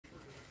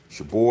It's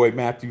your boy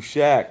Matthew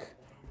Shack,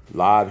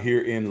 live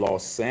here in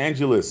Los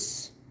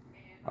Angeles.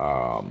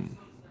 Welcome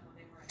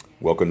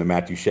to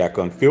Matthew Shack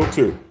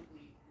Unfiltered.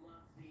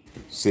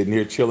 Sitting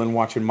here chilling,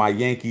 watching my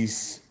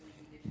Yankees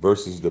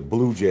versus the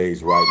Blue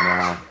Jays right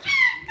now.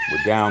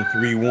 We're down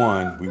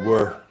 3-1.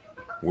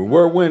 We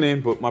were winning,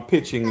 but my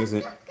pitching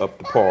isn't up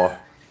to par.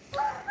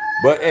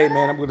 But hey,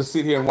 man, I'm going to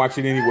sit here and watch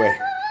it anyway.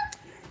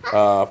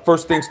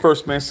 First things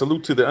first, man.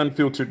 Salute to the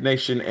Unfiltered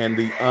Nation and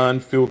the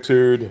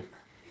Unfiltered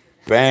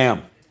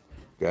fam.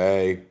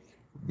 Okay,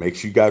 make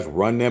sure you guys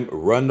run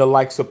the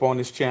likes up on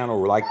this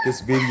channel. Like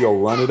this video,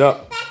 run it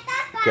up.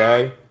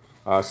 Okay,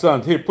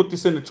 son, here, put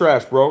this in the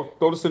trash, bro.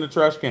 Throw this in the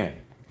trash can.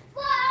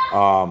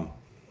 You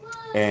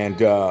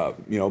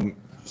know,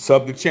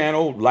 sub the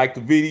channel, like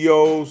the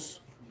videos,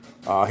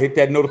 hit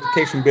that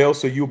notification bell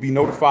so you'll be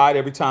notified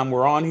every time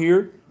we're on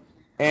here.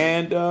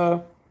 And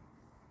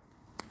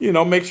you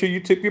know, make sure you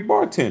tip your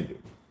bartender.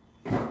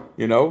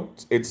 You know,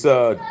 it's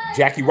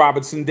Jackie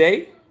Robinson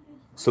Day.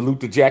 Salute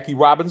to Jackie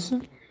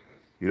Robinson.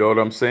 You know what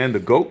I'm saying? The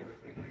GOAT.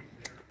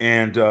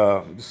 And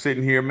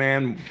sitting here,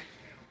 man.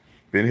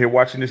 Been here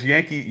watching this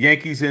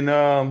Yankees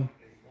and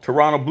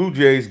Toronto Blue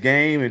Jays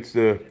game. It's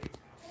the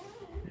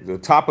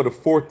top of the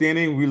fourth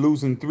inning. We're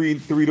losing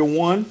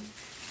 3-1.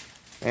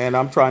 And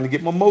I'm trying to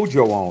get my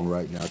mojo on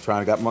right now.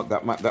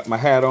 Got my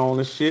hat on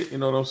and shit. You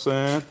know what I'm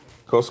saying?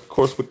 Of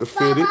course with the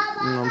fitted. You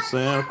know what I'm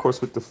saying? Of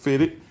course with the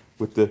fitted,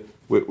 with the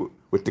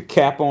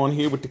cap on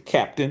here, with the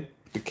captain's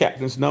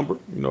number.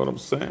 You know what I'm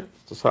saying?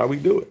 That's how we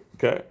do it.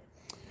 Okay.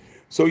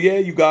 So yeah,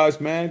 you guys,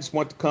 man, just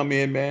want to come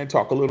in, man,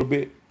 talk a little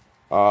bit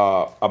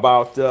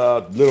about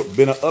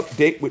been an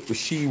update with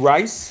Rashee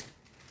Rice.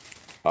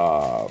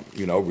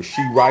 You know,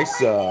 Rashee Rice,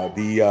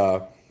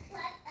 the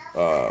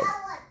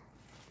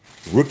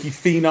rookie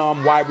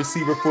phenom wide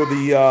receiver for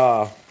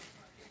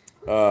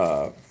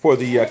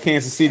the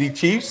Kansas City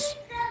Chiefs,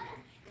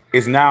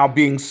 is now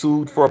being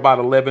sued for about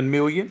 $11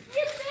 million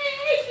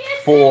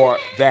for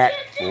that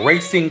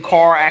racing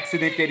car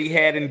accident that he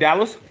had in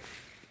Dallas.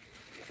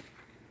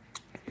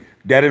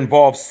 That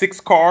involved 6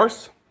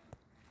 cars.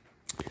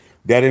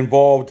 That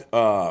involved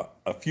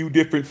a few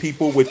different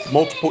people with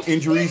multiple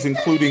injuries,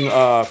 including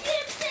a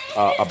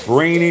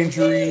brain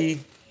injury,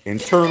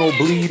 internal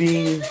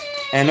bleeding,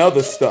 and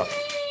other stuff.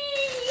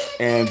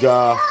 And,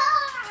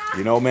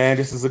 you know, man,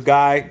 this is a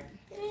guy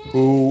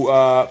who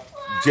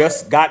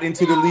just got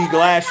into the league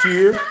last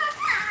year.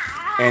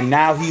 And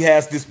now he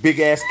has this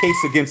big-ass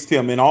case against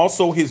him. And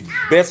also his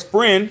best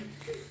friend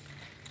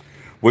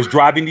was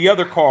driving the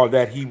other car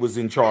that he was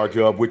in charge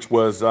of, which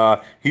was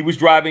he was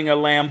driving a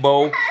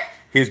Lambo.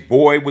 His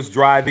boy was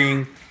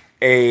driving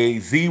a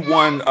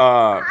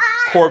Z1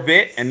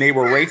 Corvette, and they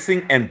were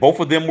racing, and both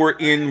of them were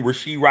in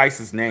Rashee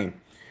Rice's name.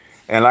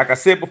 And like I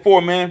said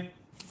before, man,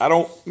 I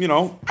don't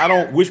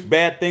wish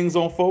bad things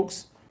on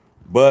folks,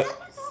 but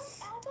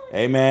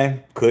hey,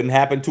 man, couldn't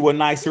happen to a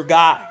nicer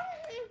guy.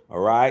 All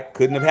right,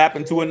 couldn't have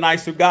happened to a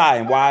nicer guy.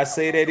 And why I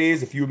say that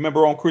is, if you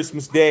remember on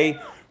Christmas Day,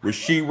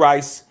 Rashee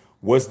Rice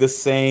was the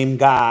same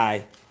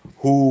guy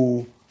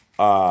who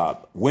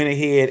went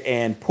ahead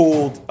and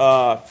pulled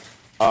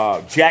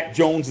Jack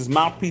Jones's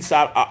mouthpiece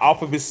out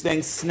off of his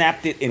thing,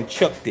 snapped it, and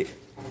chucked it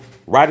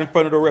right in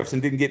front of the refs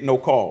and didn't get no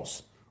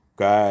calls.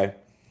 Okay,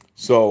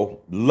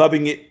 so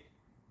loving it,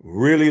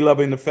 really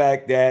loving the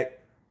fact that,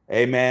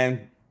 hey,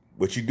 man,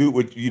 what you do,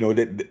 with, you know,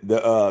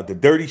 the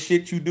dirty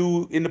shit you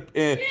do in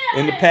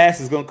the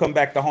past is gonna come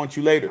back to haunt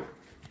you later.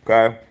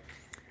 Okay.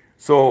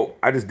 So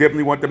I just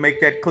definitely want to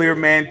make that clear,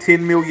 man. $10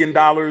 million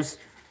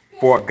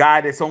for a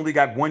guy that's only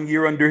got 1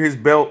 year under his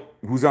belt,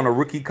 who's on a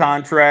rookie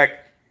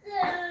contract.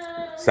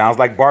 Sounds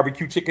like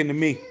barbecue chicken to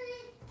me.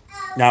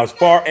 Now, as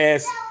far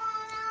as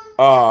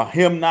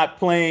him not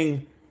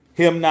playing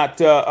for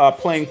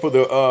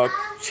the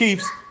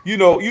Chiefs, you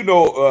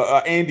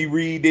know, Andy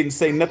Reid didn't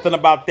say nothing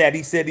about that.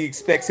 He said he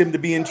expects him to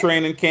be in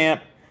training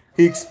camp.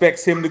 He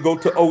expects him to go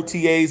to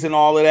OTAs and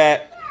all of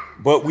that.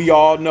 But we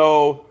all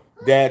know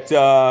that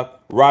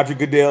Roger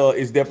Goodell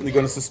is definitely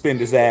going to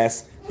suspend his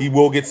ass. He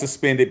will get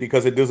suspended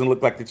because it doesn't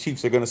look like the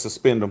Chiefs are going to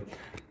suspend him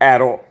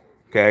at all.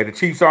 Okay, the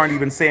Chiefs aren't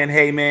even saying,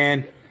 hey,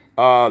 man,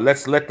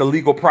 let's let the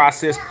legal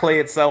process play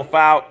itself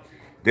out.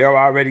 They're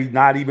already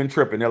not even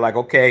tripping. They're like,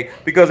 okay,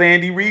 because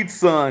Andy Reid's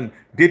son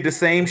did the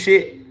same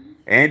shit.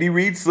 Andy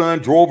Reid's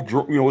son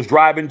was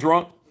driving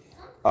drunk,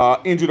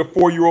 injured a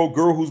 4-year-old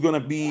girl who's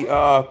going to be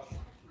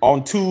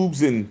on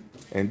tubes and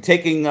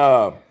taking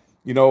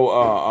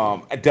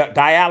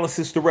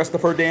dialysis the rest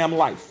of her damn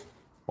life.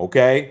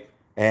 Okay.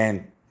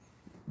 And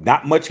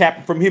not much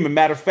happened from him. As a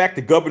matter of fact,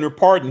 the governor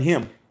pardoned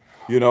him.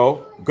 You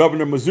know,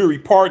 Governor Missouri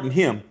pardoned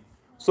him.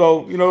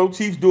 So, you know,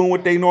 Chiefs doing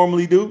what they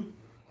normally do,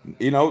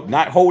 you know,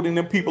 not holding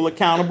them people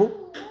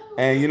accountable.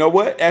 And you know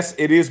what?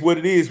 It is what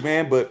it is,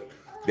 man. But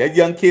that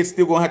young kid's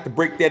still going to have to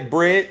break that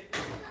bread.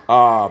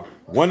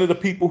 One of the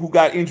people who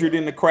got injured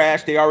in the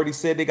crash, they already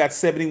said they got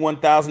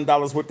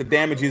 $71,000 worth of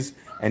damages,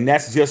 and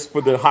that's just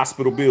for the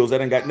hospital bills.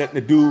 That ain't got nothing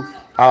to do.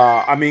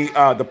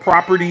 The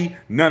property,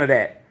 none of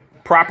that.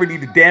 Property,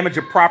 the damage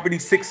of property,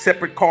 6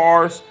 separate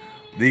cars,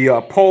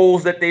 the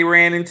poles that they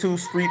ran into,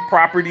 street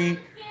property,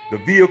 the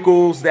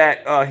vehicles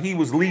that he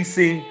was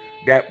leasing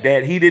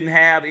that he didn't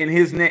have in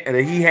his name,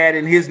 that he had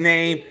in his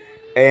name,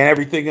 and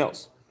everything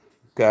else.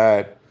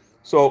 God.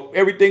 So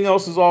everything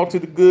else is all to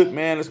the good,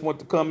 man. Just want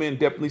to come in,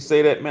 definitely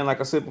say that, man. Like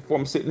I said before,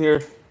 I'm sitting here,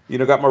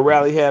 got my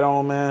rally hat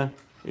on, man.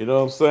 You know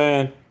what I'm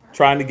saying?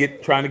 Trying to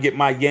get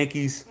my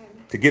Yankees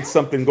to get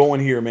something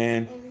going here,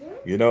 man.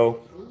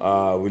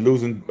 We're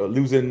losing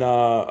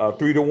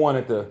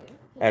 3-1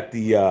 at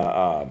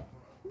the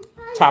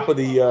top of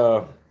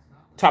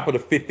the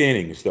fifth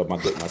inning and stuff.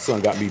 My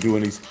son got me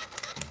doing these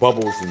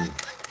bubbles and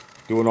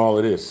doing all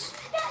of this.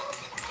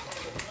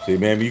 See,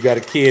 man, when you got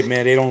a kid,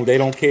 man, they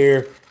don't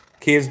care.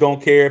 Kids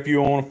don't care if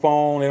you're on the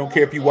phone. They don't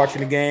care if you're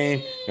watching the game.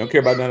 They don't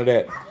care about none of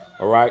that.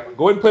 All right?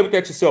 Go ahead and play with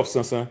that yourself,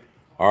 son.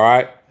 All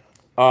right?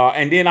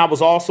 And then I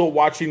was also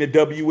watching the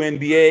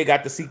WNBA.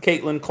 Got to see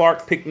Caitlin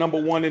Clark pick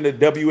 #1 in the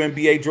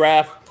WNBA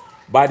draft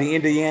by the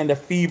Indiana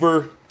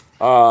Fever.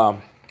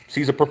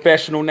 She's a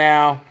professional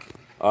now.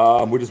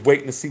 We're just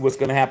waiting to see what's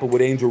going to happen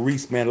with Angel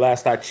Reese, man.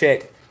 Last I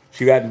checked,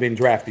 she hadn't been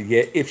drafted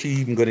yet, if she's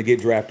even going to get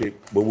drafted.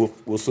 But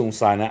we'll soon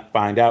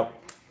find out.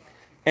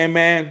 And,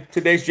 man,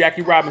 today's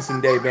Jackie Robinson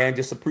Day, man.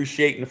 Just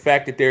appreciating the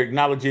fact that they're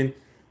acknowledging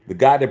the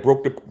guy that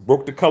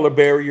broke the color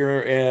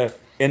barrier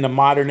in the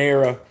modern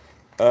era,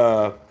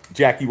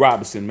 Jackie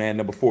Robinson, man,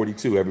 number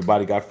 42.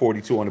 Everybody got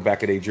 42 on the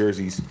back of their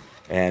jerseys.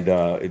 And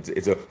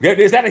is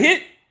that a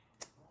hit?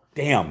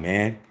 Damn,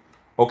 man.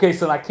 Okay,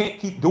 so I can't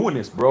keep doing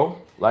this, bro.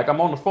 Like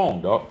I'm on the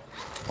phone, dog.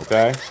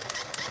 Okay?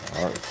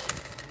 All right.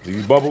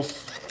 These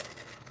bubbles.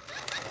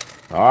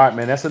 All right,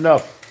 man, that's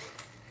enough.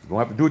 You're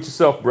going to have to do it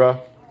yourself,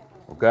 bro.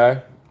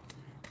 Okay?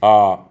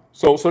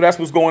 So that's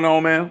what's going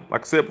on, man.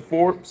 Like I said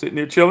before, sitting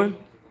here chilling,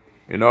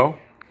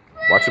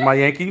 watching my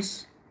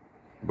Yankees.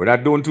 We're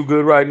not doing too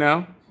good right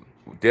now.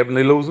 We're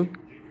definitely losing.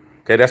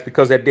 Okay, that's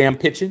because of that damn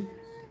pitching.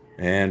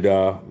 And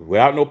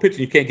without no pitching,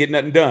 you can't get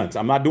nothing done. So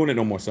I'm not doing it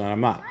no more, son. I'm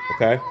not.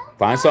 Okay?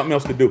 Find something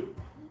else to do.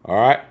 All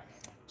right?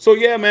 So,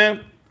 yeah,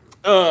 man.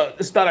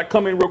 Just thought I'd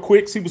come in real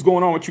quick, see what's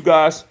going on with you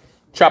guys.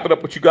 Chop it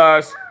up with you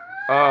guys.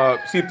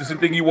 See if there's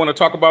anything you want to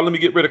talk about. Let me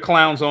get rid of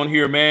clowns on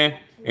here, man.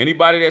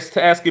 Anybody that's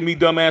asking me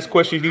dumbass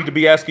questions, you need to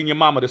be asking your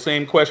mama the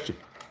same question.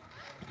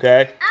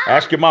 Okay?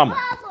 Ask your mama.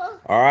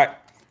 All right?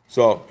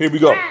 So, here we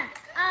go.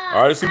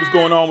 All right, let's see what's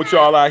going on with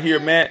y'all out here,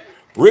 man.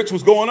 Rich,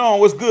 what's going on?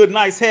 What's good?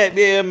 Nice hat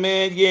there,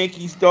 man.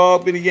 Yankees,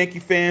 dog. Been a Yankee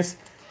fan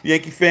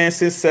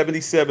since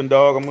 77,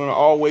 dog. I'm going to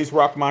always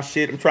rock my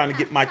shit. I'm trying to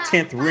get my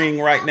 10th ring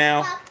right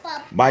now.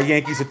 My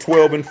Yankees are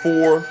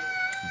 12-4.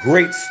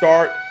 Great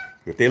start.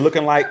 If they're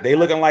looking like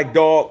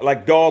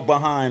dog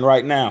behind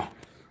right now.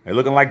 They're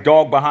looking like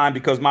dog behind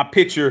because my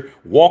pitcher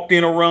walked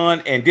in a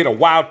run and did a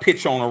wild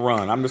pitch on a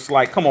run. I'm just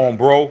like, come on,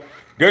 bro.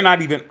 They're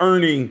not even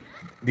earning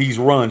these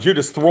runs. You're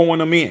just throwing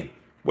them in.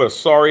 What a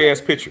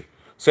sorry-ass pitcher.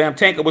 Sam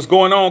Tanker, what's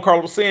going on?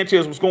 Carlos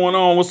Sanchez, what's going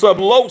on? What's up,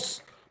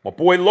 Los? My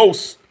boy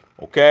Los,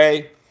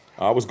 okay?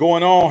 What's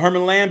going on?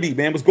 Herman Lambie,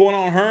 man. What's going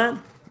on,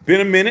 Herm?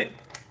 Been a minute.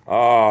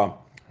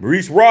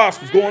 Maurice Ross,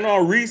 what's going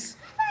on, Reese?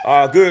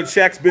 Good.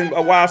 Shaq's been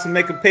a while since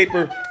making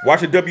paper.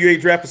 Watching WA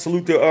draft. A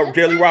salute to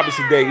Jelly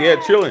Robinson Day. Yeah,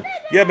 chilling.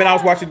 Yeah, man, I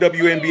was watching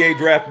WNBA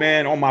draft,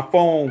 man, on my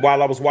phone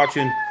while I was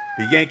watching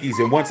the Yankees.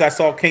 And once I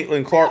saw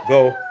Caitlin Clark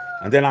go,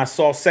 and then I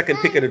saw second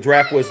pick of the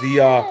draft was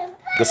the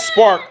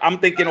spark. I'm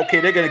thinking,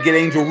 okay, they're gonna get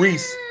Angel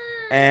Reese,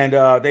 and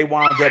they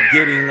wound up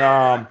getting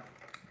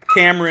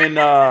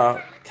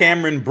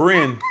Cameron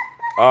Bryn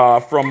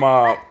from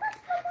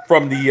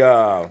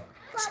the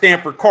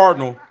Stanford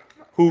Cardinal,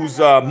 whose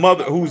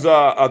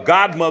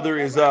godmother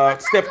is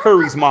Steph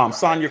Curry's mom,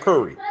 Sonia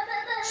Curry.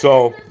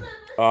 So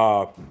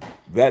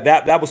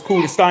that was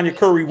cool. Sonia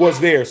Curry was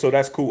there, so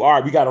that's cool. All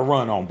right, we got a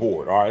run on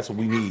board. All right, that's what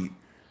we need.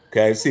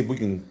 Okay, let's see if we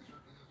can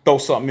throw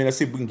something in. Let's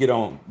see if we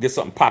can get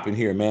something popping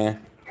here,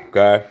 man.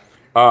 Okay.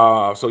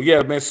 So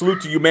yeah, man, salute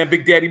to you, man.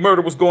 Big Daddy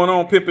Murder, what's going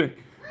on, pimping?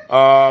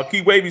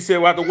 Key Wavy said,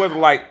 "What the weather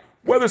like?"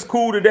 Weather's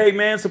cool today,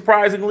 man.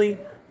 Surprisingly,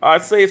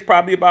 I'd say it's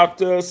probably about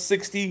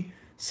 60,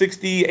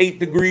 68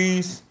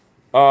 degrees.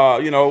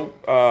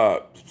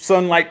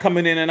 Sunlight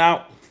coming in and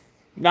out.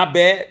 Not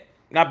bad.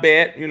 Not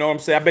bad. You know what I'm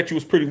saying? I bet you it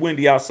was pretty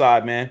windy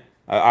outside, man.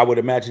 I would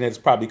imagine that it's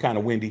probably kind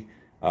of windy.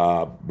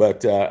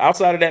 But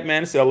outside of that,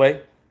 man, it's LA.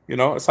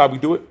 That's how we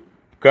do it.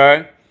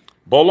 Okay.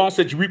 Bolon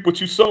said you reap what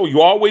you sow.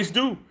 You always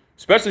do.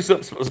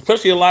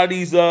 Especially a lot of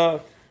these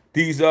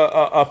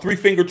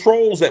three-finger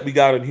trolls that we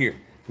got in here.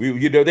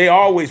 They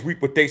always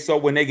reap what they sow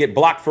when they get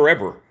blocked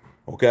forever.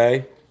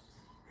 Okay.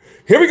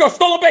 Here we go.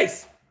 Stolen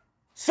base.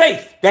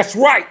 Safe. That's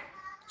right.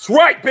 That's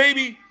right,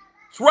 baby.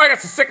 That's right.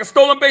 That's the second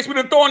stolen base we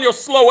done throw on your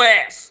slow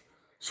ass.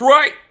 That's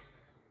right.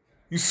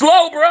 You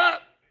slow, bruh.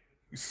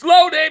 You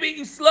slow, baby.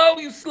 You slow.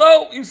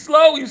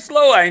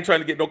 I ain't trying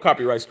to get no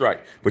copyright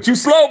strike. But you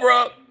slow,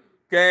 bro.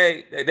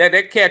 Okay.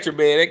 That catcher,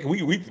 man,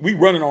 we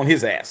running on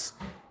his ass.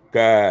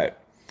 God.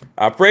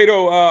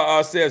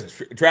 Alfredo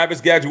says Travis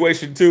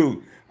graduation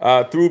too.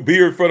 Threw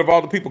beer in front of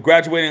all the people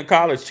graduating in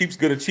college. Chiefs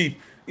gonna chief.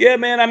 Yeah,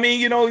 man. I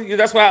mean,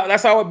 that's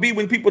how it be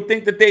when people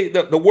think that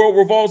the world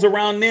revolves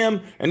around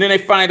them, and then they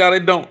find out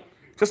it don't.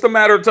 Just a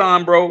matter of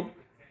time, bro.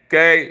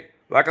 Okay.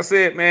 Like I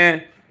said,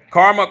 man,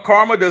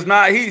 karma does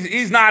not,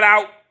 he's not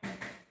out.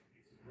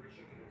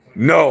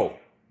 No.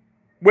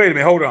 Wait a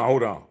minute.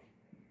 Hold on.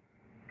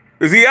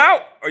 Is he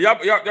out? Are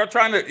y'all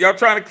trying to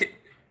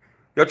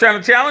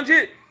challenge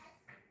it?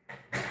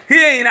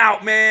 He ain't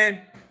out,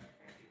 man.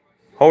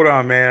 Hold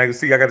on, man. I can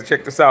see I gotta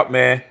check this out,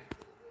 man.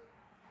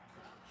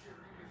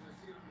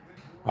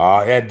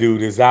 Oh, that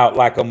dude is out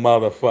like a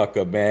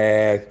motherfucker,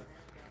 man.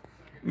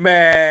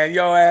 Man,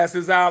 your ass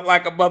is out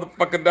like a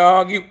motherfucker,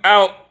 dog. You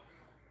out.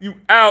 You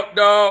out,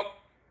 dog.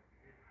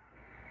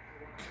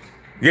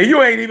 Yeah,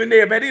 you ain't even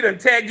there, man. He done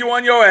tagged you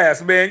on your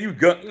ass, man. You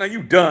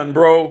done,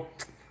 bro.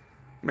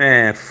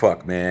 Man,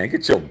 fuck, man.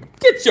 Get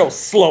your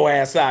slow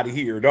ass out of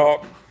here,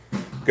 dog.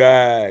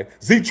 God.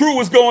 Z-True,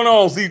 what's going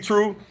on,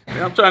 Z-True?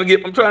 Man, I'm trying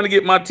to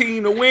get my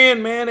team to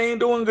win, man. They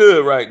ain't doing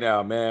good right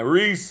now, man.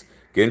 Reese,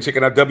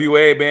 checking out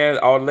WA, man.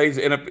 All the ladies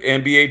in the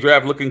NBA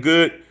draft looking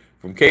good.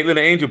 From Caitlin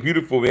to Angel,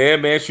 beautiful,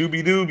 man.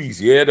 Shooby doobies.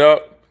 Yeah,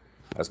 dog.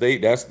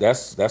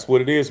 That's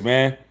what it is,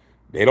 man.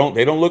 They don't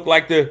look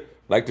like the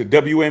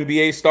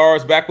WNBA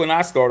stars back when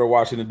I started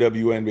watching the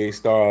WNBA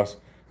stars.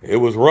 It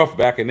was rough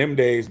back in them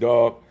days,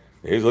 dog.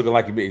 It was looking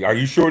like, are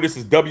you sure this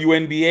is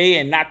WNBA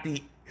and not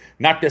the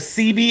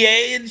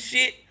CBA and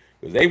shit?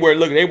 Because they were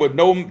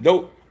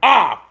no.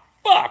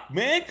 Fuck,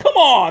 man. Come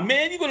on,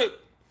 man. You gonna.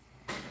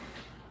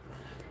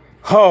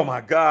 Oh my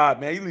God,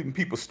 man. You leaving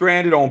people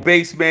stranded on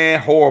base, man.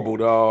 Horrible,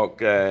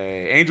 dog.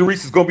 Angel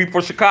Reese is gonna be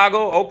for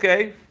Chicago.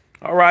 Okay.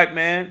 All right,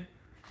 man.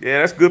 Yeah,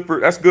 that's good for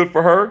her.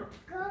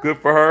 Good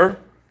for her.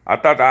 I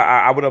thought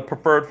I would have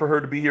preferred for her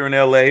to be here in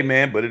LA,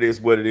 man, but it is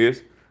what it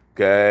is.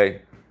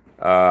 Okay.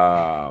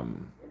 Hold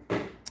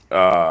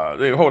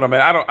on,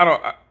 man.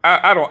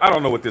 I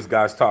don't know what this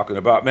guy's talking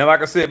about, man.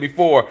 Like I said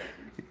before,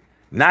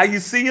 now you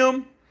see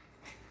him,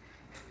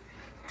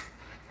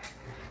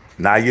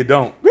 now you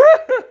don't.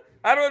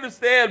 I don't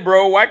understand,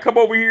 bro. Why come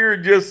over here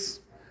and just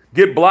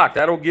get blocked?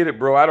 I don't get it,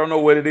 bro. I don't know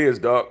what it is,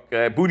 dog.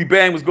 Booty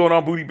Bang, what's going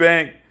on, Booty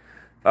Bang?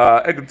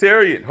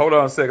 Egalitarian, hold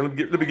on a second.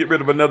 Let me get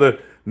rid of another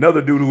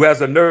dude who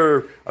has a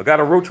nerve. I got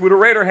a Roach with a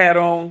Raider hat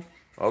on.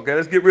 Okay,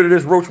 let's get rid of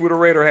this Roach with a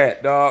Raider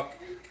hat, dog.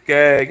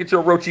 Okay, get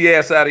your roachy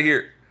ass out of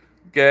here.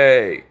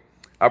 Okay.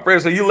 Alfredo,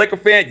 so you a Laker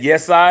fan?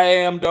 Yes, I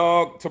am,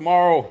 dog.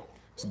 Tomorrow.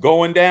 It's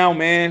going down,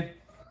 man.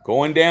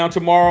 Going down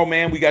tomorrow,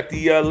 man. We got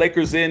the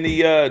Lakers and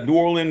the New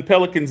Orleans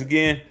Pelicans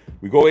again.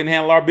 We go ahead and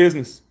handle our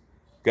business.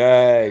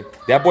 Okay.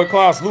 That boy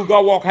Klaus, Lou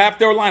Goldwalk, half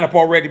their lineup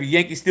already, but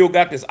Yankees still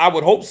got this. I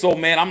would hope so,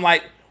 man. I'm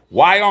like,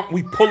 why aren't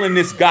we pulling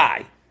this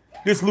guy?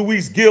 This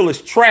Luis Gill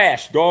is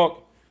trash, dog.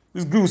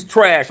 This dude's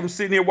trash. I'm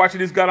sitting here watching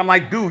this guy. I'm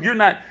like, dude, you're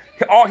not.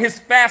 All his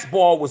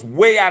fastball was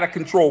way out of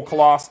control,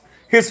 Klaus.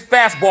 His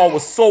fastball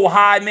was so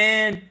high,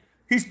 man.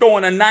 He's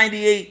throwing a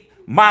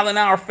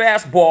 98-mile-an-hour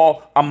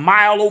fastball a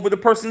mile over the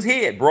person's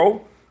head,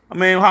 bro. I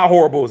mean, how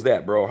horrible is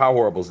that, bro? How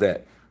horrible is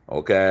that?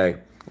 Okay.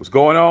 What's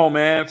going on,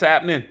 man? What's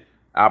happening?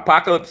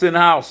 Apocalypse in the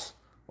house.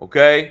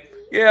 Okay.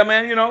 Yeah,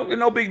 man,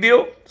 no big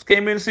deal. Just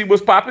came in to see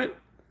what's popping,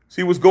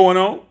 see what's going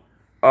on.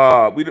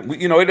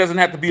 It doesn't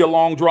have to be a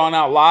long,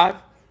 drawn-out live.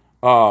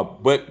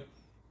 But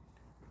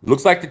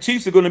looks like the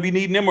Chiefs are going to be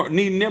needing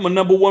them a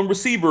number one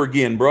receiver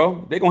again,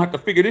 bro. They're going to have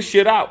to figure this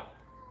shit out.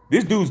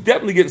 This dude's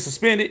definitely getting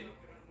suspended.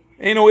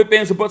 Ain't no ifs,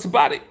 ands, or buts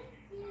about it.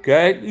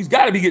 Okay? He's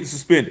got to be getting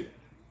suspended.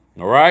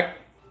 All right?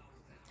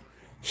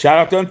 Shout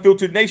out to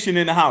Unfiltered Nation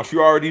in the house.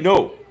 You already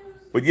know.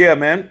 But yeah,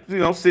 man,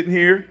 sitting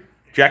here,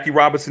 Jackie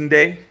Robinson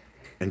Day,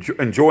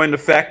 enjoying the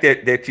fact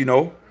that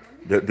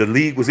the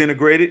league was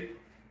integrated,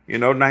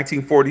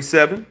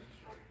 1947.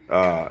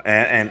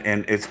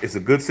 And it's a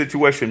good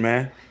situation,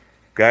 man.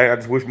 Okay, I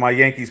just wish my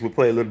Yankees would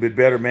play a little bit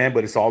better, man,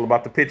 but it's all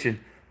about the pitching.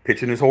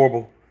 Pitching is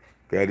horrible.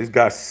 Okay, this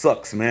guy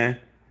sucks, man.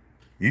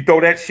 You throw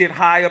that shit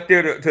high up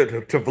there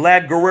to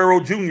Vlad Guerrero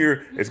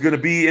Jr., it's going to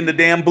be in the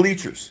damn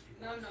bleachers.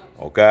 No.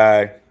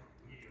 Okay.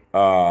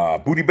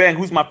 Booty Bang,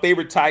 who's my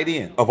favorite tight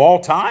end? Of all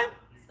time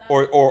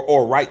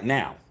or right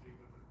now?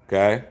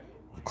 Okay.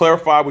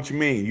 Clarify what you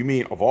mean. You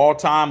mean of all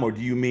time, or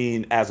do you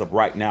mean as of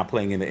right now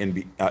playing in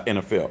the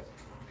NFL?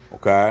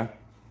 Okay.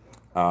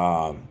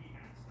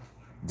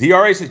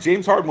 DRA says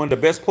James Harden, one of the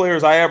best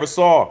players I ever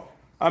saw.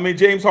 I mean,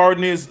 James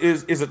Harden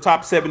is a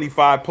top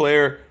 75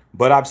 player,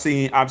 but I've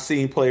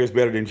seen players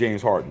better than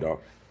James Harden, dog.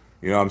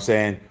 You know what I'm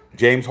saying?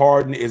 James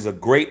Harden is a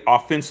great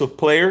offensive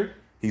player.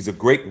 He's a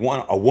great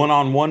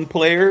one-on-one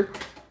player,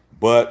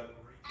 but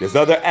there's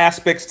other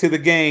aspects to the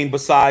game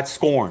besides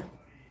scoring.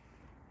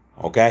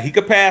 Okay, he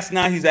could pass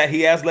now.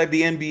 He has led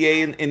the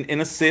NBA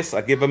in assists.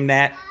 I give him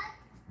that.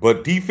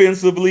 But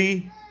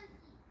defensively,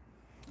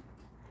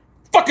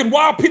 fucking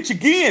wild pitch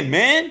again,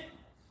 man.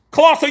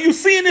 Klaus, are you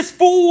seeing this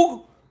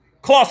fool?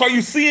 Klaus, are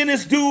you seeing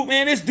this dude,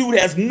 man? This dude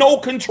has no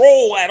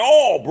control at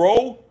all,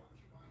 bro.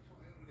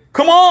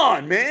 Come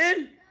on,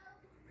 man.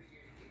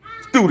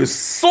 This dude is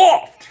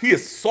soft. He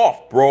is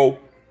soft, bro.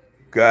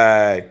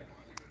 Okay.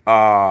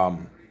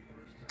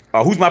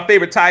 Who's my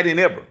favorite tight end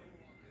ever?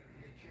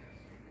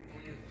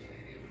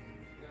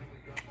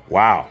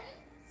 Wow.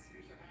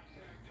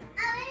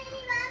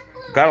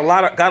 Got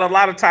a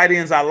lot of tight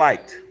ends I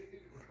liked.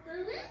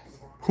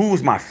 Who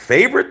was my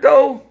favorite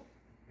though?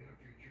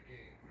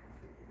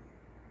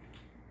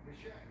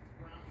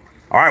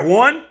 All right,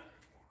 one.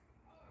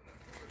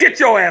 Get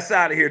your ass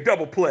out of here.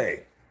 Double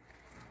play.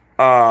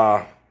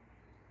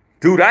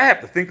 Dude, I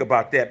have to think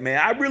about that, man.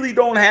 I really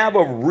don't have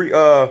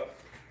a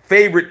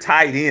favorite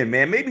tight end,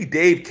 man. Maybe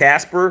Dave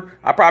Casper.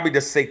 I probably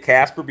just say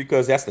Casper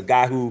because that's the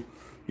guy who,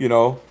 you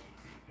know,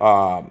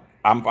 I'm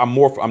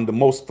the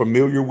most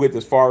familiar with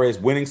as far as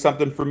winning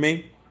something for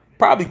me.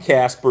 Probably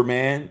Casper,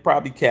 man.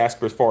 Probably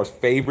Casper as far as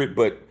favorite,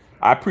 but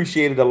I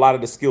appreciated a lot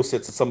of the skill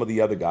sets of some of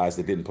the other guys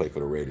that didn't play for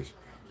the Raiders.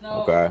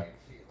 No. Okay.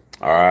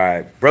 All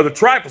right. Brother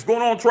Trife, what's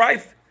going on,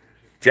 Trife?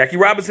 Jackie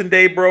Robinson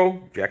Day,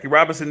 bro. Jackie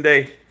Robinson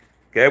Day.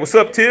 Okay, what's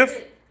up,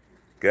 Tiff?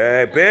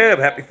 Okay, Bev,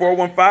 happy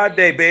 415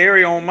 Day. Bay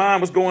Area on mine.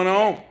 What's going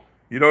on?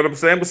 You know what I'm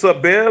saying? What's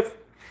up, Bev?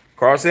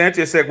 Carl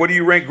Sanchez said, what do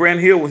you rank Grant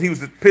Hill when he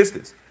was the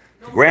Pistons?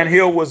 Grant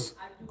Hill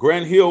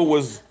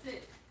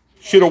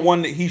should have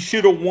won. He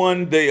should have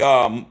won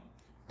the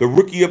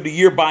Rookie of the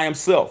Year by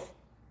himself.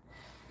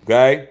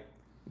 Okay,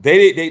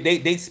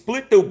 they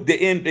split the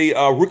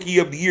Rookie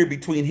of the Year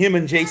between him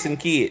and Jason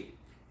Kidd,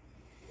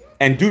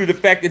 and due to the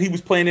fact that he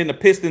was playing in the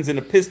Pistons and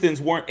the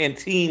Pistons weren't a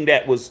team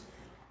that was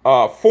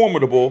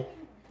formidable,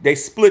 they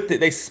split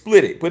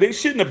it. But it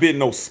shouldn't have been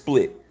no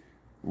split.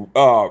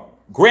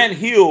 Grant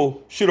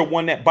Hill should have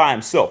won that by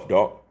himself,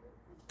 dog.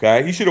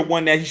 Okay, he should have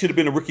won that. He should have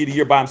been the Rookie of the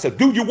Year by himself.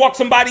 Dude, you walk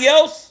somebody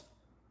else?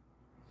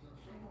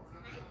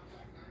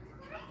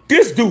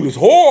 This dude is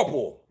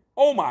horrible.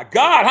 Oh my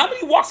God, how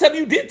many walks have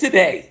you did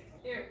today?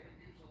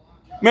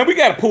 Man, we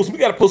gotta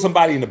pull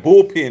somebody in the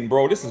bullpen,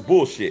 bro. This is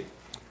bullshit.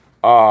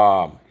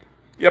 Yeah,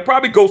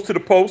 probably goes to the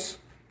post.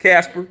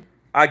 Casper.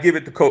 I give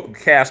it to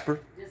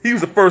Casper. He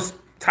was the first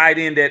tight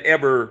end that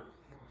ever,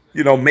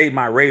 you know, made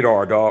my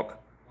radar, dog.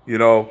 You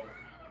know,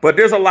 but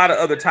there's a lot of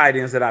other tight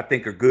ends that I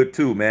think are good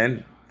too,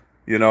 man.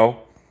 You know,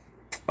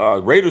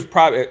 Raiders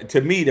probably,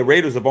 to me, the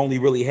Raiders have only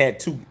really had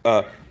two,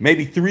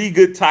 maybe three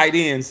good tight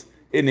ends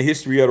in the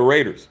history of the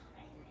Raiders.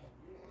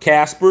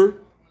 Casper,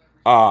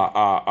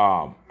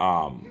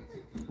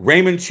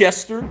 Raymond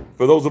Chester,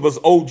 for those of us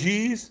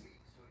OGs,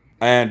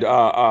 and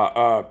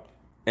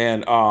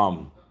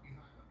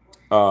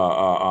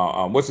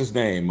what's his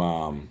name?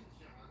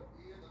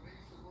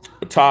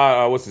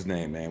 Todd, what's his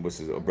name, man? What's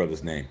his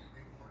brother's name?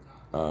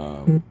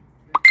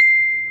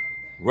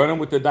 Running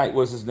with the night,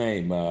 what's his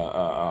name?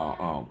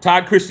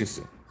 Todd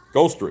Christensen,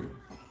 Ghost Street.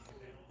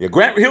 Yeah,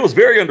 Grant Hill is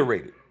very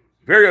underrated.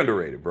 Very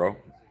underrated, bro.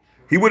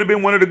 He would have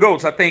been one of the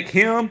GOATs. I think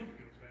him,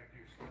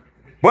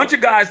 bunch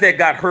of guys that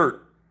got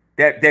hurt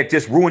that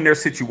just ruined their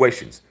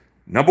situations.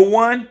 Number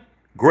one,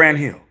 Grant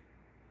Hill.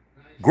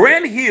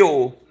 Grant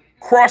Hill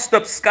crossed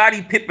up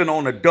Scottie Pippen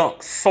on a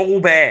dunk so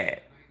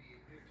bad.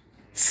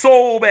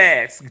 So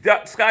bad.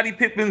 Scottie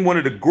Pippen, one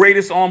of the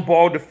greatest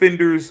on-ball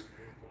defenders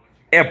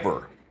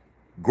ever.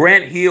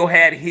 Grant Hill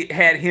had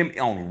him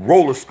on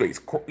roller skates.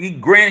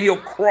 Grant Hill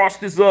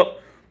crossed his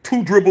up,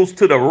 2 dribbles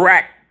to the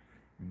rack,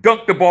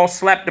 dunked the ball,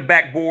 slapped the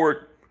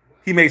backboard.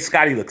 He made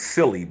Scottie look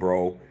silly,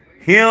 bro.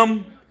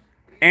 Him,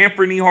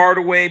 Anthony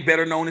Hardaway,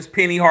 better known as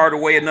Penny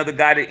Hardaway, another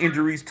guy that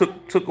injuries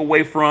took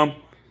away from.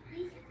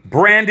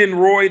 Brandon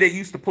Roy, that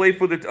used to play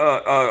for the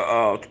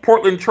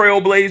Portland Trail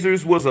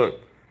Blazers, would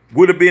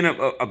have been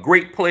a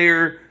great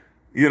player.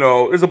 You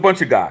know, there's a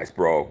bunch of guys,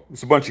 bro.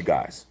 There's a bunch of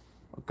guys.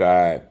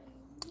 Okay.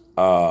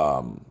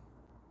 Yeah,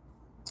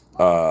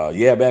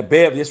 man,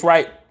 Bev, that's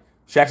right.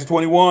 Shaq's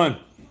 21.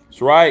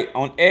 That's right.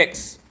 On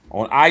X,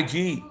 on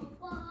IG.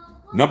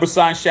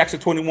 #Shaq's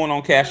 21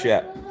 on Cash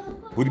App.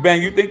 Booty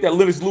Bang, you think that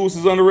Lennox Lewis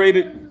is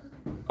underrated?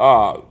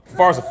 As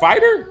far as a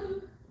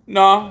fighter?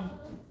 No,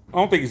 I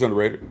don't think he's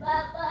underrated.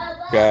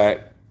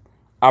 Okay.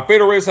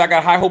 Alfredo Reyes, I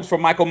got high hopes for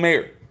Michael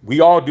Mayer. We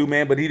all do,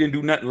 man, but he didn't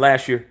do nothing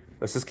last year.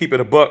 Let's just keep it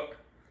a buck.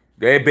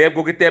 Hey, Bev,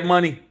 go get that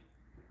money.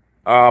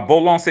 Bo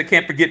Long said,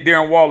 can't forget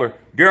Darren Waller.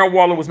 Darren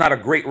Waller was not a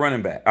great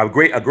running back, a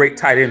great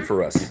tight end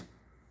for us.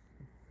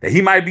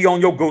 He might be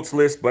on your GOATs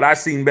list, but I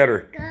seen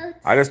better.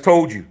 I just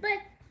told you.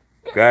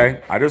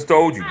 Okay, I just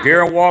told you.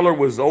 Darren Waller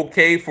was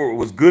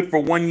was good for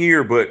 1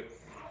 year, but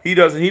he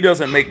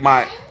doesn't make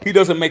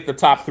the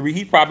top 3.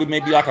 He probably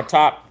maybe like a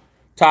top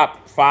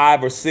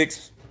 5 or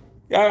 6.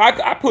 Yeah,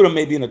 I put him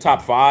maybe in the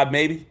top 5,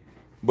 maybe.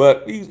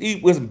 But he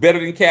was better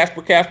than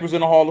Casper. Casper's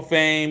in the Hall of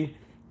Fame.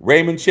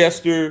 Raymond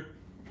Chester.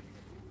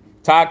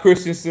 Todd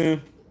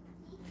Christensen.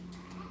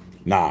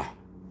 Nah.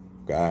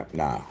 Okay.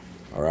 Nah.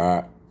 All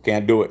right.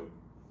 Can't do it.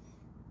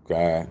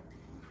 Okay.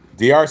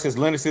 DR says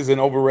Lennox isn't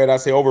overrated. I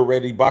say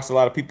overrated. He boxed a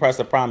lot of people past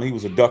the prime. He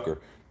was a ducker.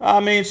 I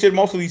mean, shit,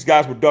 most of these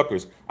guys were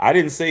duckers. I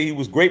didn't say he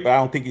was great, but I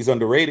don't think he's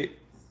underrated.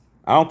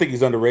 I don't think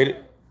he's underrated.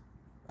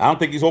 I don't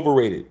think he's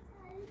overrated.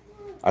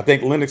 I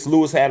think Lennox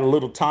Lewis had a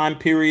little time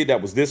period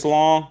that was this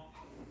long,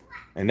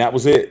 and that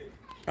was it.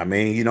 I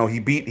mean, you know, he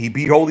beat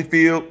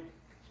Holyfield.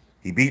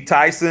 He beat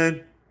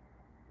Tyson.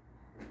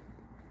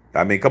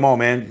 I mean, come on,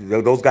 man.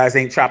 Those guys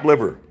ain't chopped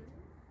liver.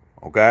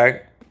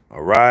 Okay?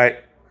 All right.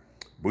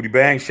 Booty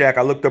Bang Shack.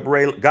 I looked up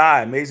Ray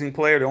Guy, amazing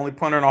player, the only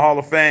punter in the Hall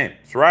of Fame.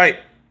 That's right.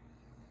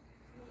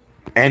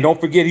 And don't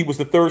forget, he was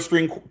the third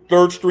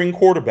string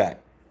quarterback.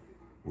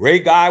 Ray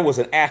Guy was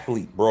an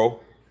athlete, bro.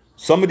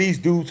 Some of these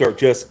dudes are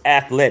just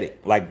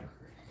athletic. Like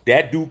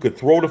that dude could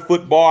throw the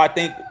football. I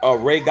think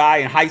Ray Guy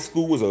in high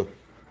school was an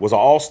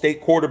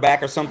all-state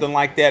quarterback or something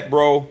like that,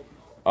 bro.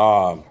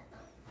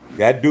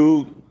 That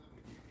dude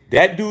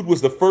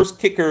was the first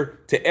kicker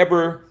to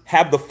ever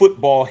have the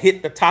football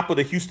hit the top of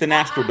the Houston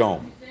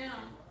Astrodome.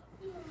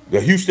 The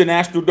Houston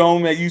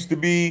Astrodome that used to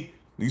be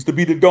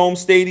the Dome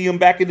Stadium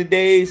back in the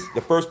days.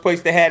 The first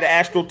place they had the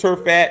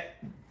AstroTurf at.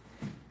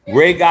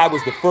 Ray Guy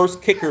was the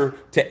first kicker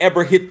to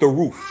ever hit the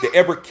roof, to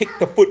ever kick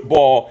the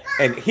football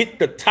and hit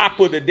the top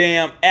of the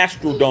damn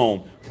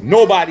Astrodome.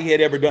 Nobody had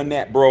ever done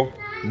that, bro.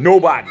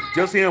 Nobody.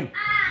 Just him.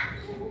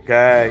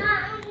 Okay.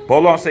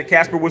 Bolon said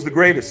Casper was the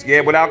greatest.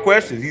 Yeah, without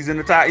questions. He's in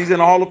the top. He's in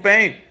the Hall of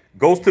Fame.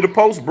 Goes to the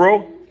post,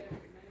 bro.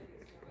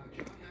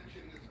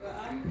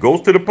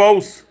 Goes to the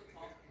post.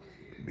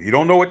 You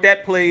don't know what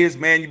that play is,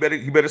 man. You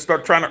better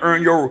start trying to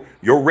earn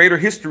your Raider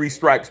history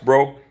stripes,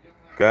 bro.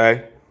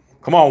 Okay.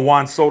 Come on,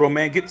 Juan Soto,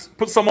 man.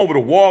 Put something over the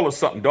wall or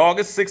something, dog.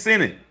 It's 6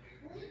 innings.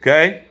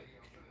 Okay.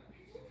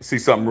 Let's see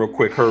something real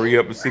quick. Hurry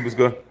up and see what's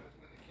good.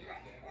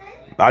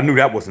 I knew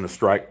that wasn't a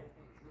strike.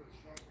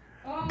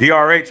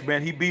 DRH,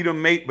 man, he beat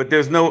him, mate, but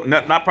there's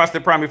not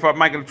prostate primary for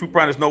Michael True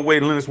Prime. There's no way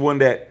Lennox won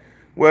that.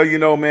 Well, you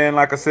know, man,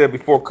 like I said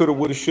before, coulda,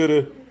 woulda,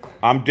 shoulda.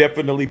 I'm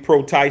definitely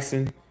pro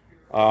Tyson.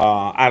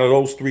 Out of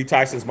those 3,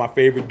 Tyson's my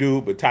favorite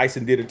dude, but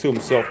Tyson did it to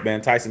himself,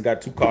 man. Tyson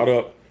got too caught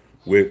up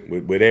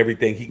with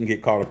everything he can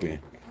get caught up in.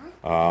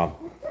 But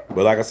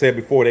like I said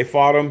before, they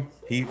fought him.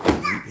 He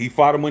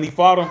fought him when he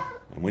fought him.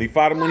 And when he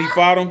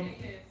fought him,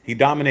 he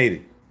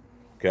dominated.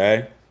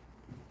 Okay?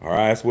 All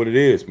right, that's what it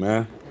is,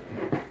 man.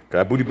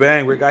 Got booty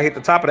bang. Ray Guy hit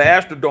the top of the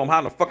Astrodome. How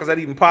in the fuck is that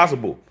even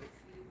possible?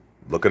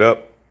 Look it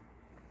up.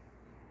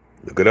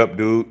 Look it up,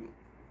 dude.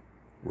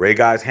 Ray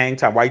Guy's hang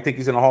time. Why you think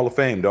he's in the Hall of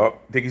Fame, dog?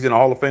 Think he's in the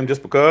Hall of Fame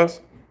just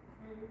because?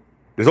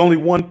 There's only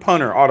one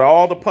punter. Out of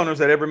all the punters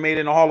that ever made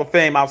it in the Hall of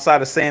Fame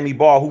outside of Sammy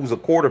Ball, who was a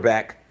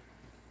quarterback,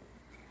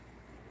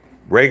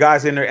 Ray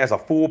Guy's in there as a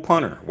full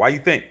punter. Why you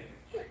think?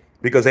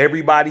 Because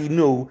everybody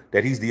knew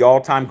that he's the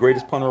all-time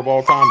greatest punter of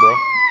all time, bro.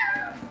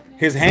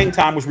 His hang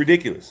time was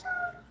ridiculous.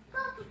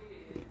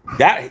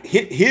 That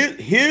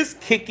his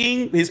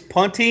kicking, his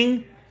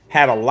punting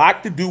had a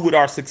lot to do with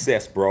our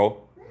success, bro.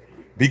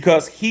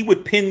 Because he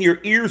would pin your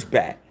ears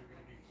back.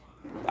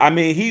 I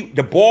mean,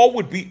 the ball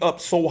would be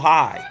up so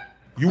high.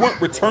 You weren't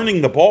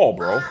returning the ball,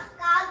 bro.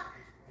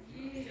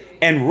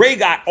 And Ray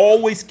Guy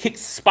always kicked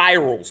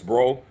spirals,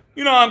 bro.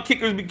 You know how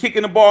kickers be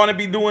kicking the ball and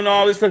they be doing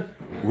all this stuff.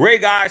 Ray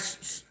Guy,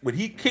 when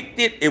he kicked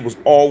it, it was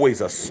always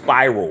a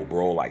spiral,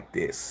 bro, like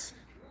this.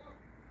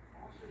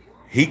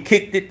 He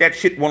kicked it, that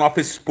shit went off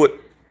his foot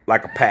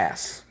like a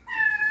pass.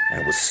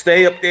 And would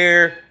stay up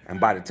there, and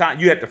by the time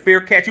you had the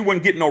fair catch, you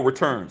wouldn't get no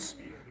returns.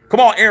 Come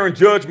on, Aaron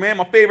Judge, man,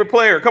 my favorite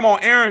player. Come on,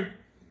 Aaron.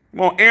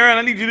 Come on, Aaron,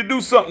 I need you to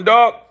do something,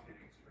 dog.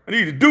 I need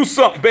you to do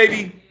something,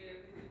 baby.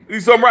 I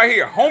need something right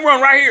here. Home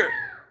run right here.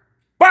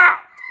 Bow!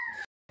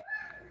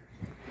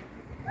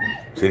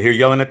 Sit here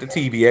yelling at the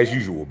TV as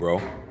usual, bro.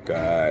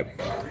 God.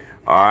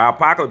 All right,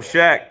 Apocalypse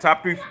Shaq,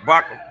 top 3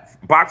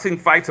 boxing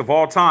fights of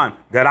all time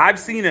that I've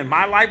seen in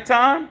my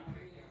lifetime.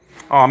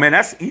 Oh, man,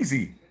 that's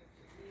easy.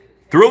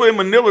 Thriller in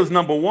Manila is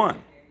number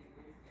 1.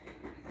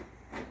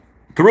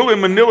 Thriller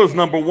in Manila is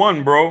number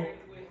 1, bro.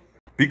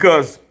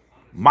 Because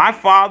my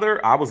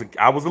father, I was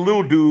a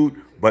little dude,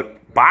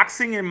 but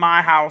boxing in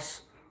my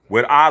house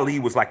with Ali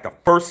was like the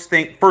first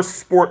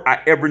sport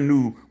I ever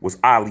knew was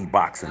Ali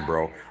boxing,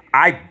 bro.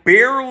 I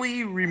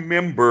barely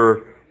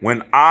remember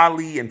when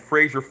Ali and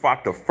Frazier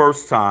fought the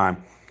first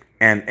time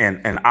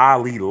and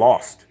Ali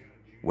lost.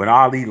 When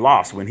Ali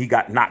lost, when he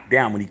got knocked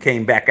down, when he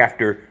came back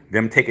after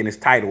them taking his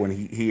title and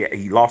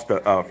he lost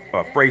to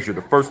Frazier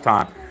the first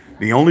time.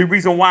 The only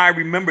reason why I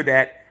remember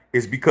that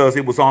is because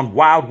it was on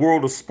Wild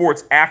World of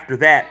Sports after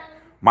that.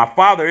 My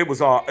father, it was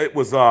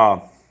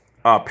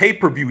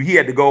pay-per-view. He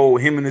had to go,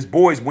 him and his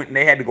boys went and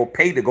they had to go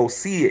pay to go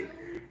see it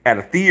at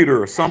a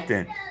theater or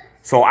something.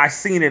 So I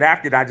seen it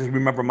after that. I just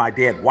remember my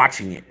dad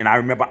watching it. And I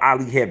remember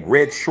Ali had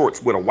red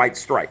shorts with a white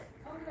stripe.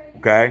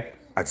 Okay?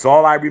 That's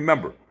all I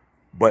remember.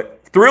 But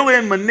Thriller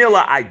in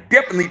Manila, I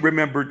definitely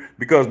remembered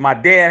because my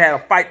dad had a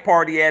fight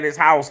party at his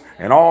house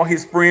and all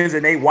his friends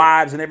and their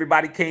wives and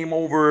everybody came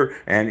over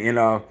and, you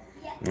know,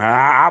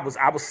 I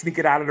was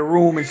sneaking out of the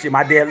room and shit.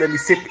 My dad let me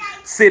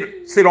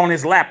sit on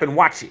his lap and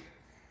watch it.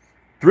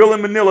 Thriller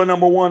in Manila,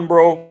 number 1,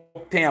 bro.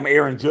 Damn,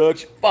 Aaron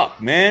Judge. Fuck,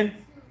 man.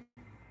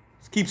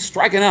 Just keep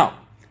striking out.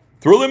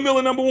 Thriller in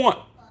Manila, number 1.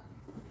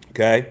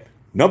 Okay.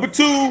 Number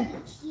 2,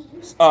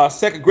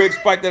 second greatest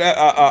fight that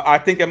I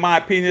think, in my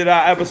opinion,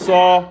 that I ever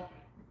saw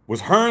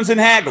was Hearns and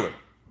Hagler.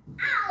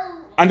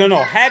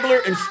 No,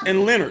 Hagler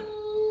and Leonard.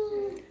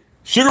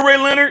 Sugar Ray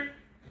Leonard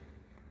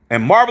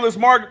and Marvelous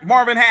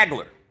Marvin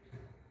Hagler.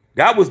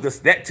 That's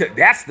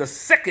the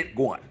second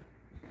one.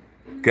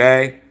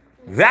 Okay.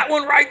 That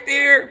one right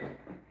there.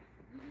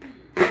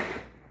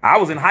 I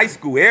was in high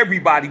school.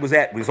 Everybody was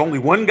there's only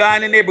one guy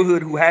in the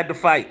neighborhood who had to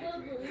fight.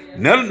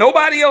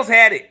 Nobody else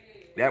had it.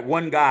 That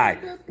one guy.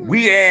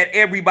 We had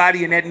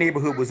everybody in that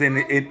neighborhood was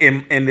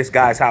in this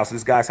guy's house.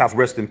 This guy's house,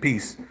 rest in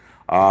peace.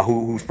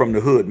 Who's from the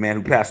hood, man,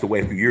 who passed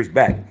away a few years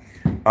back.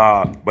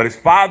 But his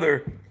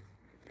father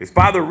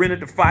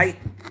rented the fight.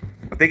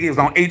 I think it was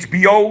on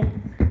HBO.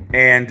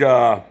 And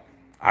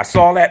I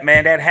saw that,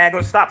 man. That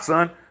Hagler, stop,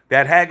 son.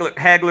 That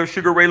Hagler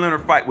Sugar Ray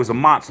Leonard fight was a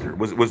monster.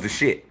 Was the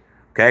shit.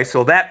 Okay,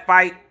 so that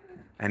fight,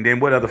 and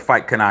then what other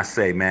fight can I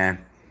say, man?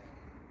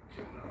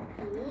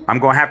 I'm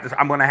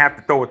gonna have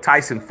to throw a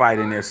Tyson fight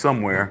in there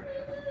somewhere.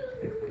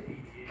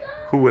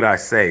 Who would I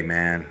say,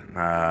 man?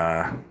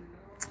 I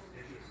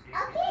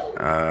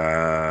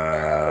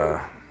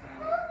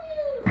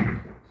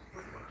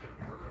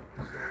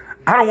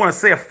don't want to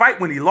say a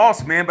fight when he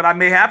lost, man, but I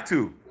may have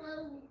to.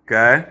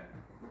 Okay.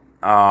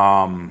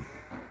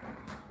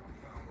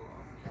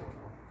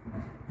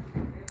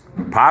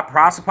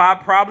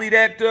 Probably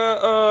that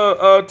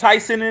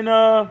Tyson and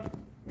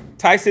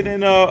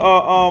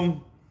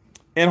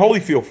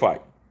Holyfield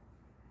fight.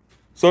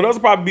 So those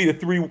will probably be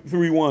the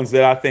three ones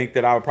that I think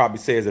that I would probably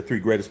say is the three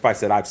greatest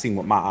fights that I've seen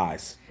with my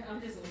eyes.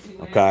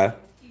 Okay.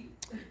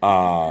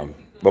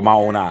 With my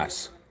own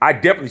eyes. I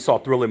definitely saw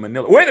Thriller in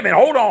Manila. Wait a minute,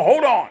 hold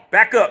on.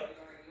 Back up.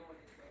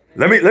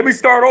 Let me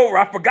start over.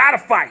 I forgot a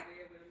fight.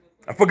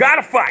 Let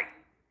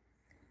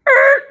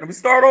me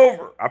start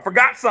over. I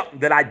forgot something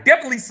that I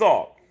definitely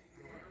saw.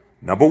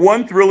 Number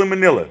one, Thriller in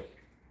Manila.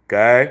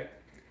 Okay.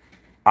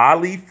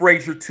 Ali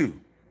Frazier 2.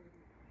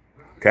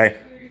 Okay.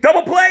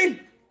 Double play.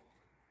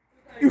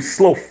 You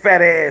slow,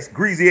 fat ass,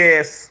 greasy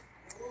ass.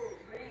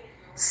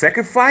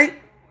 Second fight,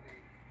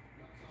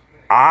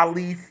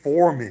 Ali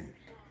Foreman.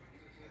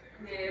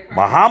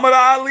 Muhammad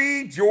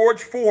Ali,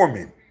 George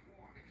Foreman.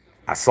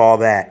 I saw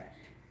that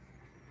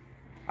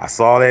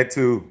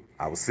too.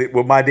 I was sitting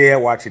with my dad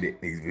watching it.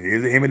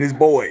 Him and his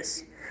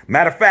boys.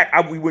 Matter of fact,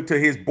 we went to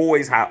his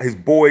boys' house.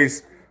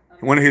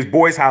 One of his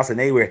boys' house, and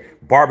they were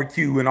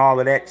barbecue and all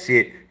of that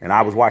shit, and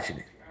I was watching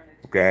it.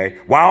 Okay,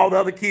 while all the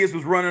other kids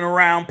was running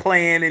around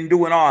playing and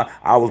doing all,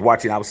 I was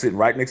watching. I was sitting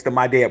right next to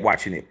my dad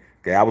watching it.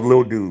 Okay, I was a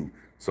little dude.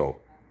 So,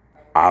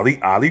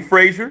 Ali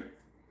Frazier,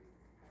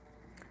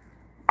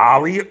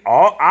 Ali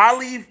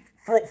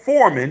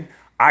Foreman.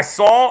 I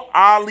saw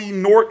Ali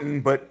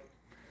Norton, but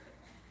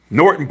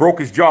Norton broke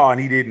his jaw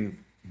and he didn't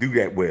do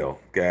that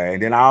well. Okay,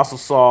 and then I also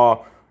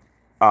saw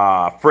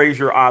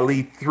Frazier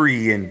Ali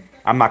 3, and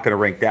I'm not gonna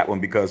rank that one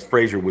because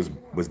Frazier was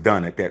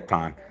done at that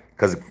time.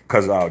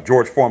 Because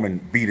George Foreman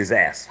beat his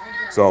ass.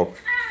 So,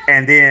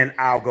 and then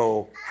I'll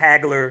go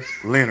Hagler,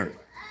 Leonard.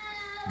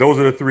 Those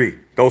are the three.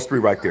 Those three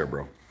right there,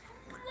 bro.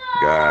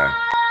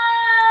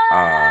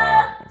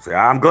 So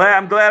I'm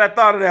glad I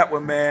thought of that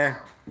one, man.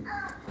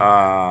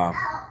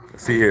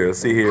 Let's see here.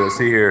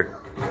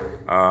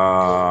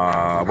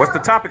 What's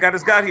the topic I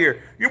just got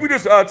here?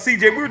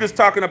 CJ, we were just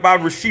talking about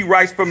Rashee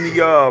Rice from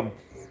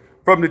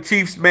the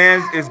Chiefs,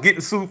 man, is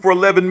getting sued for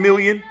 $11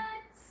 million.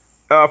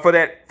 For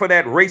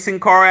that racing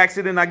car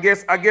accident. I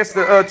guess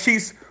the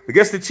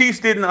Chiefs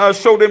didn't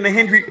show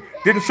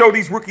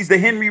these rookies the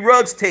Henry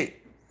Ruggs tape,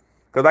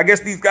 because I guess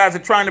these guys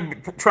are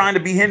trying to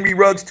be Henry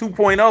Ruggs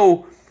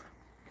 2.0,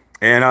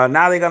 and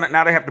now they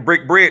have to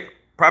break bread.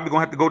 Probably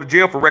gonna have to go to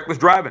jail for reckless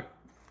driving.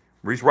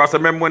 Reese Ross, I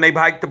remember when they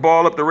hiked the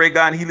ball up the Ray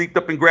guy and he leaped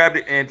up and grabbed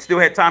it and still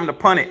had time to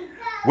punt it.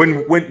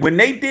 When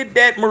they did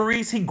that,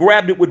 Maurice, he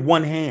grabbed it with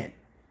one hand.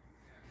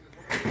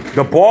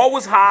 The ball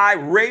was high.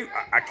 Ray,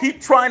 I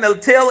keep trying to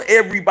tell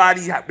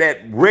everybody that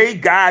Ray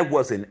guy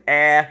was an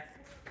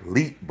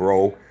athlete,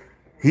 bro.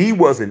 He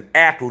was an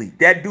athlete.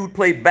 That dude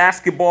played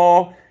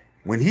basketball.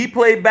 When he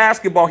played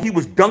basketball, he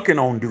was dunking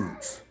on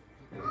dudes.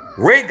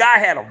 Ray guy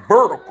had a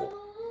vertical.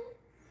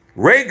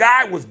 Ray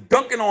guy was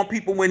dunking on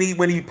people when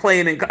he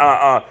playing in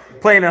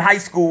high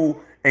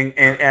school,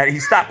 and he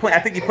stopped playing. I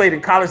think he played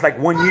in college like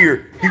 1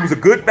 year. He was a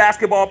good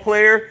basketball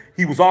player.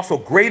 He was also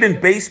great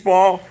in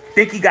baseball. I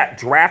think he got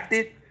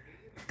drafted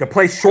to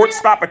play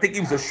shortstop. I think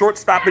he was a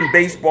shortstop in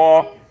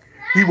baseball.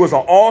 He was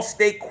an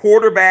all-state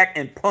quarterback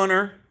and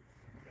punter.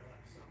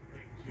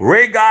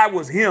 Ray Guy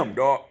was him,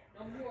 dog.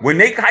 When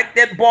they hiked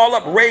that ball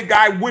up, Ray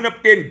Guy went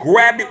up there and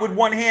grabbed it with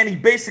one hand. He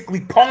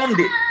basically palmed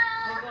it.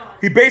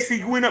 He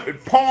basically went up and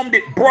palmed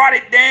it, brought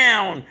it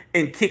down,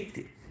 and kicked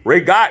it.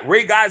 Ray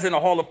Guy's in the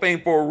Hall of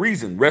Fame for a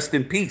reason. Rest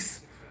in peace.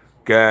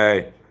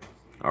 Okay.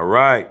 All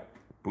right.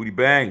 Booty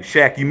bang.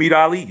 Shaq, you meet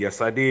Ali?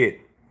 Yes, I did.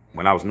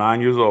 When I was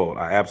 9 years old,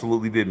 I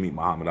absolutely did meet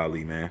Muhammad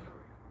Ali, man.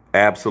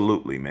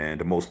 Absolutely, man.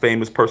 The most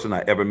famous person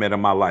I ever met in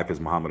my life is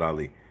Muhammad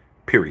Ali.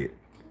 Period.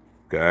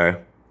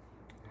 Okay.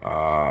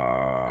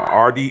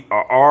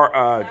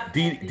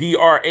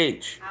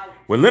 DRH.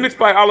 When Lennox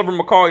fight Oliver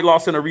McCall, he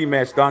lost in a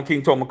rematch. Don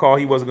King told McCall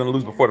he wasn't going to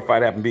lose before the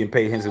fight happened, being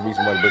paid hence and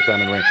reason why he break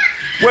down in the ring.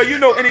 Well, you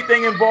know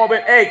anything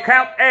involving,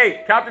 count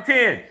to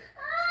 10.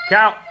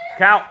 Count.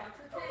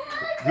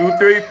 2,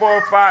 3,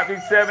 4, 5,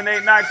 6, 7,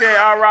 8, 9, 10.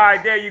 All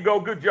right, there you go.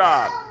 Good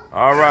job.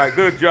 All right,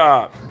 good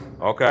job.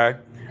 Okay.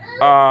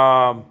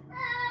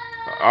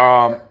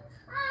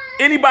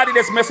 Anybody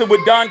that's messing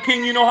with Don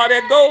King, you know how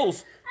that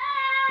goes.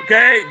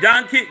 Okay,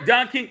 Don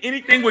King,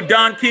 anything with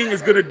Don King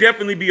is gonna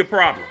definitely be a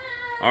problem.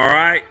 All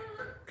right.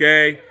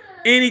 Okay.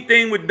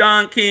 Anything with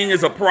Don King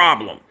is a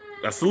problem.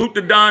 I salute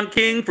to Don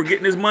King for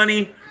getting his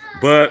money,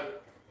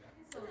 but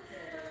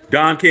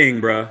Don King,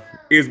 bruh,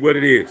 is what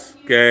it is.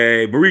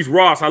 Okay. Maurice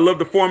Ross, I love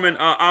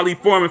the Ali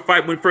Foreman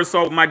fight when first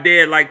saw my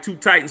dad, like two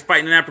Titans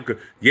fighting in Africa.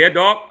 Yeah,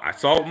 dog. I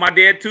saw it with my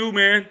dad too,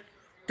 man.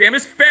 Damn,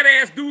 this fat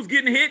ass dude's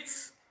getting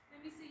hits.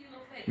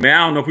 Man,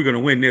 I don't know if we're gonna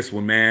win this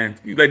one, man.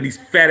 You letting these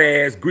fat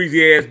ass,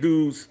 greasy ass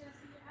dudes.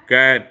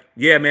 God,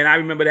 yeah, man. I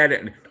remember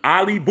that.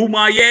 Ali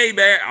Boumaier,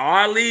 man.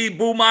 Ali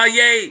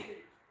Boumaier.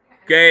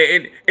 Okay,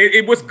 and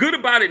it what's good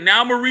about it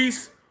now,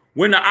 Maurice,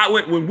 when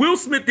Will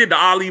Smith did the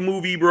Ali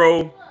movie,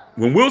 bro,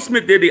 when Will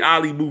Smith did the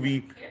Ali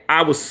movie,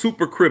 I was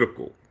super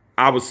critical.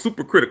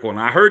 And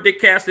I heard they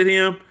casted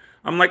him.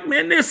 I'm like,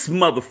 man, this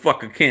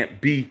motherfucker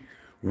can't be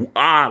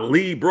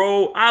Ali,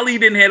 bro. Ali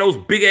didn't have those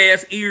big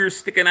ass ears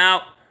sticking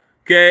out.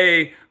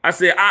 Okay, I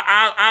said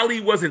Ali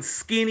wasn't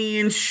skinny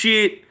and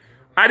shit.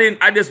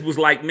 I just was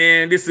like,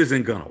 man, this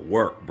isn't gonna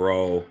work,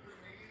 bro.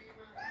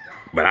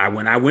 But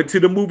when I went to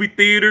the movie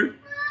theater,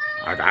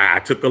 I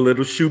took a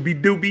little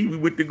shooby dooby. We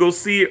went to go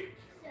see it.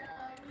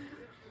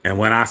 And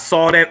when I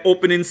saw that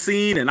opening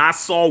scene and I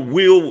saw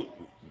Will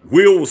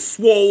was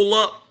swole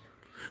up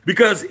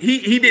because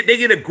they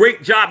did a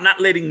great job not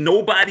letting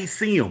nobody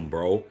see him,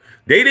 bro.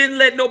 They didn't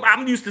let nobody.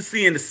 I'm used to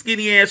seeing the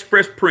skinny ass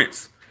Fresh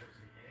Prince.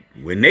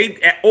 When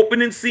at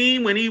opening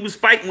scene, when he was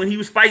fighting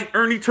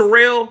Ernie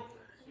Terrell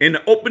in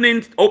the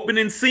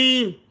opening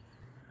scene,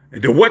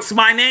 the what's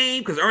my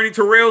name? Because Ernie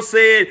Terrell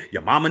said,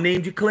 your mama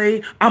named you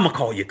Clay, I'ma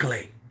call you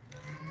Clay.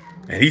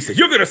 And he said,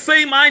 you're gonna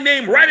say my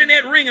name right in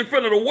that ring in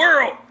front of the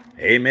world.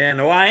 Hey man,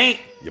 no, I ain't.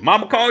 Your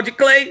mama called you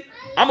Clay,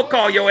 I'ma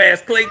call your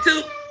ass Clay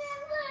too.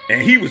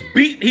 And he was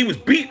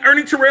beating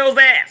Ernie Terrell's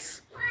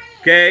ass.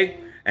 Okay?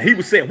 And he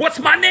was saying, what's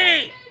my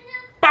name?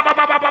 Ba ba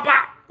ba ba ba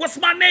ba. What's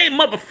my name,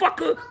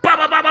 motherfucker? Ba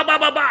ba ba ba ba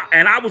ba ba.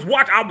 And I was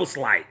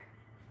like,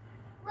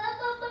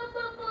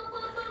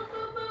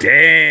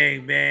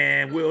 dang,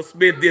 man, Will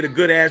Smith did a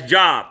good ass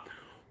job.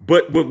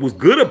 But what was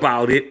good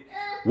about it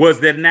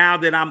was that now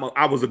that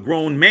I was a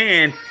grown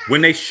man,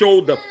 when they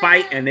showed the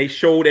fight and they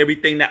showed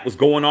everything that was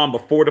going on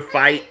before the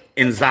fight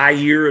in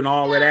Zaire and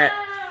all of that,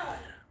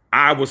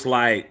 I was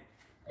like,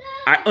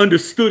 I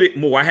understood it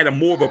more. I had a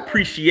more of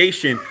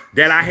appreciation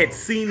that I had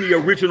seen the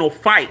original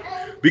fight,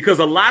 because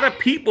a lot of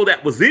people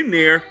that was in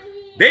there,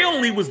 they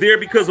only was there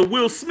because of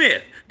Will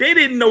Smith. They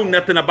didn't know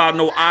nothing about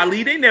no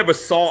Ali. They never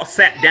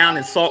sat down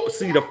and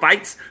see the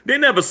fights. They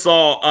never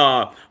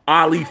saw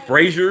Ali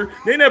Frazier.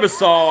 They never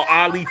saw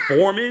Ali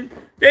Foreman.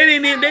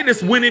 They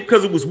just went it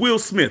because it was Will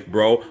Smith,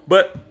 bro.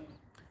 But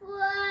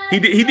he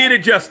did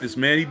it justice,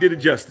 man. He did it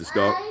justice,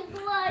 dog.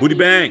 Booty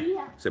bang.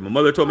 Said my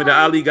mother told me that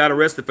Ali got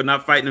arrested for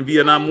not fighting in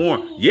Vietnam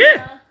War.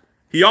 Yeah.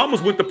 He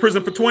almost went to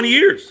prison for 20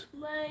 years.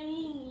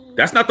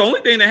 That's not the only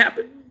thing that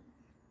happened.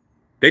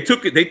 They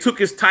took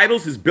his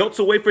titles, his belts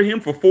away from him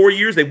for 4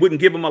 years. They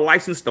wouldn't give him a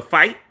license to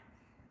fight.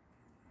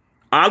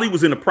 Ali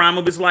was in the prime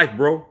of his life,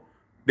 bro.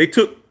 They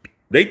took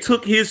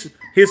his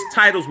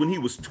titles when he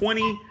was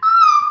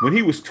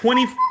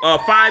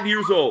 25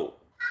 years old.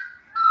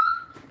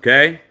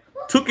 Okay?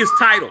 Took his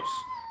titles.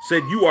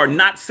 Said, you are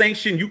not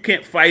sanctioned. You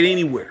can't fight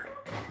anywhere.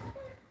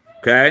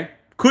 Okay?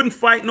 Couldn't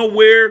fight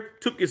nowhere.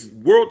 Took his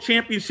world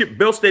championship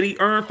belts that he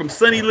earned from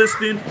Sonny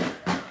Liston.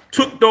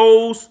 Took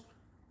those.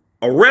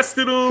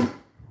 Arrested him.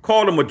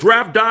 Called him a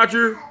draft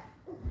dodger.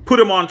 Put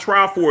him on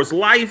trial for his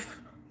life.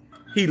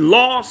 He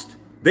lost.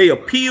 They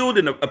appealed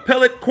in the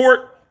appellate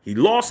court. He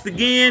lost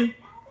again.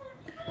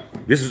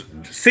 This is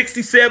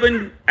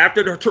 67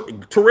 after the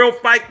Terrell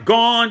fight,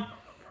 gone.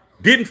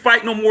 Didn't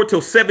fight no more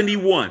till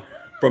 71.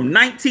 From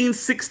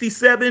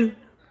 1967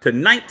 to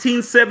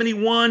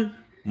 1971,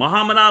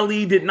 Muhammad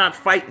Ali did not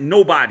fight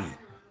nobody.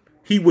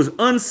 He was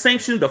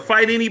unsanctioned to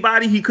fight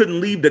anybody. He couldn't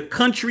leave the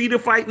country to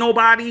fight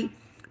nobody.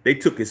 They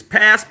took his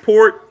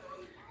passport.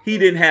 He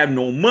didn't have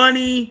no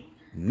money.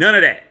 None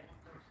of that.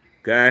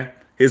 Okay.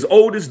 His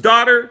oldest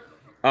daughter,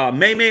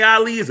 May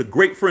Ali, is a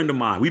great friend of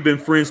mine. We've been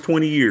friends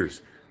 20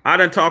 years. I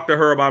done talked to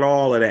her about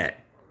all of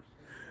that.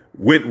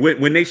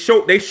 When they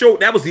showed,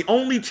 that was the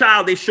only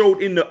child they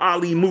showed in the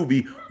Ali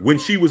movie when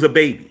she was a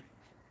baby.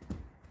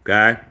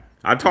 Okay.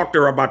 I talked to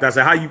her about that. I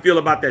said, how you feel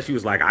about that? She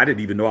was like, I didn't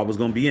even know I was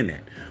going to be in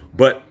that.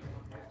 But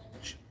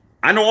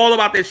I know all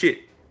about that shit.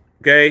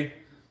 Okay.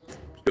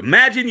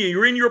 Imagine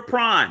you're in your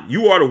prime.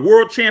 You are the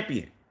world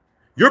champion.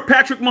 You're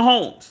Patrick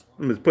Mahomes.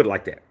 Let me put it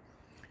like that.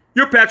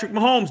 You're Patrick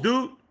Mahomes,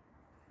 dude.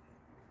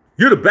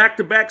 You're the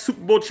back-to-back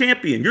Super Bowl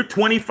champion. You're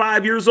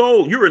 25 years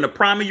old. You're in the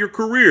prime of your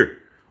career.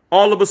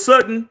 All of a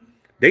sudden,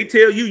 they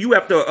tell you you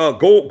have to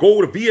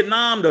go to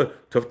Vietnam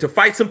to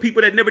fight some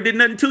people that never did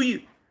nothing to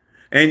you.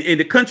 And in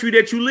the country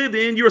that you live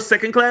in, you're a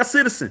second-class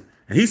citizen.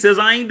 And he says,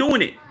 I ain't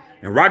doing it.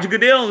 And Roger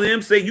Goodell and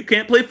them say, you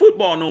can't play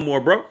football no more,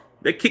 bro.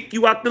 They kick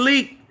you out the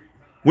league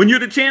when you're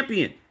the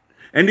champion.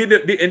 And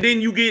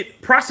then you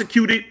get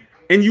prosecuted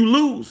and you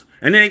lose.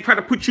 And then they try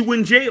to put you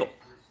in jail.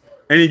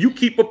 And then you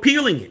keep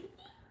appealing it.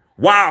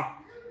 Wow.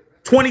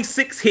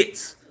 26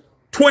 hits,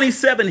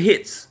 27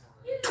 hits,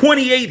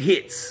 28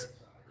 hits.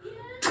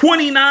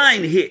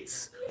 29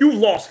 hits. You've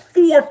lost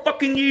 4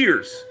 fucking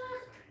years.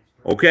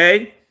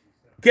 Okay?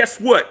 Guess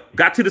what?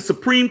 Got to the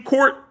Supreme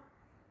Court.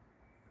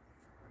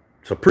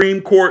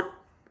 Supreme Court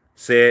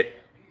said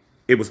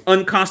it was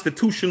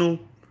unconstitutional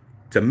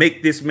to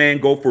make this man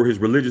go for his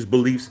religious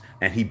beliefs,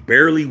 and he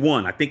barely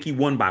won. I think he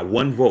won by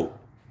 1 vote.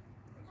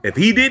 If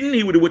he didn't,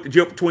 he would have went to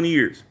jail for 20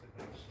 years.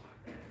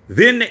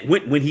 Then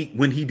when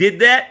he did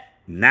that,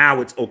 now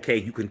it's okay.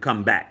 You can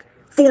come back.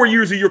 4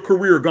 years of your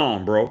career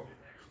gone, bro.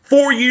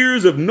 4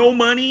 years of no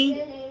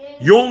money.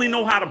 You only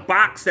know how to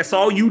box. That's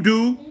all you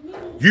do.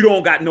 You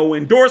don't got no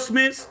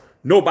endorsements.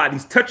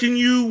 Nobody's touching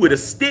you with a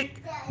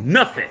stick.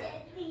 Nothing.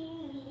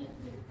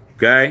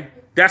 Okay?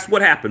 That's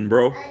what happened,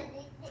 bro.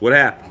 That's what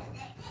happened.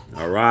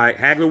 All right.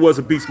 Hagler was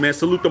a beast, man.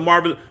 Salute the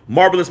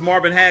marvelous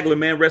Marvin Hagler,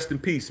 man. Rest in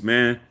peace,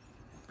 man.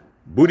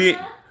 Booty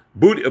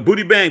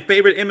Bang,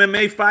 favorite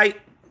MMA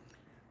fight?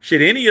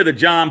 Shit, any of the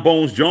John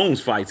Bones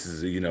Jones fights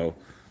is, you know,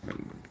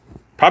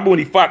 probably when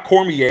he fought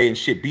Cormier and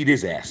shit, beat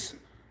his ass.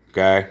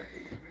 Okay?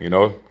 You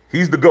know,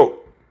 he's the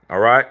GOAT. All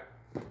right?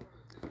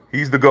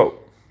 He's the GOAT.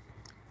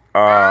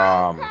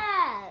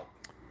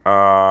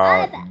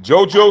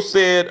 JoJo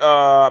said,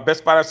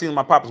 best fight I've seen in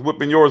my pop is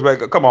whipping yours back.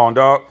 Come on,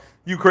 dog.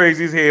 You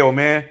crazy as hell,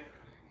 man.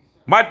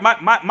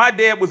 My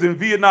dad was in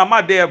Vietnam.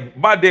 My dad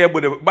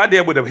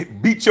would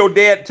have beat your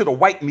dad to the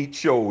white meat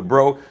showed,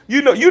 bro.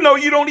 You know you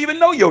don't even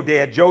know your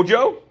dad,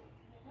 JoJo.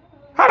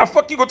 How the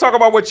fuck you gonna talk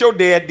about what your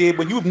dad did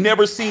when you've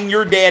never seen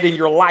your dad in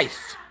your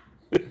life?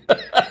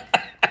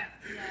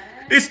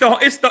 It's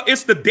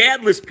the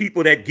dadless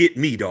people that get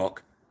me,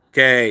 dog.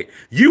 Okay,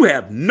 you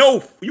have no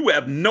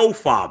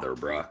father,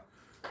 bro.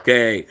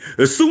 Okay,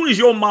 as soon as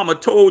your mama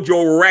told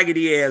your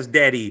raggedy ass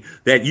daddy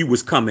that you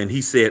was coming,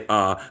 he said,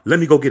 let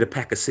me go get a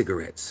pack of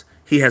cigarettes.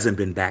 He hasn't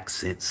been back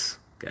since.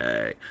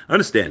 Okay,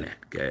 understand that.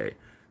 Okay,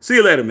 see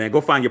you later, man.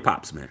 Go find your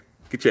pops, man.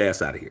 Get your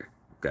ass out of here.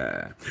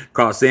 Okay,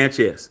 Carl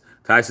Sanchez.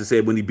 Tyson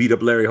said when he beat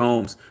up Larry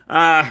Holmes,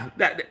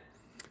 that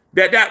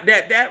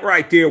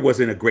right there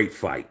wasn't a great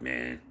fight,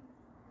 man.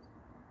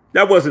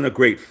 That wasn't a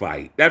great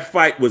fight. That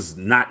fight was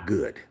not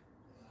good.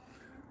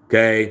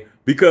 Okay,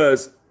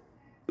 because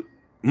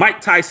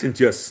Mike Tyson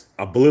just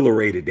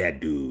obliterated that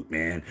dude,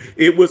 man.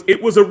 It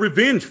was a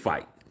revenge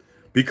fight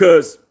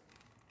because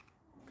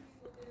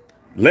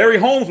Larry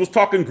Holmes was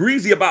talking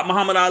greasy about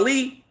Muhammad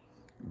Ali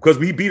because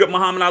we beat up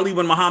Muhammad Ali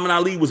when Muhammad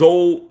Ali was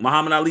old.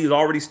 Muhammad Ali was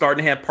already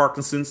starting to have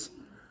Parkinson's.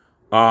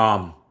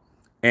 Ali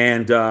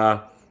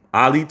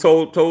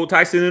told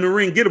Tyson in the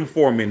ring, get him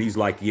for me. And he's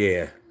like,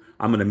 yeah,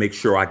 I'm going to make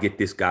sure I get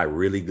this guy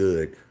really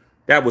good.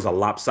 That was a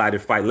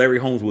lopsided fight. Larry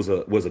Holmes was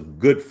a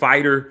good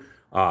fighter.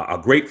 A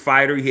great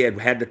fighter. He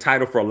had the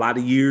title for a lot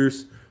of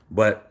years,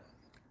 but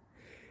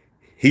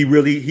he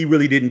really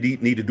didn't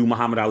need to do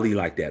Muhammad Ali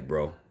like that,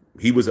 bro.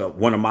 He was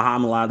one of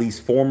Muhammad Ali's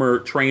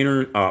former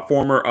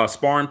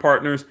sparring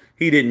partners.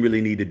 He didn't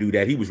really need to do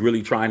that. He was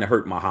really trying to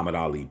hurt Muhammad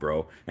Ali,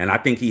 bro. And I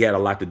think he had a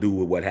lot to do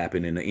with what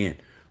happened in the end.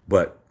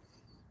 But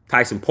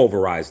Tyson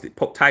pulverized it.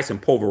 Tyson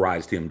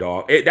pulverized him,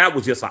 dog. That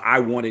was just I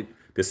wanted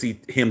to see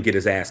him get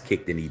his ass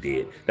kicked, and he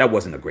did. That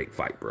wasn't a great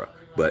fight, bro.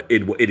 But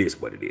it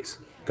is what it is.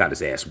 Got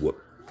his ass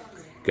whooped.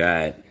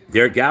 God.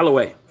 Derek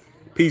Galloway.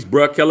 Peace,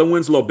 bro. Kellen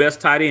Winslow,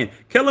 best tight end.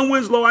 Kellen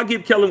Winslow, I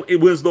give Kellen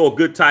Winslow a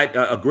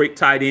great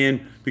tight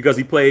end because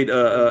he played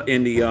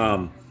in the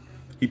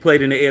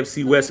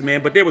AFC West,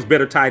 man. But there was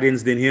better tight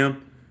ends than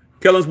him.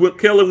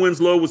 Kellen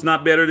Winslow was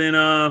not better than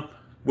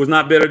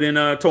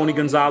Tony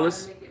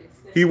Gonzalez.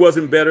 He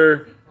wasn't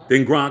better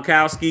than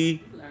Gronkowski.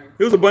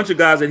 There was a bunch of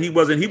guys that he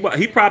wasn't.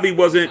 He probably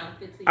wasn't.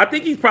 I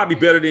think he's probably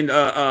better than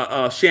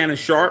Shannon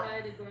Sharp.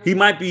 He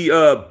might be,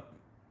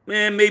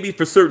 man, maybe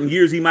for certain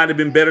years he might have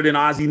been better than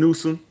Ozzie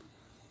Newsome.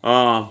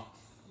 But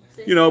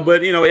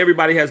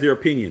everybody has their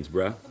opinions,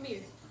 bro.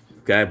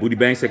 Okay, Booty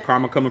Bang said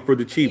karma coming for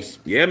the Chiefs.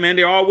 Yeah, man,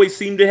 they always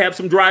seem to have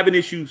some driving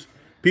issues.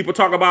 People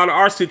talk about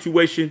our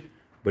situation,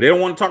 but they don't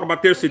want to talk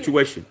about their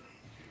situation.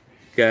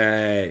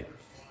 Okay.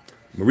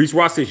 Maurice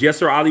Ross says, yes,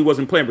 sir, Ali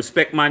wasn't playing.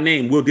 Respect my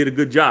name. Will did a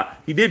good job.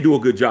 He did do a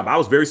good job. I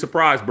was very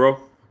surprised, bro.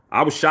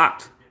 I was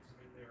shocked.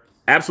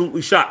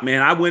 Absolutely shocked,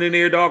 man. I went in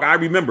there, dog. I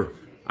remember.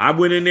 I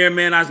went in there,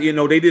 man.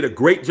 They did a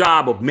great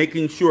job of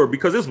making sure,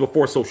 because this was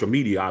before social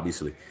media,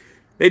 obviously.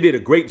 They did a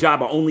great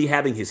job of only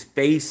having his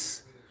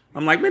face.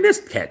 I'm like, man, this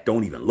cat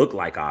don't even look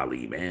like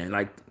Ali, man.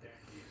 Like,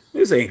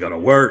 this ain't gonna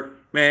work,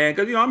 man.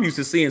 Because, I'm used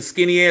to seeing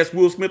skinny-ass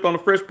Will Smith on The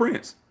Fresh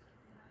Prince.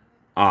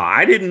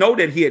 I didn't know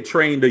that he had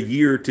trained a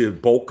year to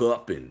bulk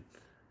up and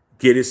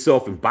get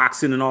himself in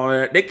boxing and all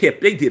that. They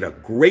did a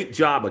great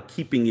job of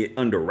keeping it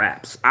under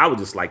wraps. I was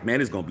just like, man,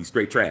 it's going to be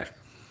straight trash.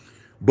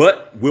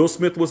 But Will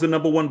Smith was the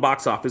number 1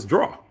 box office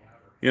draw.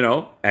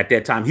 At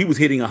that time, he was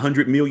hitting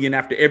 100 million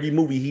after every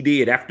movie he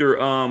did.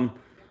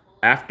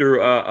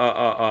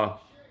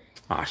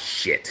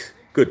 Shit.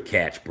 Good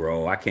catch,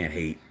 bro. I can't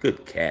hate.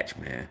 Good catch,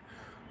 man.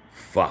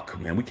 Fuck,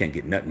 man. We can't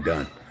get nothing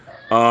done.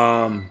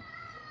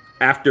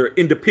 After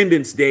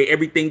Independence Day,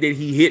 everything that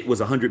he hit was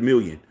 100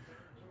 million.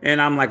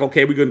 And I'm like,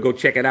 okay, we're going to go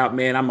check it out,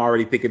 man. I'm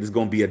already thinking it's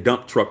going to be a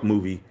dump truck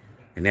movie.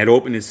 And that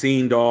opening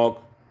scene, dog,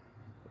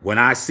 When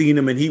I seen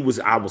him and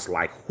I was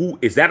like, who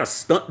is that, a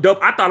stunt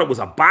double? I thought it was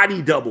a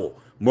body double,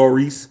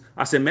 Maurice.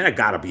 I said, man, that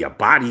gotta be a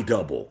body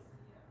double.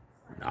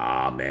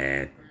 Nah,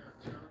 man.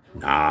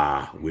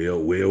 Nah,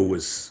 Will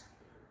was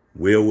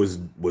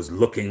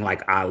looking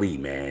like Ali,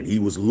 man. He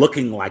was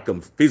looking like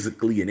him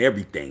physically and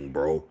everything,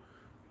 bro.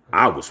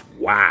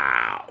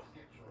 Wow.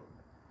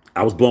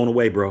 I was blown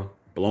away, bro.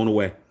 Blown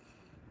away.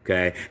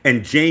 Okay.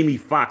 And Jamie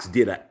Foxx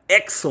did an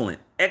excellent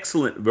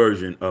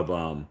version of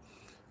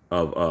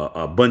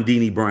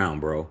Bundini Brown,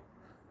 bro.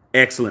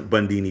 Excellent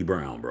Bundini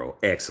Brown, bro.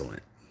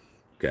 Excellent.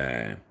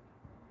 Okay.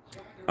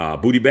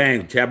 Booty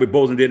Bang, Chadwick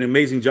Boseman did an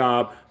amazing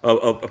job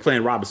of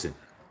playing Robinson.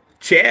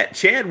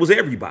 Chad was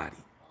everybody.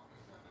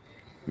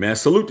 Man,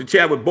 salute to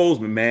Chadwick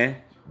Boseman, man.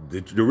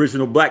 The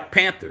original Black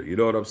Panther, you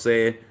know what I'm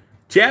saying?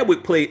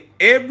 Chadwick played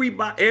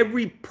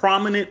every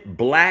prominent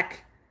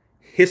black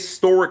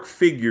historic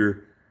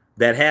figure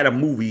that had a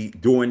movie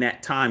during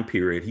that time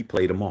period. He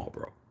played them all,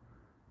 bro.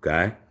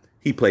 Okay?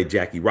 He played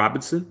Jackie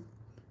Robinson.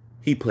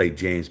 He played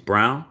James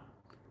Brown.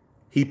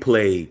 He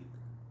played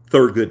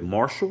Thurgood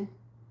Marshall.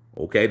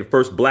 Okay, the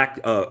first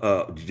black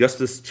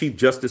Chief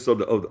Justice of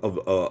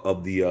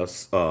the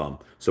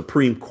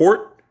Supreme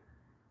Court.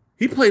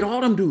 He played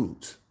all them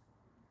dudes.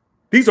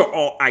 These are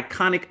all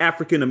iconic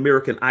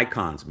African-American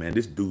icons, man.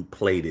 This dude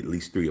played at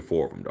least 3 or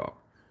 4 of them, dog.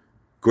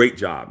 Great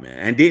job, man.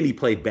 And then he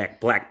played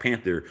Black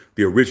Panther,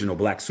 the original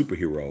black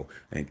superhero,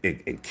 and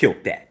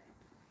killed that.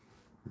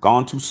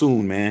 Gone too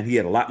soon, man. He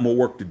had a lot more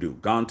work to do.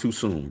 Gone too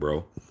soon,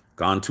 bro.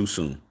 Gone too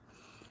soon.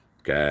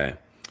 Okay.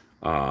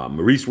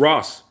 Maurice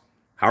Ross.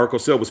 Howard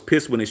Cosell was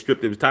pissed when they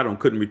stripped his title and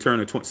couldn't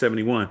return in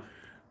 2071.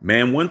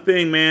 Man, one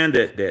thing, man,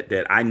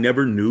 that I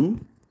never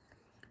knew,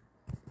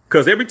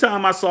 because every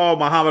time I saw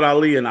Muhammad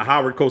Ali and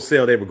Howard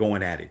Cosell, they were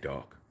going at it,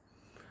 dog.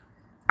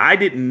 I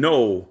didn't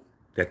know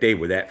that they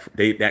were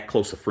that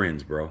close of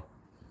friends, bro.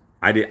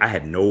 I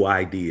had no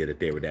idea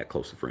that they were that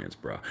close of friends,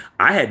 bro.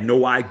 I had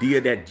no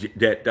idea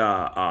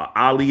that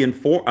Ali and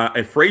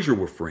Frazier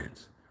were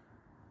friends.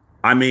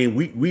 I mean,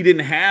 we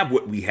didn't have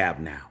what we have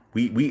now.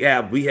 We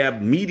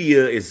have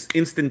media is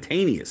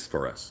instantaneous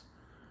for us.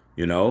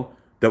 You know,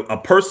 a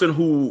person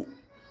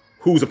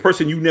who's a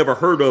person you never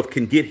heard of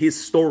can get his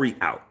story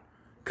out,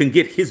 can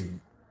get his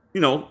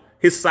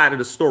side of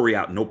the story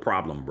out, no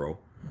problem, bro.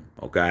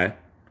 Okay.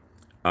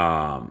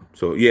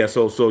 So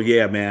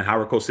yeah, man,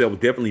 Howard Cosell was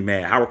definitely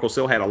mad. Howard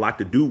Cosell had a lot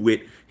to do with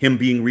him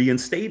being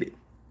reinstated.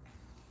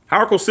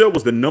 Howard Cosell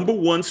was the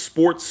 #1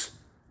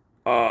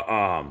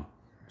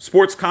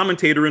 sports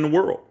commentator in the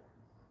world.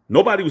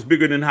 Nobody was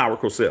bigger than Howard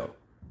Cosell.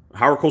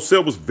 Howard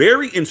Cosell was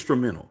very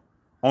instrumental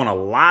on a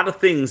lot of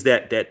things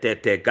that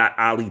got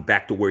Ali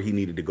back to where he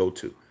needed to go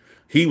to.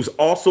 He was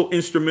also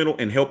instrumental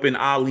in helping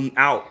Ali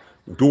out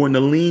during the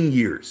lean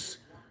years.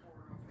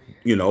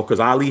 You know, because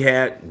Ali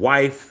had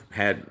wife,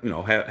 had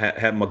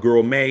my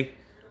girl May,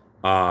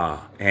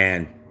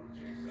 and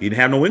he didn't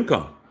have no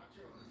income.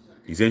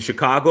 He's in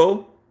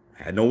Chicago,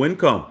 had no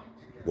income.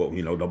 Well,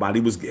 nobody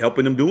was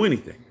helping him do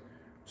anything.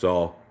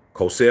 So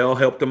Cosell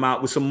helped him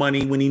out with some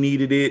money when he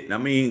needed it. I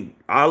mean,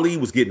 Ali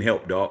was getting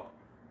help, dog.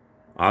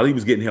 Ali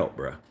was getting help,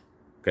 bro.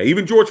 Okay,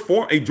 even Joe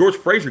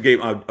Frazier gave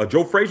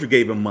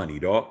him money,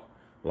 dog,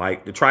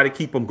 like to try to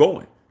keep him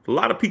going. A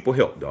lot of people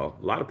helped, dog.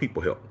 A lot of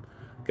people helped.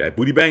 Okay,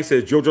 Booty Bang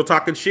says JoJo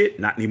talking shit.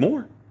 Not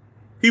anymore.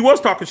 He was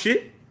talking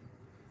shit,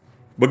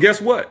 but guess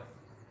what?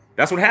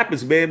 That's what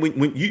happens, man.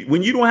 When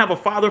you don't have a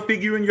father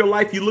figure in your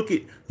life, you look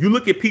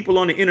at people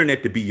on the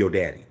internet to be your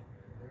daddy.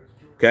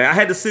 Okay, I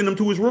had to send him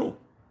to his room.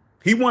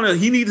 He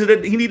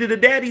needed a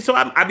daddy, so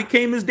I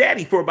became his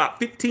daddy for about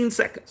 15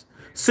 seconds.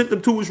 Sent him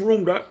to his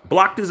room, dog.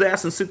 Blocked his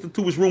ass and sent him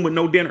to his room with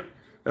no dinner.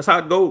 That's how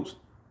it goes.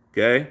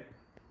 Okay.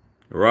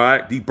 All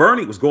right. D.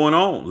 Bernie, what's going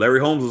on?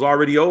 Larry Holmes was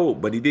already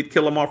old, but he did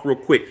kill him off real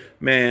quick.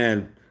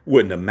 Man,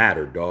 wouldn't have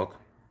mattered, dog.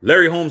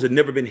 Larry Holmes had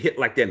never been hit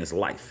like that in his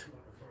life.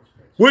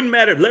 Wouldn't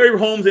matter. Larry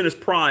Holmes in his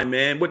prime,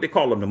 man. What they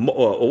call him?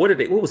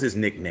 What was his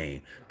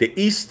nickname? The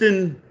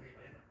Eastern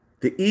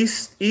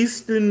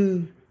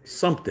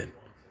something.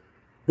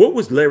 What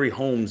was Larry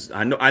Holmes?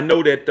 I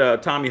know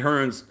that Tommy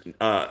Hearn's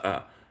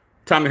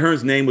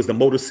name was the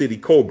Motor City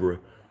Cobra.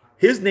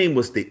 His name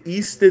was the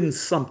Easton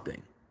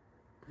something.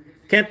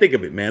 Can't think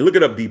of it, man. Look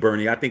it up, D.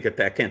 Bernie. I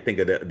can't think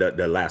of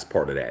the last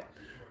part of that.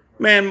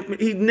 Man,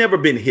 he'd never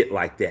been hit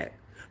like that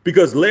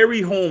because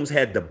Larry Holmes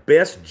had the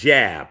best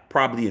jab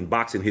probably in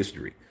boxing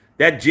history.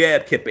 That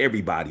jab kept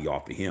everybody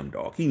off of him,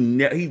 dog.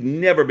 He's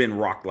never been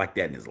rocked like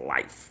that in his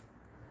life.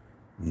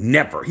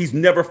 Never. He's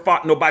never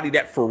fought nobody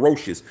that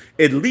ferocious.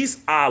 At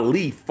least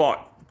Ali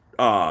fought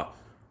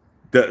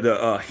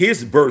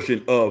his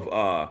version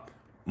of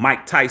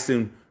Mike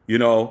Tyson,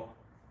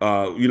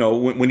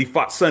 when he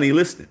fought Sonny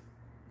Liston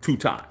 2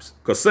 times.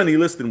 Because Sonny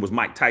Liston was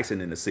Mike Tyson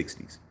in the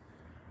 60s.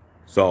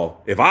 So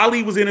if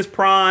Ali was in his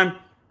prime,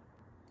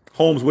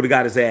 Holmes would have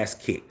got his ass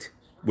kicked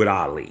with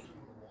Ali.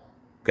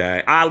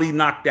 Okay. Ali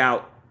knocked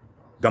out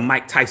the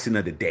Mike Tyson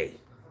of the day.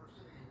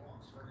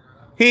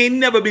 He ain't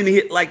never been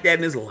hit like that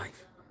in his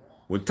life.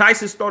 When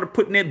Tyson started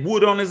putting that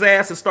wood on his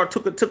ass and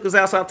took his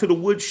ass out to the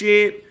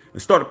woodshed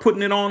and started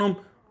putting it on him,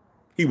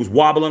 He was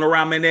wobbling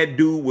around, man. That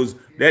dude was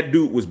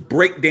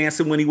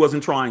breakdancing when he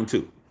wasn't trying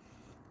to.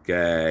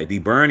 Okay, D.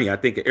 Bernie, I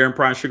think Aaron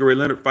Pryor and Sugar Ray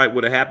Leonard fight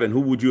would have happened.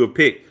 Who would you have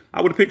picked?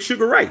 I would have picked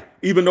Sugar Ray,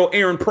 even though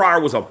Aaron Pryor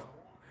was dope.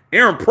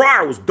 Aaron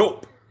Pryor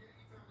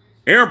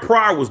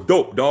was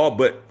dope, dog.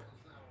 But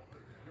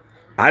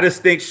I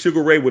just think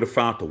Sugar Ray would have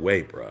found the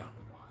way, bro.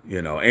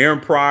 You know, Aaron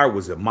Pryor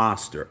was a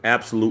monster,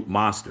 absolute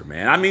monster,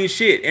 man. I mean,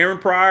 shit, Aaron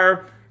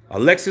Pryor,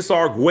 Alexis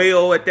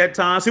Arguello at that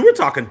time. See, we're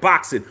talking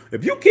boxing.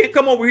 If you can't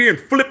come over here and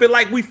flip it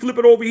like we flip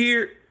it over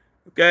here,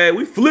 okay,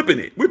 we flipping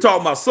it. We're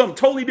talking about something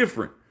totally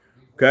different,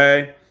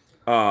 okay?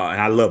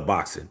 And I love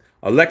boxing.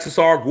 Alexis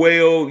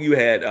Arguello, you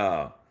had,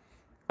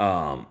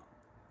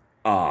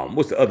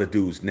 what's the other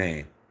dude's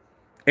name?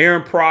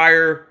 Aaron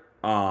Pryor,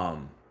 what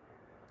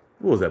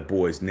was that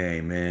boy's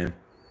name, man?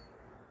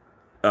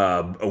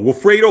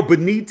 Wilfredo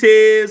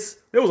Benitez.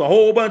 There was a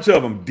whole bunch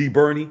of them, D.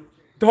 Bernie.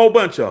 A whole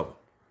bunch of them.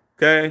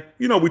 Okay?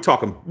 You know, we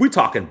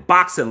talking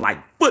boxing like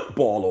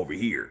football over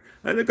here.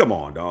 I mean, come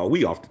on, dog.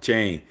 We off the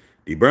chain.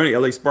 D. Bernie,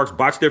 LA Sparks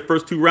botched their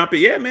first 2 rounds.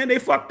 Yeah, man, they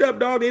fucked up,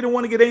 dog. They didn't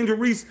want to get Angel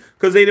Reese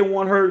because they don't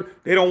want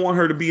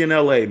her to be in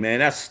LA, man.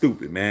 That's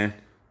stupid, man.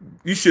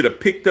 You should have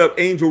picked up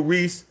Angel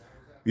Reese.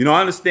 You know,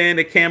 I understand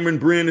that Cameron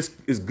Bryn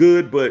is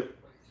good, but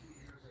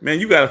man,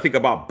 you got to think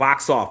about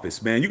box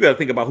office, man. You got to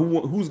think about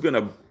who's going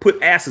to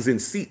put asses in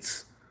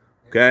seats.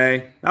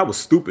 Okay? That was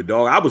stupid,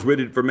 dog. I was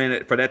ready for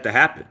that to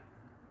happen.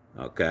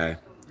 Okay.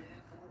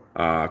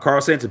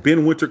 Carl Sanchez,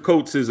 Ben Winter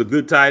Coates is a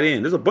good tight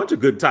end. There's a bunch of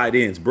good tight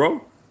ends,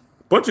 bro.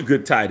 Bunch of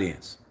good tight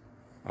ends.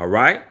 All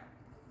right?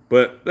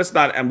 But let's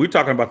not, and we're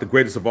talking about the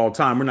greatest of all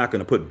time. We're not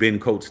going to put Ben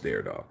Coates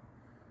there, dog.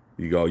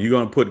 You're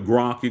going to put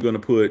Gronk. You're going to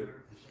put,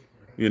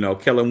 you know,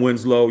 Kellen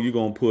Winslow. You're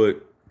going to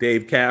put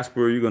Dave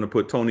Casper. You're going to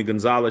put Tony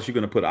Gonzalez. You're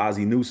going to put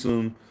Ozzie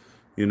Newsome.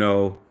 You're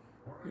going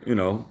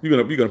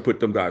to put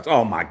them guys.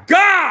 Oh, my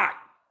God.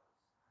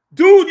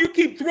 Dude, you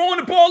keep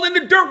throwing the ball in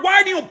the dirt.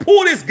 Why do you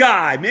pull this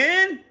guy,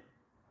 man?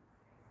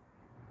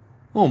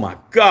 Oh, my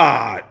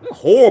God.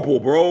 Horrible,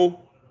 bro.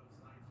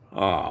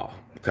 Oh,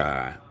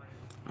 God.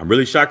 I'm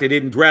really shocked they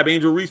didn't grab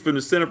Angel Reese from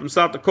the center from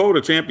South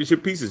Dakota,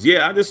 championship pieces.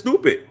 Yeah, I'm just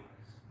stupid.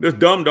 That's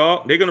dumb,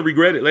 dog. They're going to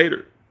regret it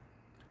later.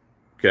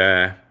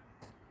 Okay.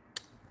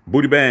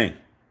 Booty Bang.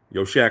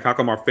 Yo, Shaq, how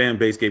come our fan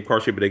base gave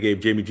Carship, but they gave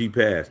Jamie G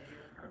pass?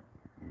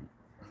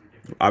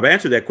 I've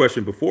answered that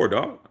question before,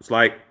 dog. It's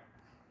like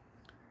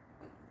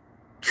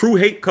true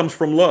hate comes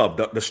from love.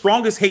 The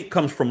strongest hate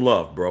comes from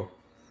love, bro.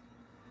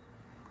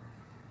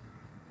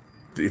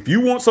 If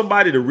you want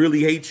somebody to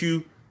really hate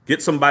you,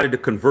 get somebody to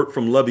convert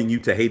from loving you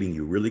to hating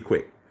you really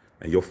quick,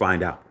 and you'll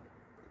find out.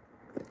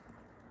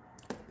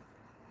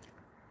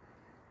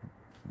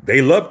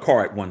 They loved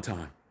Carr at one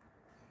time.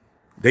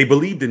 They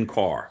believed in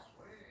Carr.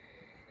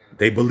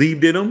 They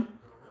believed in him.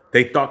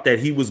 They thought that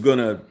he was going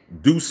to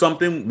do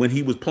something when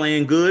he was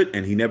playing good,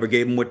 and he never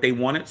gave them what they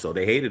wanted, so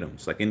they hated him.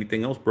 It's like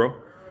anything else, bro.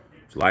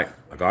 It's like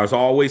I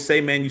always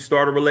say, man, you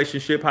start a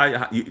relationship,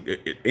 how you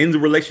end the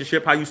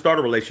relationship, how you start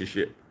a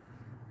relationship.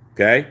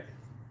 Okay?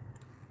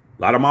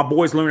 A lot of my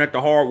boys learned that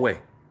the hard way.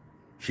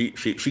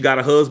 She got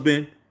a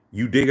husband,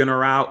 you digging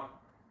her out,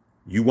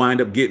 you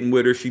wind up getting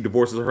with her, she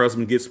divorces her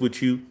husband, gets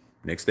with you.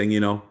 Next thing you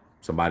know,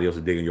 somebody else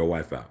is digging your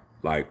wife out.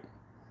 Like,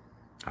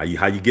 how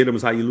you get them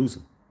is how you lose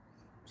them.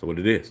 That's what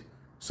it is.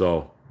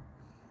 So,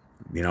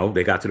 you know,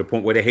 they got to the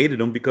point where they hated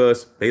them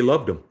because they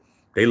loved them.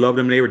 They loved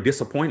them and they were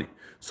disappointed.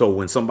 So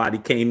when somebody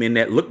came in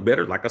that looked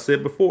better, like I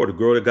said before, the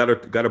girl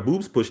that got her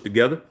boobs pushed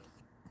together,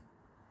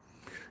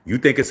 you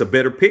think it's a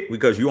better pick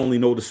because you only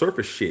know the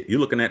surface shit.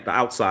 You're looking at the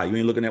outside. You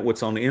ain't looking at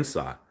what's on the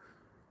inside.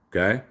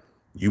 Okay?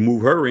 You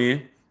move her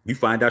in, you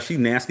find out she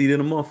nasty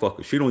than a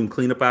motherfucker. She don't even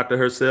clean up after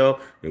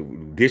herself.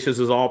 Dishes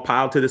is all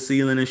piled to the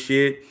ceiling and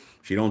shit.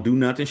 She don't do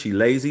nothing. She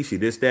lazy. She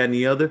this, that, and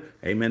the other.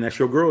 Hey, man, that's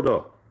your girl,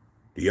 though.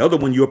 The other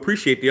one, you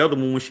appreciate the other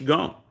one when she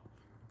gone.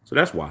 So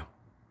that's why.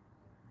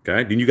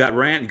 Okay? Then you got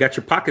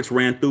your pockets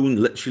ran through,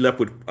 and she left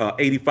with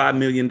 $85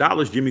 million,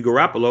 Jimmy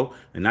Garoppolo,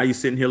 and now you're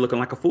sitting here looking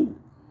like a fool.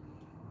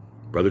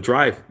 Brother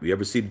Trife, you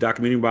ever see the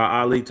documentary about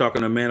Ali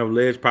talking to a man of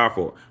ledge?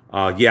 Powerful.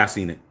 Yeah, I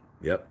seen it.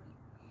 Yep.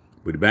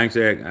 But the bank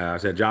said, I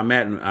said, John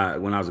Madden,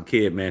 when I was a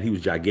kid, man, he was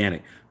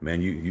gigantic.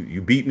 Man,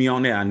 you beat me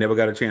on that. I never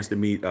got a chance to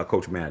meet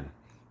Coach Madden.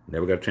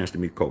 Never got a chance to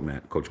meet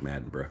Coach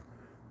Madden, bro.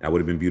 That would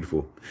have been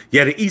beautiful.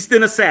 Yeah, the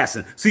Easton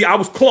Assassin. See, I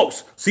was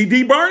close. See,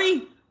 D.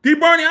 Bernie,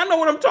 I know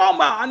what I'm talking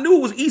about. I knew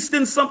it was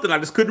Easton something. I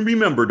just couldn't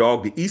remember,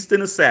 dog. The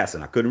Easton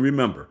Assassin. I couldn't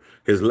remember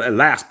his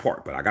last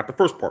part, but I got the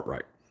first part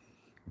right.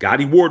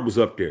 Gotti Ward was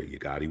up there. Yeah,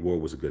 Gotti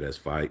Ward was a good-ass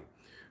fight.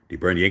 D.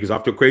 Bernie Yankees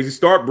off to a crazy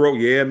start, bro.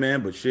 Yeah,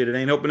 man, but shit, it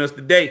ain't helping us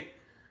today.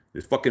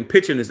 This fucking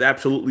pitching is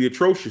absolutely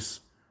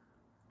atrocious.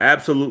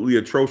 Absolutely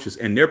atrocious.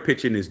 And their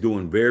pitching is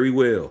doing very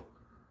well.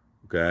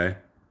 Okay?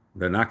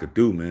 Nothing I could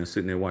do, man.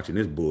 Sitting there watching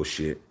this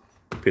bullshit.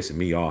 Pissing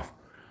me off.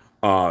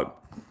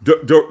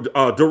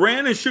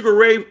 Duran and Sugar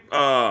Ray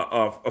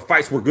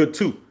fights were good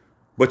too.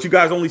 But you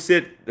guys only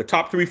said the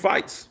top 3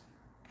 fights.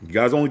 You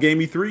guys only gave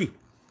me 3.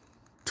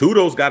 2 of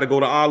those got to go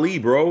to Ali,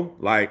 bro.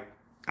 Like,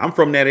 I'm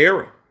from that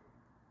era.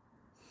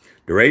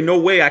 There ain't no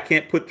way I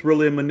can't put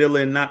Thriller in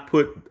Manila and not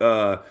put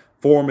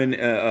Foreman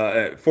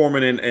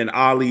and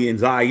Ali and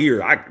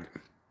Zaire.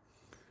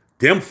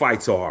 Them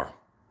fights are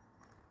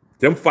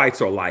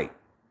like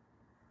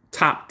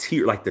top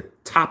tier, like the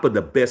top of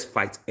the best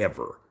fights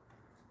ever.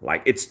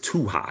 Like, it's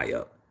too high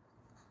up.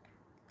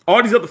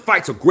 All these other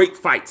fights are great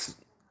fights,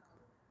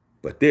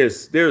 but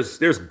there's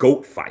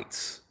GOAT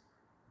fights.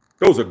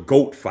 Those are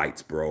GOAT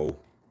fights, bro.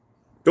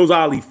 Those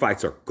Ali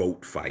fights are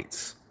GOAT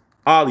fights.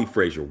 Ali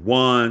Frazier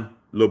won a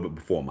little bit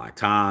before my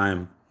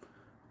time,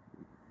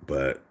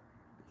 but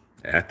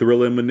that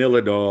Thriller in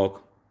Manila,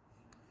 dog,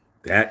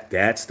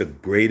 that's the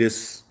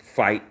greatest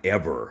fight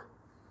ever.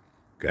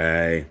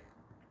 Okay.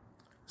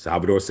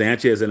 Salvador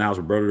Sanchez in the house,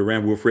 Roberto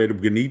Duran, Wilfredo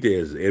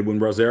Benitez, Edwin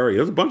Rosario.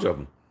 There's a bunch of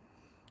them.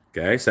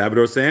 Okay.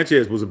 Salvador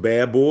Sanchez was a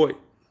bad boy.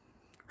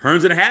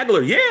 Hearns and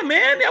Hagler. Yeah,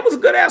 man, that was a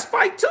good-ass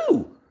fight,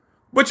 too.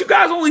 But you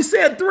guys only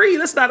said 3.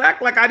 Let's not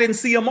act like I didn't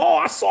see them all.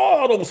 I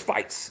saw all those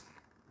fights.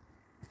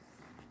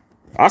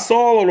 I saw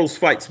all those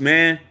fights,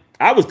 man.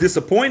 I was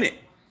disappointed.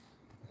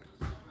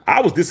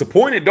 I was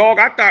disappointed, dog.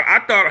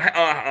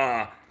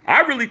 I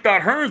really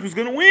thought Hearns was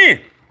gonna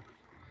win.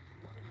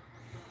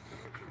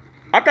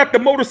 I thought the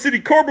Motor City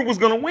Cobra was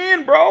gonna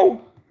win,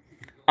 bro.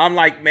 I'm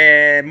like,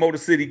 man, Motor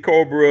City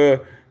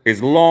Cobra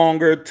is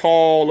longer,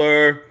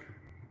 taller.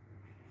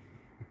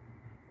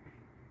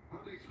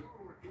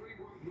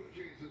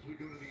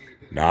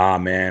 Nah,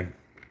 man.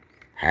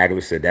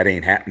 Hagler said that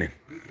ain't happening.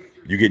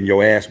 You getting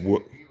your ass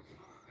whooped.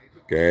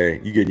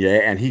 Okay, you getting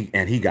your ass,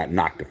 and he got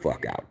knocked the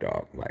fuck out,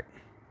 dog. Like,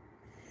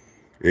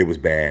 it was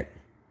bad.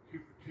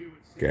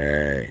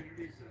 Okay.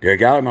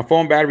 Derek Allen, my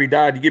phone battery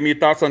died. You give me your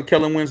thoughts on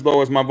Kellen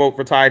Winslow as my vote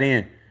for tight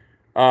end.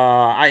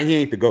 He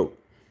ain't the GOAT.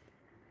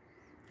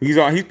 He's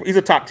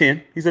a top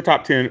 10. He's a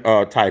top 10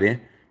 tight end.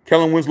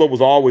 Kellen Winslow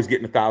was always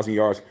getting 1,000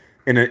 yards.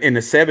 In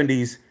the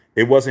 70s,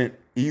 it wasn't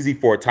easy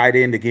for a tight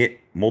end to get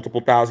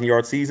multiple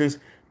 1,000-yard seasons,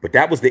 but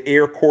that was the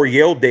Air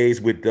Coryell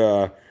days with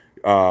Don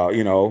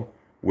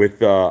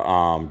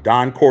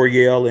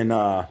Coryell and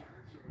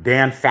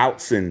Dan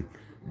Fouts and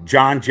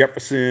John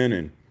Jefferson,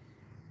 and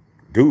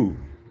dude,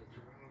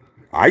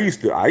 I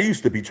used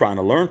to be trying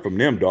to learn from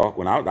them, dog.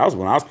 When I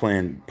was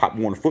playing Pop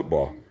Warner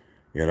football,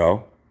 you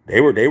know,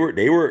 they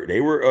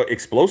were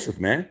explosive,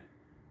 man.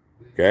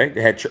 Okay,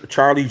 they had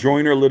Charlie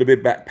Joyner a little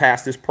bit back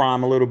past his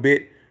prime a little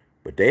bit,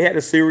 but they had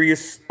a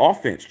serious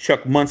offense.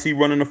 Chuck Muncie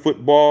running the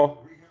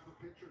football.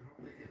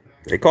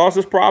 They caused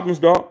us problems,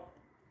 dog.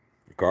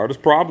 They caused us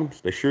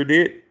problems. They sure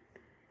did.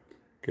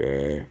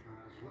 Okay.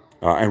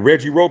 And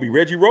Reggie Roby.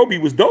 Reggie Roby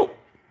was dope.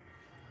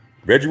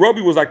 Reggie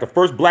Roby was like the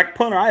first black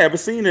punter I ever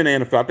seen in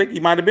the NFL. I think he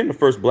might have been the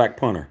first black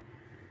punter.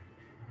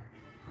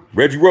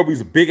 Reggie Roby's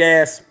a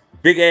big-ass,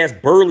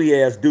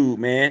 burly-ass dude,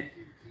 man.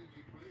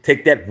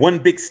 Take that one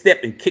big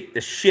step and kick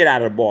the shit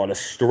out of the ball. That's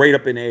straight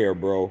up in the air,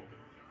 bro.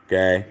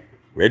 Okay.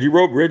 Reggie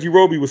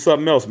Roby was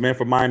something else, man,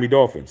 for Miami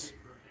Dolphins.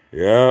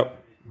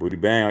 Yep. Booty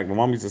bang. Like my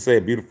mom used to say,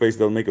 a beautiful face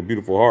doesn't make a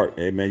beautiful heart.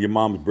 Hey, man, your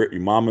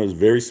mama is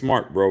very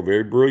smart, bro.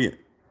 Very brilliant.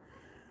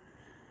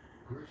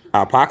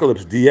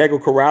 Apocalypse, Diego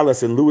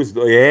Corrales and Luis.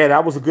 Yeah,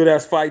 that was a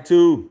good-ass fight,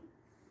 too.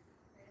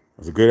 It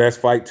was a good-ass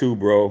fight, too,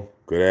 bro.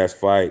 Good-ass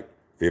fight.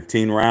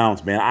 15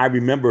 rounds, man. I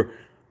remember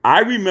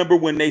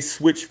when they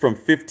switched from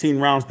 15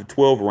 rounds to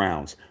 12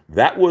 rounds.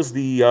 That was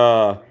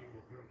the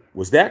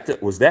was that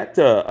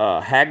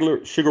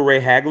Hagler, Sugar Ray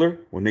Hagler,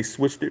 when they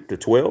switched it to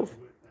 12?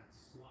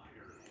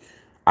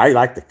 I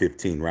like the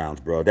 15 rounds,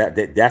 bro.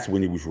 That's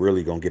when he was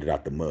really gonna get it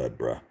out the mud,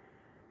 bro.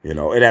 You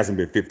know, it hasn't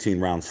been 15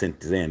 rounds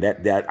since then.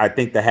 I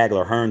think the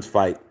Hagler Hearns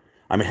fight,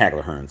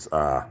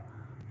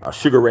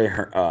 Sugar Ray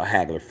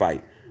Hagler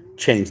fight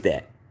changed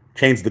that.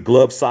 Changed the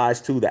glove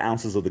size too. The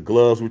ounces of the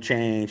gloves were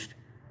changed.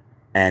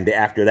 And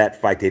after that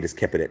fight, they just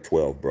kept it at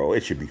 12, bro.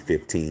 It should be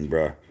 15,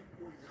 bro.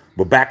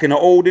 But back in the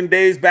olden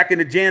days, back in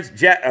the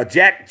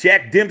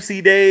Jack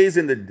Dempsey days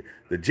and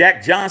the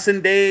Jack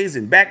Johnson days,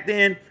 and back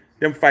then,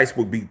 them fights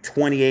would be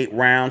 28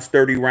 rounds,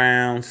 30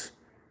 rounds.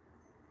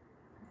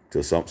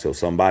 Till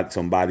somebody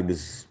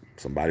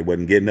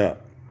wasn't getting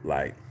up.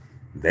 Like,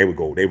 they would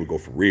go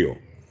for real.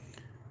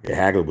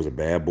 Yeah, Hagler was a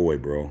bad boy,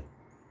 bro.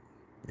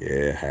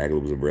 Yeah,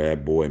 Hagler was a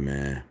bad boy,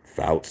 man.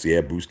 Fouts,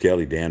 yeah, Bruce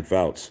Kelly, Dan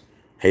Fouts.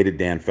 Hated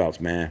Dan Fouts,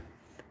 man.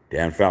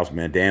 Dan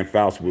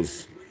Fouts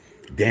was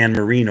Dan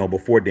Marino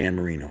before Dan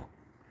Marino.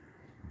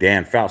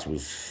 Dan Fouts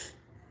was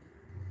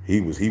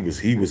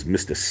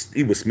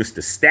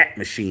Mr. Stat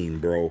Machine,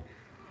 bro.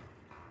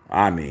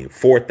 I mean,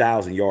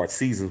 4,000-yard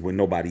seasons when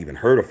nobody even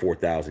heard of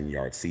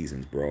 4,000-yard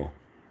seasons, bro.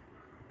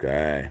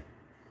 Okay.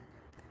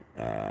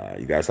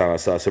 You guys saw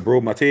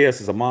Sabro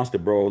Matias is a monster,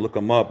 bro. Look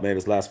him up, man.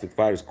 His last 5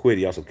 fighters quit.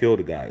 He also killed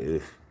a guy.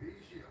 Ugh.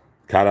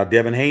 Caught out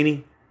Devin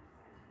Haney.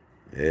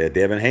 Yeah,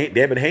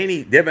 Devin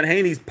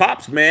Haney's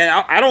pops,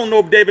 man. I don't know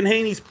if Devin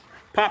Haney's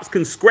pops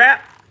can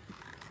scrap,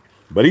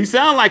 but he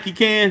sound like he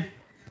can.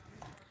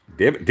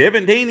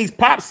 Devin Haney's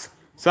pops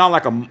sound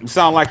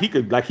like he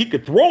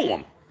could throw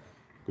him.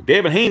 But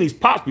Devin Haney's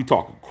pops be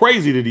talking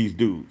crazy to these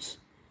dudes.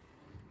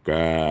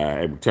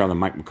 Telling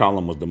Mike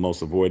McCollum was the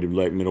most avoided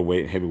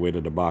middleweight and heavyweight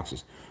of the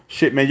boxers.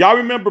 Shit, man. Y'all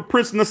remember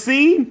Prince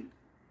Nassim?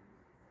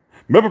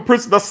 Remember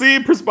Prince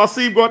Nassim? Prince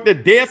Nassim go out there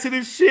dancing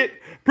and shit?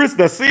 Prince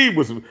Nassim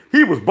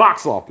was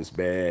box office,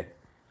 man.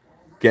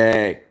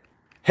 Okay.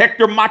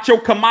 Hector Macho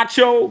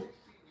Camacho.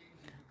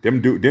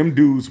 Them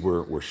dudes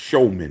were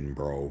showmen,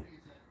 bro.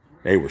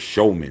 They were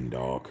showmen,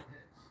 dog.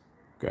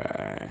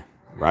 Okay.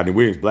 Rodney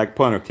Williams, black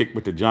punter, kicked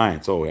with the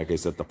Giants. Oh, I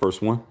guess that's the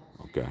first one.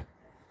 Okay.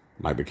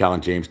 Mike McCallum,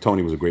 James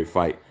Toney was a great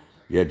fight.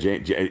 Yeah,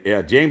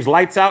 James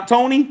Lights Out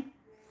Toney.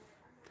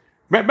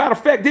 Matter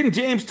of fact, didn't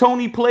James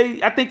Toney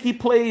play? I think he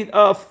played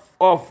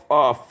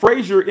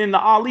Frazier in the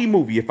Ali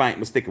movie, if I ain't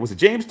mistaken. Was it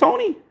James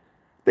Toney?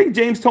 I think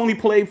James Toney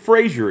played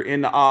Frazier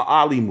in the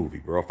Ali movie,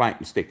 bro, if I ain't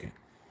mistaken.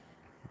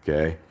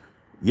 Okay.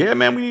 Yeah,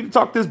 man, we need to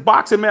talk this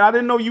boxing, man. I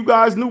didn't know you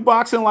guys knew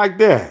boxing like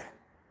that.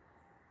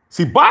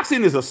 See,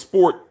 boxing is a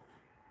sport.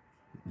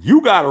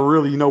 You got to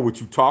really know what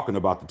you're talking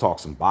about to talk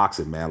some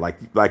boxing, man. Like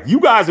you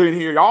guys are in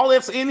here. All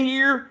that's in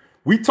here,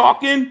 we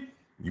talking.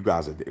 You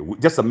guys are there.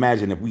 Just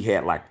imagine if we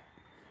had like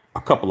a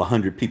couple of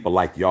hundred people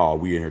like y'all.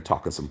 We in here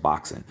talking some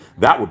boxing.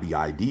 That would be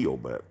ideal,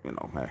 but you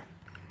know, hey,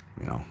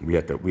 we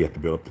have to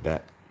build up to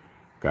that.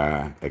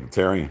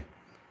 Egalitarian.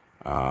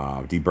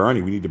 D.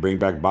 Bernie, we need to bring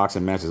back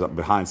boxing matches up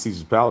behind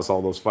Caesar's Palace.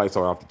 All those fights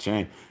are off the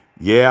chain.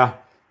 Yeah,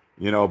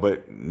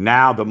 but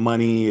now the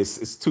money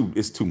is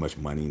too much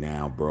money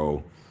now,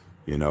 bro.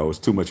 It's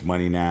too much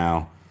money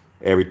now.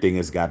 Everything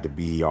has got to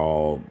be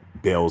all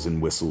bells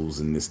and whistles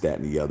and this, that,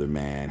 and the other,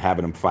 man.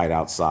 Having them fight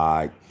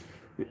outside,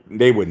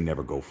 they would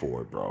never go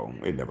for it, bro.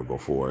 They'd never go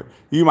for it.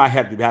 You might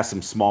have to have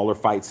some smaller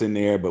fights in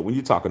there, but when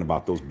you're talking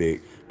about those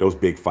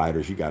big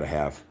fighters, you got to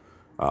have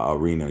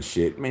arena and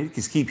shit. Man, you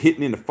just keep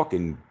hitting in the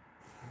fucking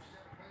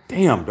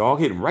damn dog,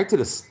 hitting right to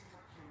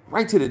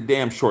the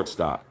damn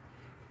shortstop.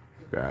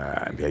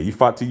 God, yeah, you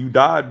fought till you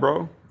died,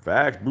 bro.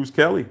 Facts. Bruce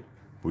Kelly.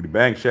 Booty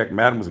Bang, Shaq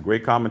Madden was a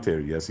great commentator.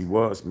 Yes, he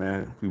was,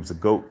 man. He was a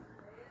GOAT.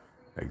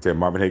 I can tell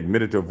Marvin Hague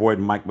admitted to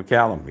avoiding Mike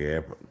McCallum. Yeah,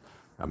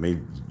 I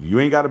mean,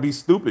 you ain't got to be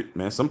stupid,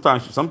 man.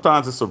 Sometimes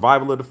it's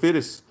survival of the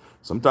fittest.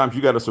 Sometimes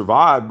you got to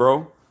survive,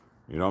 bro.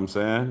 You know what I'm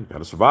saying? You got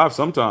to survive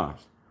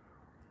sometimes.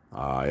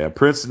 Yeah,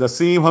 Prince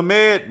Nassim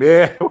Hamed.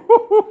 Yeah,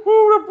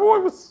 that boy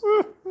was.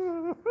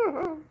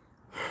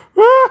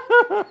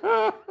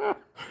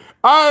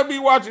 I'd be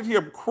watching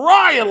him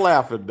crying,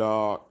 laughing,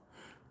 dog.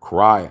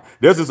 Crying.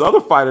 There's this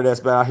other fighter that's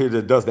been out here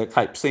that does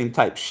that same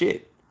type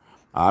shit.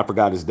 I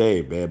forgot his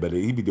name, man, but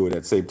he be doing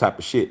that same type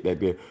of shit.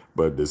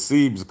 But the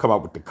Seams come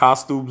out with the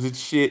costumes and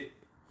shit.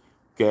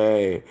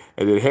 Okay.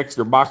 And then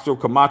Hector Macho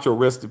Camacho,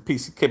 rest in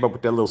peace, he came up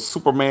with that little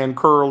Superman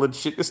curl and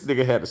shit. This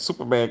nigga had a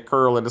Superman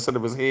curl in the center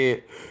of his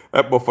head.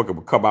 That motherfucker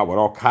would come out with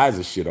all kinds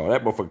of shit on.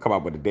 That motherfucker come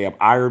out with a damn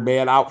Iron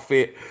Man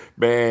outfit.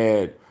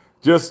 Man,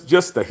 just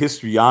the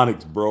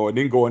histrionics, bro. And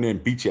then go in there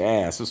and beat your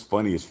ass. It's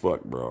funny as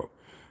fuck, bro.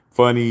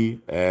 Funny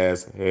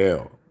as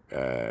hell.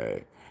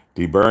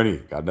 D. Bernie,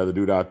 got another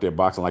dude out there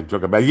boxing like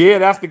drunk. Yeah,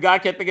 that's the guy. I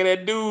can't think of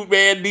that dude,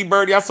 man. D.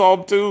 Bernie, I saw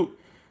him too.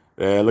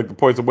 Looked the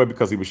points away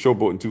because he was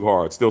showboating too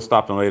hard. Still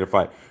stopped in a later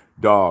fight.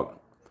 Dog,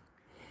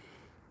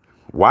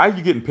 why are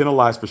you getting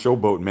penalized for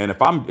showboating, man?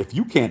 If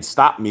you can't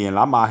stop me and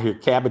I'm out here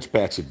cabbage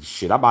patching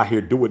shit, I'm out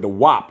here doing the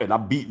whop and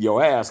I'm beating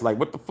your ass, like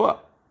what the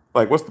fuck?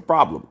 Like what's the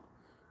problem?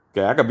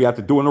 Okay, I could be out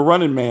there doing the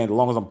running man as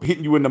long as I'm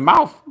hitting you in the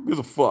mouth. Gives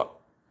a fuck.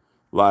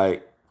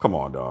 Like, come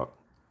on, dog.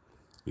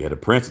 Yeah, the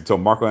Prince until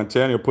Marco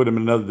Antonio put him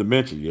in another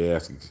dimension. Yeah,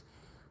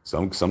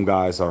 some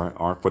guys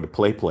aren't for the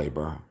play,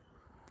 bro.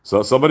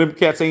 So some of them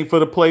cats ain't for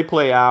the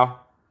play,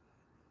 Al.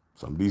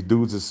 Some of these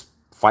dudes is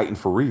fighting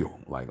for real.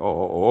 Like,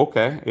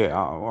 okay, yeah,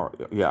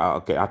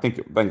 okay. I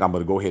think I'm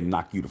gonna go ahead and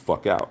knock you the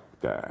fuck out,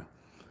 guy.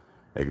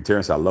 Hey,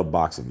 Terrence, I love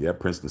boxing. Yeah,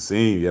 Prince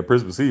Nassim. Yeah,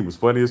 Prince Nassim was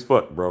funny as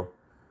fuck, bro.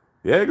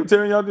 Yeah,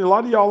 Terrence, a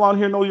lot of y'all on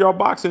here know y'all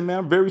boxing, man.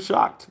 I'm very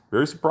shocked,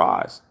 very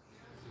surprised.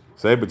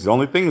 But the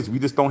only thing is we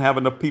just don't have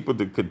enough people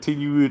to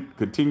continue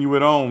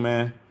it on,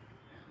 man.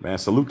 Man,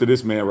 salute to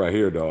this man right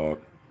here, dog.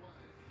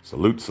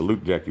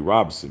 Salute Jackie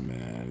Robinson,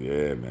 man.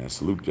 Yeah, man.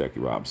 Salute Jackie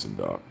Robinson,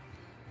 dog.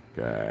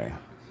 Okay.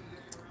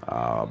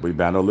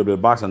 But I know a little bit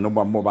of boxing. I know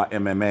more about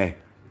MMA.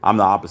 I'm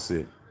the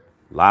opposite.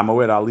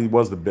 Muhammad Ali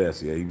was the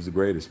best. Yeah, he was the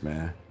greatest,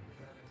 man.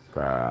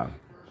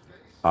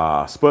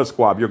 Spud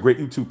Squad, you're a great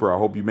YouTuber. I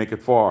hope you make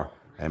it far.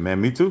 And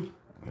man, me too.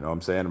 You know what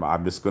I'm saying?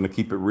 I'm just going to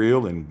keep it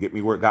real and get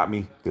me where it got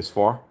me this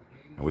far.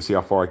 And we'll see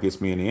how far it gets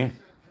me in the end.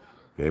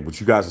 Okay, but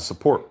you guys are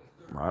support.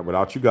 All right,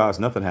 without you guys,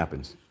 nothing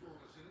happens.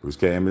 Bruce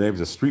K. MMA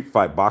is a street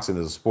fight. Boxing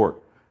is a sport.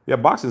 Yeah,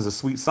 boxing is a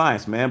sweet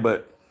science, man.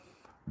 But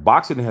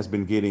boxing has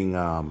been getting.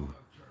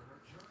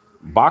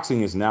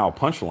 Boxing is now a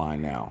punchline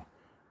now,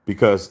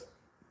 because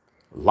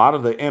a lot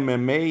of the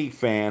MMA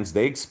fans,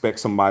 they expect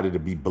somebody to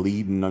be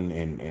bleeding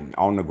and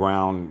on the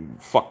ground,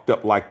 fucked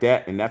up like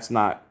that, and that's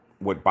not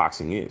what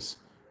boxing is.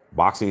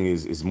 Boxing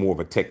is more of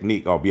a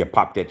technique. Oh, yeah,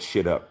 pop that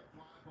shit up.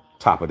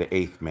 Top of the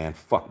eighth, man.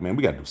 Fuck, man.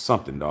 We got to do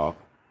something, dog.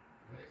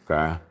 Okay?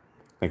 I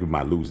think we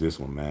might lose this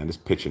one, man. This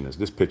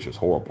pitcher's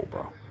horrible,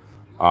 bro.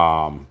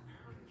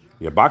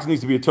 Yeah, boxing needs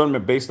to be a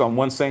tournament based on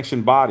one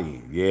sanctioned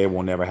body. Yeah, it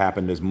won't never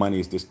happen. The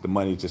money's just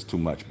too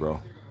much,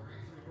 bro.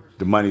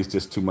 The money's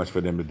just too much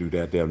for them to do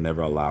that. They'll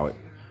never allow it.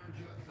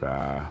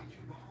 Uh,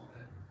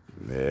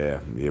 yeah,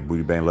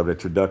 Booty Bang, love that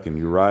turducken.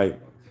 You're right.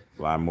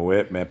 Lime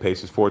Moet, man,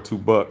 Pacers for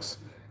 $2.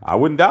 I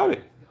wouldn't doubt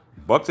it.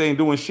 Bucks ain't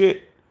doing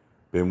shit.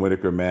 Ben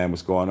Whitaker, man,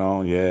 what's going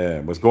on?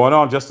 Yeah, what's going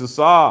on? Justin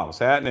Saw, what's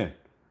happening?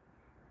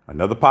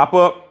 Another pop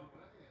up.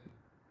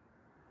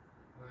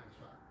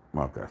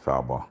 Okay,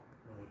 foul ball.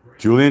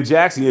 Julian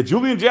Jackson. Yeah,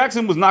 Julian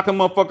Jackson was knocking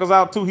motherfuckers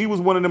out too. He was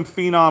one of them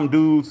phenom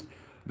dudes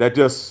that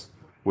just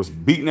was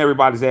beating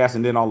everybody's ass,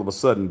 and then all of a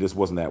sudden, this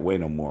wasn't that way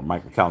no more.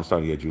 Mike McCallum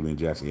started. Yeah, Julian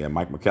Jackson. Yeah,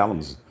 Mike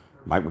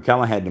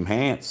McCallum had them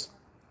hands.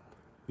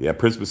 Yeah,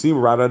 Prince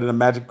Basima right under the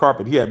magic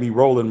carpet. He had me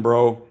rolling,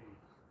 bro.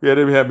 Yeah,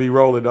 they had me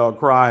rolling, dog,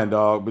 crying,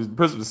 dog. But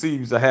Prince Basima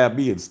used to have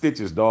me in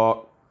stitches,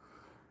 dog.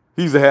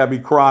 He used to have me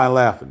crying,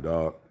 laughing,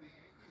 dog.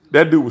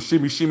 That dude was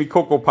shimmy,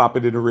 cocoa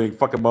popping in the ring,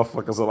 fucking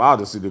motherfuckers up. I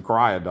was just sitting there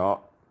crying,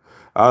 dog.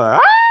 I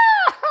was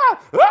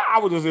like, I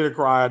was just in there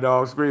crying,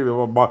 dog,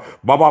 screaming. My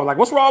mom was like,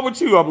 what's wrong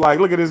with you? I'm like,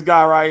 look at this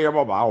guy right here.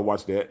 Mama, I don't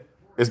watch that.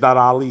 It's not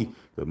Ali.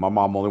 Because my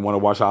mom only want to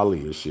watch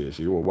Ali and shit.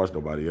 She won't watch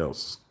nobody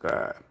else.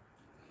 God.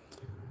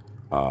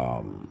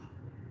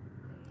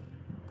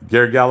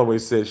 Gary Galloway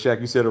said,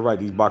 Shaq, you said it right.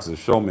 These boxers are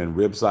showmen.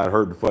 Ribside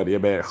hurt the foot. Yeah,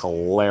 man,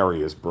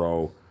 hilarious,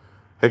 bro.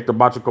 Hector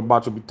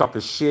Camacho be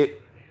talking shit.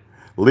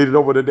 Lead it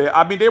over the day.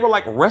 I mean, they were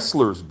like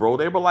wrestlers, bro.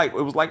 They were like,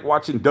 it was like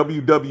watching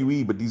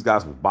WWE, but these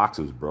guys were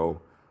boxers,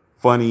 bro.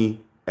 Funny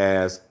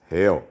as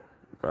hell.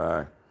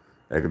 Okay.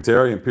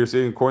 Ekateri and Pierce,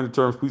 according to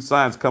terms, sweet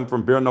science come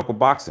from bare knuckle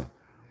boxing.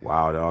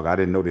 Wow, dog. I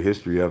didn't know the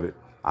history of it.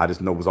 I just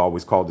know it was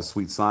always called the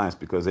sweet science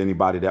because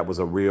anybody that was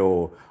a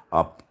real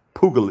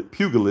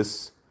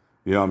pugilist,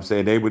 you know what I'm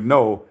saying, they would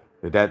know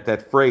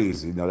that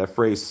phrase, that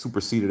phrase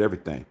superseded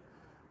everything.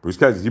 Bruce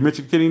Cousins, you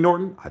mentioned Kenny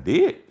Norton? I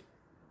did.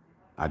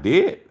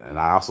 And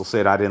I also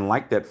said I didn't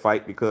like that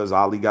fight because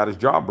Ali got his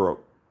jaw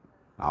broke.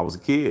 I was a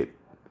kid.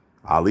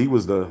 Ali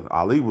was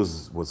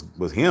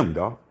him,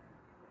 dog.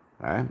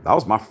 Right? That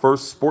was my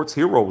first sports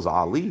hero was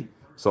Ali.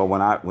 So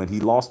when he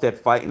lost that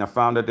fight and I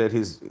found out that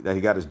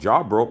he got his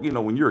jaw broke,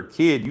 when you're a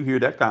kid, you hear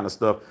that kind of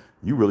stuff,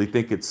 you really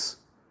think it's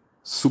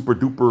super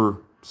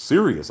duper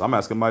serious. I'm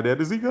asking my dad,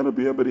 is he gonna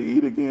be able to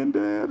eat again,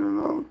 Dad?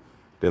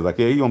 They're like,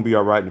 yeah, he's gonna be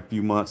all right in a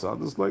few months. I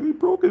was just like, he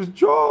broke his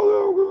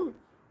jaw.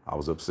 I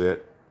was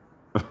upset.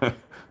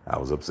 I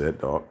was upset,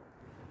 dog.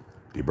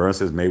 D. Burns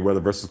says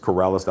Mayweather versus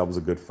Corrales. That was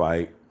a good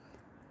fight.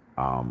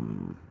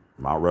 Mount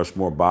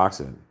Rushmore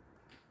boxing.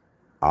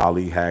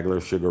 Ali,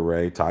 Hagler, Sugar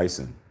Ray,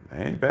 Tyson.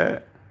 Ain't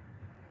bad.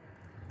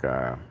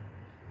 Okay.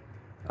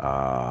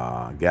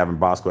 Gavin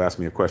Bosco asked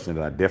me a question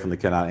that I definitely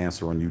cannot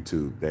answer on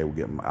YouTube.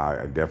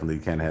 I definitely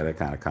can't have that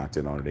kind of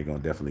content on it. They're gonna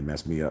definitely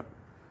mess me up.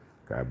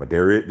 Okay, but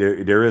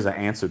there is an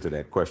answer to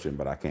that question,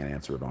 but I can't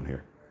answer it on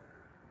here.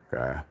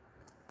 Okay.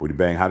 Booty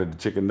Bang, how did the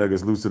Chicken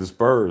Nuggets lose to the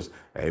Spurs?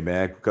 Hey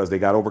man, because they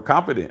got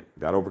overconfident.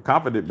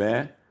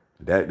 Man.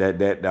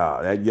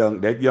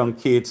 That young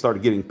kid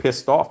started getting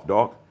pissed off,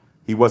 dog.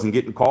 He wasn't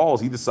getting calls.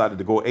 He decided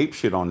to go ape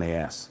shit on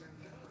their ass.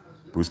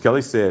 Bruce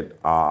Kelly said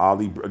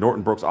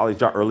Norton broke Ali's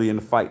jaw early in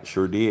the fight.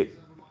 Sure did.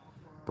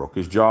 Broke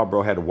his jaw,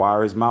 bro. Had to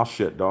wire his mouth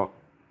shut, dog.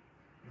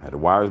 Had to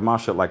wire his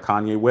mouth shut like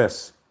Kanye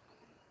West.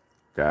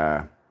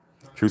 Okay.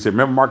 True said,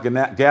 remember Mark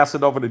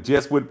Gasson over the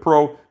Jetswood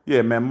Pro?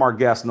 Yeah, man, Mark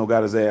Gasson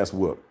got his ass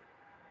whooped.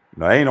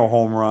 No, ain't no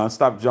home run.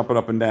 Stop jumping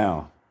up and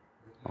down.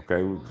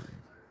 Okay,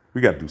 we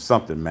got to do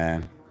something,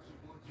 man.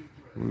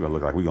 We're going to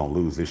look like we're going to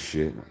lose this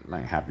shit. I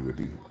ain't happy with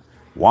you.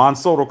 Juan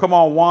Soto, come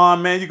on,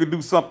 Juan, man. You can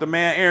do something,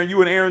 man. Aaron, you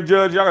and Aaron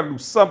Judge, y'all got to do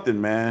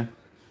something, man.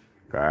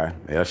 Okay,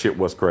 yeah, that shit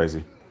was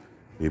crazy.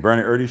 You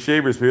burning Ernie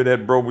Shavers, hear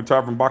that, bro? We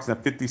talked from boxing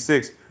at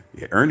 56.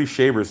 Yeah, Ernie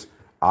Shavers.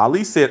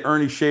 Ali said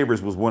Ernie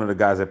Shavers was one of the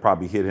guys that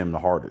probably hit him the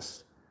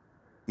hardest.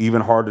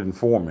 Even harder than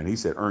Foreman. He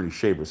said Ernie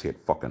Shavers hit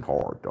fucking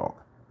hard, dog.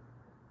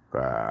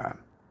 Yeah,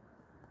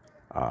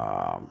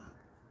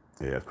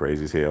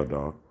 crazy as hell,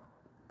 dog.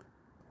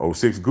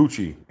 06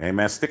 Gucci. Hey,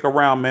 man, stick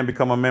around, man.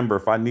 Become a member.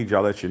 If I need you,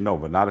 I'll let you know.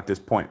 But not at this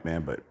point,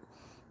 man. But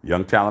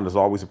young talent is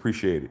always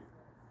appreciated.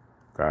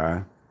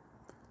 Okay.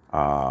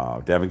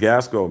 Devin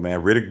Gasco,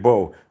 man. Riddick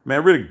Bowe.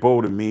 Man, Riddick Bowe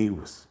to me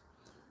was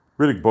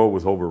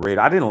overrated.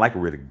 I didn't like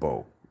Riddick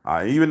Bowe.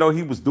 Even though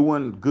he was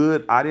doing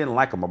good, I didn't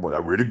like him.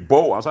 Riddick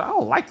Bowe. I was like, I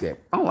don't like that.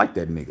 I don't like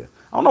that nigga.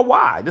 I don't know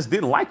why. I just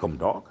didn't like him,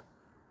 dog.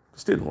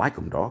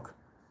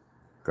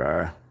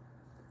 Okay.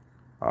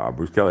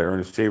 Bruce Kelly,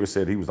 Ernest Shavers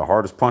said he was the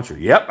hardest puncher.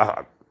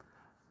 Yep.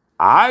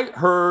 I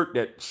heard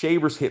that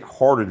Shavers hit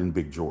harder than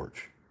Big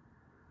George.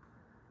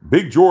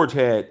 Big George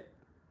had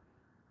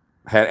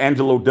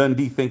Angelo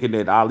Dundee thinking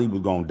that Ali was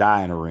going to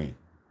die in the ring.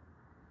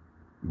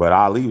 But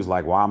Ali was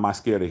like, why am I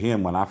scared of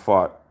him when I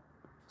fought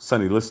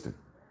Sonny Liston?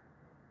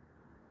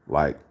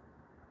 Like,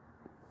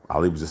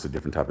 Ali was just a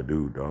different type of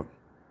dude, dog.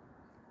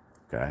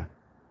 Okay.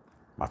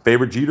 My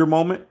favorite Jeter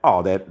moment,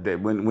 that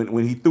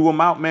when he threw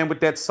him out, man, with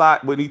that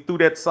side, when he threw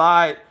that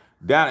side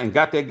down and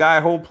got that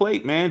guy whole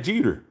plate, man,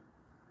 Jeter.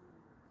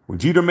 When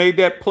Jeter made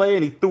that play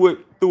and he threw it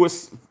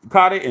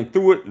caught it and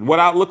threw it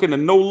without looking, the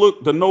no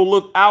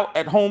look out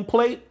at home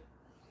plate.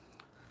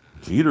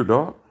 Jeter,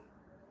 dog.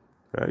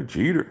 Okay,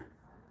 Jeter.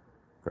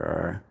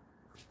 Okay.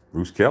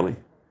 Bruce Kelly.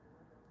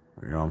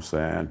 You know what I'm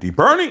saying? D.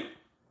 Bernie.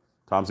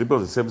 Tom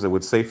Zippos said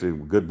with safety,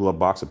 good blood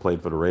boxer,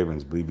 played for the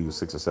Ravens. Believe he was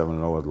 6 or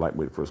 7-0 as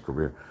lightweight for his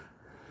career.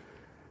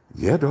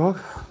 Yeah, dog.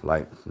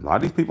 Like, a lot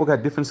of these people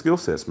got different skill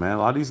sets, man. A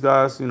lot of these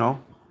guys, you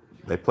know,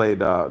 they played,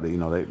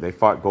 they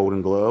fought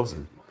Golden Gloves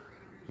and,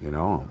 you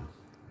know,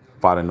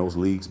 fought in those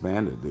leagues,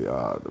 man.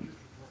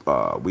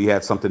 We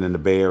had something in the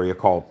Bay Area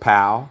called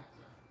PAL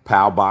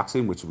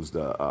Boxing, which was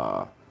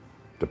the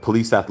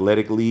Police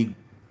Athletic League.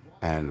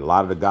 And a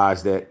lot of the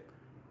guys that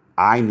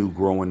I knew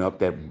growing up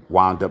that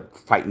wound up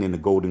fighting in the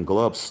Golden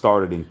Gloves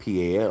started in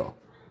PAL,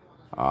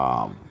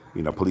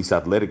 you know, Police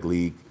Athletic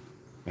League.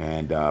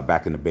 And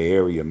back in the Bay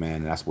Area,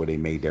 man, that's where they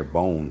made their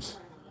bones.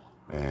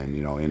 And,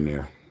 you know, in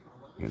there,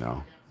 you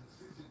know.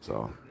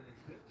 So,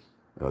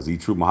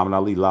 Z-True, Muhammad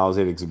Ali, Laos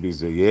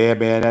exhibition. Yeah,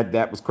 man,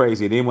 that was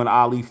crazy. And then when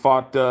Ali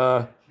fought,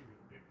 that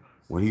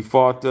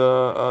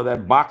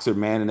boxer,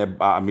 man,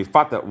 and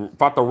fought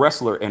the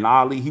wrestler, and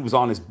Ali, he was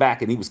on his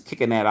back and he was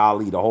kicking at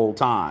Ali the whole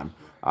time.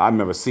 I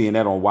remember seeing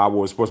that on Wild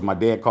World Sports. My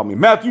dad called me,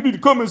 Matthew, you need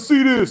to come and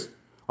see this.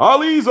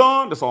 Ali's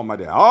on. That's all my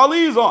dad.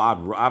 Ali's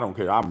on. I don't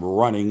care. I'm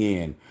running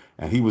in.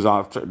 And he was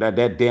on,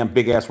 that damn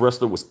big-ass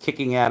wrestler was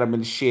kicking at him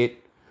and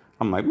shit.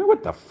 I'm like, man,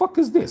 what the fuck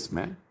is this,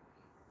 man?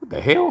 What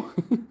the hell?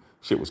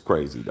 Shit was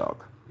crazy,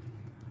 dog.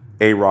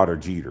 A-Rod or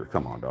Jeter.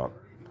 Come on, dog.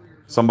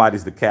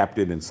 Somebody's the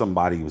captain and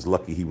somebody was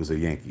lucky he was a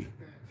Yankee.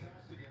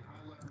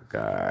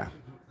 Okay.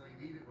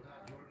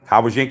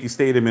 How was Yankee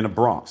Stadium in the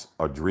Bronx?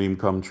 A dream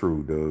come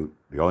true, dude.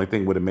 The only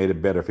thing would have made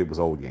it better if it was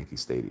old Yankee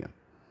Stadium.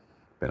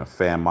 Been a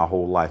fan my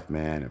whole life,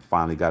 man, and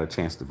finally got a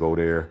chance to go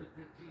there.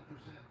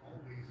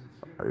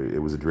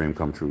 It was a dream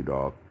come true,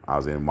 dog. I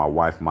was in my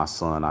wife, my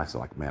son. I was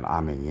like, man,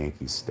 I'm in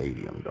Yankee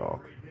Stadium,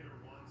 dog.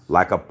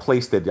 Like a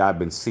place that I've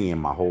been seeing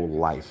my whole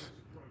life.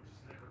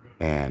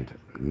 And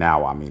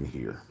now I'm in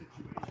here.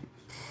 Like,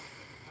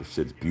 this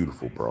shit's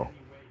beautiful, bro.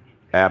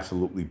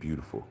 Absolutely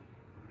beautiful.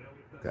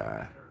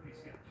 God.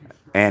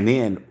 And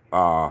then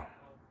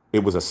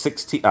it was a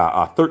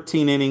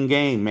 13-inning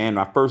game, man.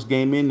 My first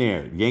game in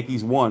there.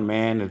 Yankees won,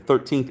 man, in the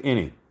 13th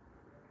inning.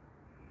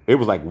 It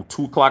was like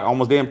 2 o'clock,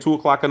 almost damn 2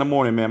 o'clock in the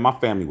morning, man. My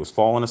family was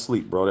falling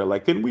asleep, bro. They're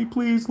like, can we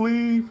please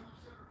leave?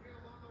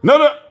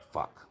 No.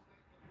 Fuck.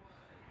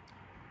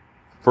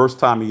 First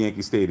time in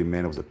Yankee Stadium,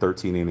 man, it was a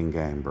 13-inning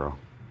game, bro.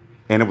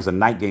 And it was a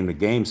night game. The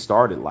game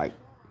started like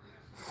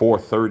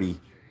 4:30,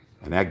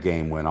 and that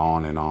game went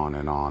on and on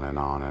and on and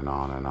on and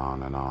on and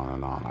on and on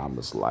and on. I'm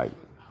just like,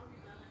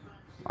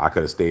 I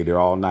could have stayed there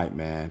all night,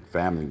 man.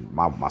 Family,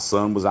 my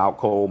son was out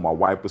cold. My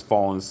wife was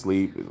falling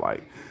asleep. It's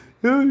like,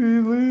 how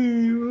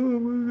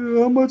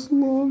much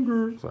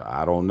longer? So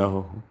I don't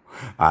know.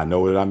 I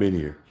know that I'm in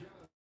here.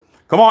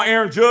 Come on,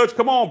 Aaron Judge.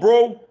 Come on,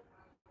 bro.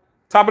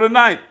 Top of the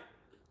ninth.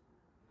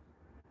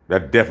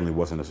 That definitely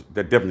was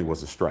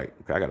a strike.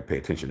 Okay, I gotta pay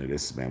attention to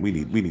this, man. We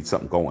need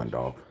something going,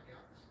 dog.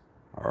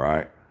 All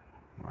right.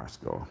 Let's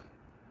go.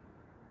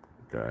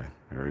 Okay,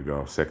 here we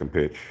go. Second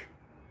pitch.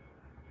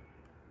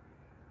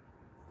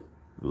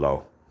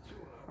 Low.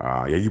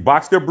 Yeah, you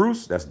boxed there,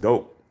 Bruce? That's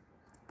dope.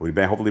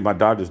 Hopefully my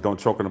Dodgers don't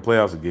choke in the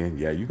playoffs again.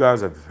 Yeah, you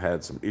guys have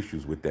had some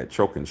issues with that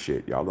choking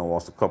shit. Y'all done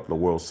lost a couple of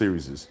World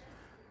Series.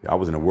 Y'all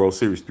was in the World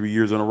Series 3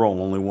 years in a row,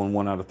 only won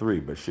 1 out of 3.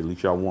 But shit, at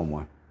least y'all won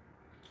 1.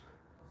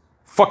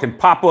 Fucking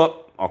pop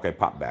up. Okay,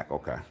 pop back.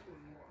 Okay.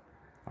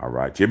 All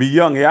right. Jimmy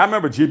Young. Yeah, I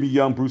remember Jimmy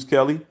Young, Bruce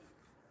Kelly.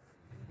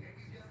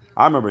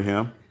 I remember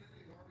him.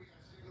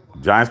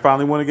 Giants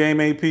finally won a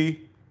game, AP.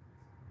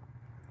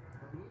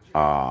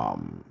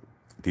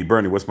 D.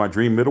 Bernie, what's my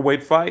dream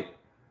middleweight fight?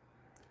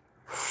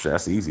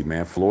 That's easy,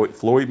 man. Floyd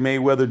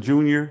Mayweather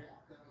Jr.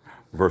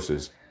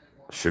 versus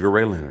Sugar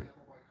Ray Leonard.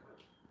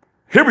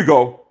 Here we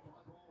go.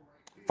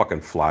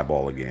 Fucking fly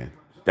ball again.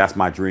 That's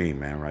my dream,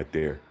 man, right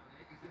there.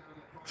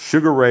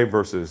 Sugar Ray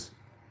versus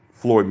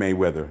Floyd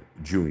Mayweather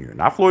Jr.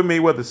 Not Floyd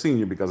Mayweather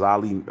Sr. because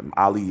Ali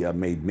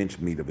made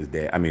mincemeat of his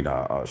dad.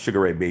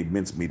 Sugar Ray made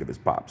mincemeat of his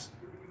pops.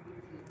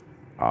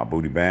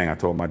 Booty bang. I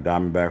told my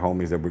Diamondback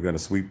homies that we're going to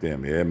sweep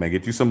them. Yeah, man,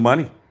 get you some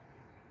money.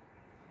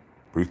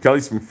 Bruce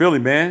Kelly's from Philly,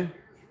 man.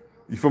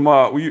 You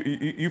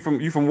from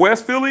you from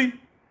West Philly?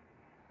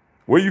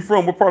 Where you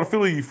from? What part of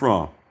Philly you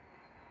from?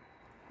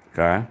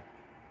 Okay.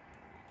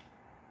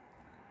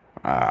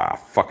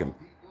 Fucking.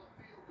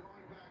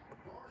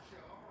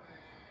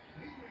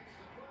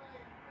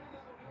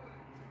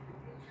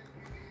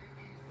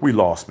 We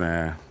lost,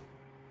 man.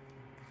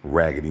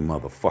 Raggedy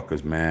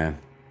motherfuckers, man.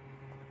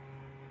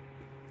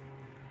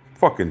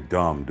 Fucking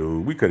dumb,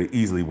 dude. We could have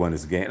easily won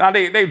this game. Now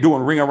they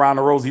doing ring around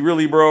the rosy,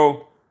 really,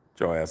 bro?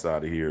 Get your ass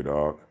out of here,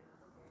 dog.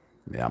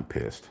 Yeah, I'm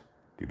pissed.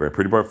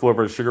 Pretty Boy Floyd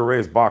versus Sugar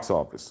Ray's box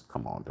office.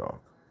 Come on, dog.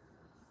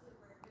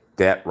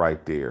 That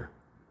right there.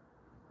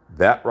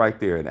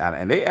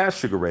 And they asked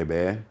Sugar Ray,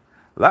 man.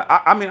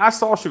 I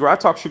saw Sugar. I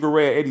talked Sugar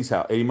Ray at Eddie's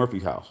house, Eddie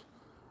Murphy's house.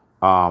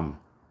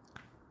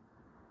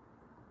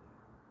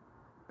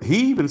 He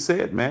even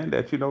said, man,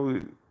 that,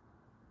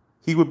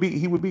 He would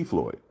beat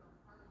Floyd.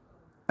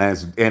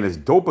 And as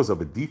dope as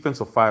of a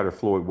defensive fighter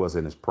Floyd was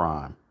in his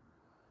prime,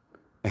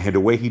 and the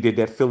way he did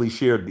that Philly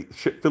Shield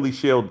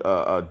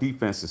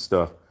defense and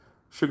stuff,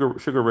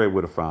 Sugar Ray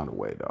would have found a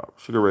way, dog.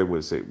 Sugar Ray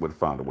would have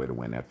found a way to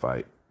win that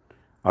fight.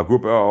 Our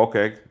group, oh,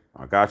 okay,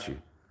 I got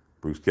you,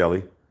 Bruce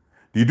Kelly.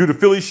 Do you do the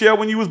Philly Shield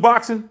when you was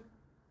boxing?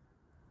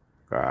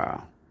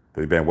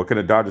 Man, what can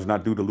the Dodgers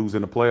not do to lose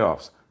in the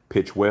playoffs?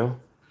 Pitch well.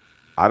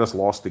 I just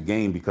lost the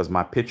game because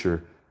my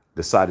pitcher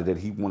decided that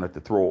he wanted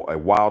to throw a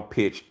wild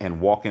pitch and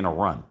walk in a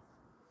run.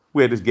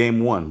 We had this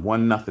game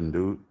 1-0,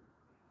 dude.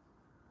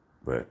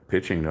 But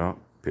pitching, though,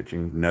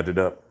 pitching nutted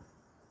up.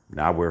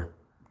 Now we're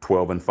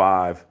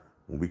 12-5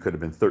 when we could have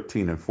been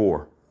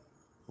 13-4.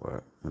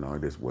 But,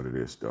 it is what it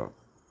is, dog.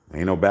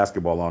 Ain't no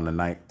basketball on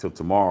tonight till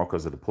tomorrow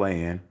because of the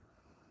play-in.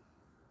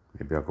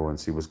 Maybe I'll go and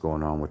see what's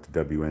going on with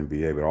the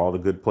WNBA. But all the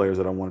good players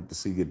that I wanted to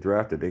see get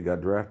drafted, they got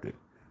drafted.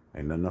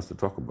 Ain't nothing else to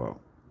talk about.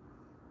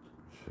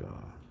 So,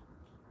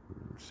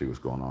 see what's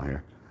going on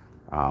here.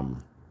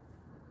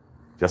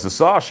 Justin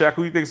Saw, Shaq,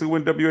 who you think is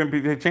going to win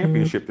WNBA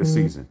championship this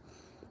season?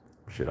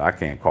 Shit, I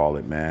can't call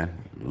it, man.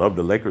 Love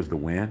the Lakers to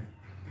win.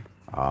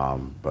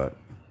 But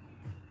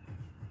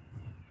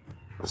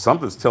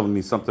something's telling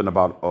me something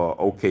about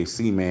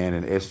OKC, man,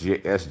 and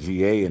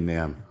SGA and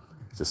them.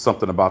 It's just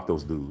something about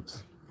those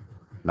dudes.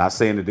 Not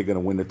saying that they're going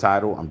to win the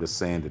title. I'm just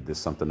saying that there's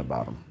something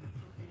about them.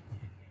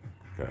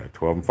 Okay,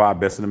 12-5,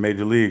 best in the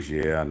major leagues.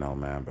 Yeah, I know,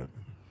 man. But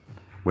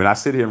when I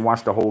sit here and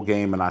watch the whole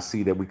game and I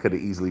see that we could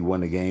have easily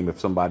won the game if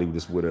somebody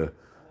just would have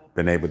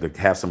been able to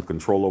have some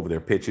control over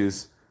their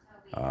pitches,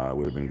 it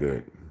would have been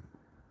good.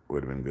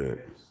 Would have been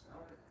good.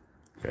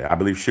 Okay, I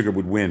believe Sugar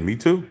would win. Me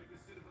too.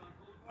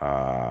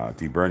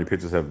 D. Bernie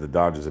pitchers have the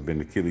Dodgers have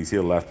been Achilles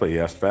heel last play.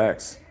 Yes,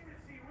 facts.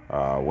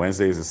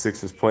 Wednesdays the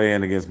Sixers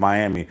playing against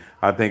Miami.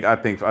 I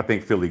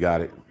think Philly got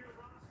it.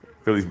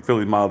 Philly's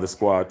modeled the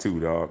squad too,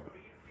 dog.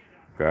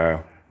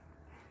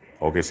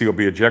 Okay, so he'll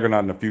be a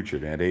juggernaut in the future,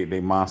 man.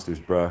 They monsters,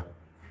 bruh.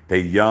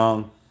 They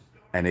young,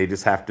 and they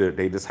just have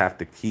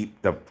to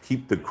keep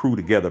the crew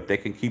together. If they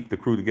can keep the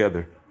crew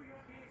together,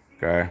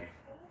 okay.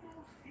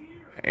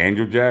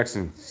 Angel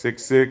Jackson,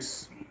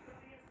 6'6".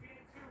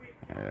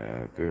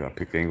 Dude, I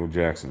picked Angel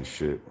Jackson.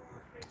 Shit.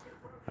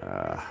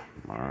 All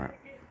right.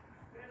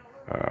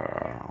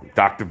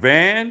 Dr.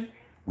 Van,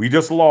 we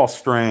just lost,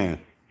 Strand.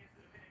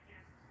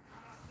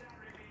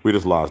 We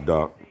just lost,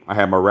 dog. I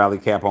had my rally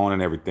cap on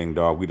and everything,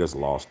 dog. We just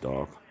lost,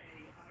 dog.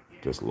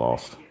 Just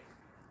lost.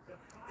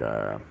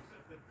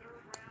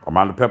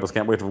 Armando Peppers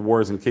can't wait for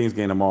Warriors and Kings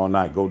game tomorrow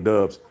night. Go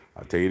Dubs.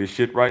 I'll tell you this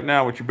shit right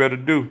now, what you better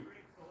do.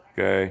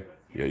 Okay?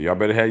 Yeah, y'all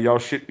better have y'all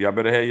shit. Y'all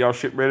better have y'all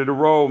shit ready to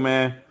roll,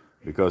 man.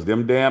 Because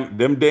them damn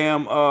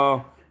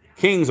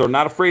Kings are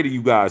not afraid of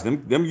you guys.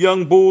 Them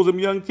young Bulls, them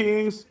young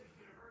Kings,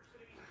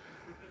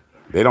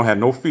 they don't have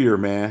no fear,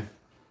 man.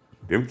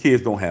 Them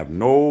kids don't have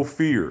no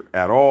fear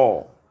at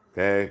all.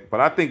 Okay, but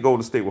I think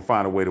Golden State will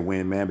find a way to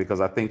win, man, because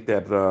I think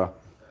that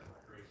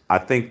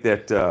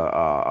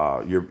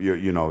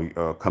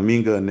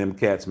Kuminga and them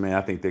cats, man.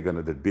 I think they're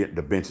gonna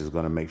the bench is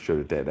gonna make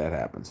sure that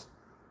happens.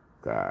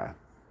 Okay.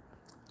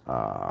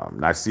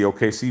 I see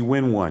OKC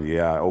win one.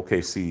 Yeah,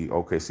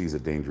 OKC's a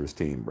dangerous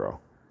team, bro.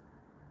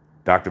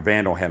 Dr.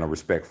 Van don't have no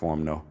respect for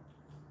him, though.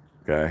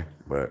 Okay,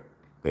 but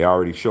they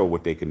already show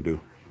what they can do.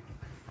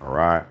 All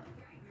right.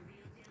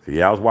 So,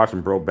 yeah, I was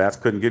watching, bro. Bats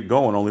couldn't get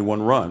going. Only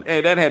one run.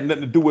 Hey, that had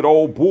nothing to do with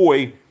old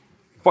boy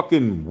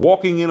fucking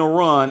walking in a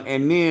run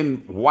and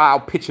then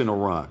wild pitching a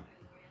run.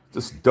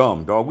 Just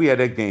dumb, dog. We had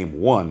that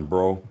game won,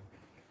 bro.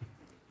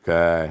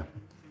 Okay.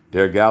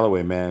 Derek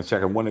Galloway, man.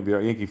 Checking one of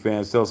your Yankee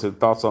fans. Tell us his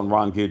thoughts on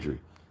Ron Guidry.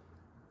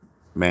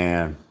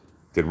 Man,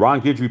 did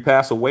Ron Guidry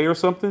pass away or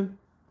something?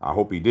 I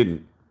hope he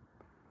didn't.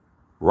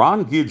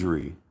 Ron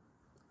Guidry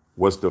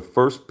was the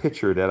first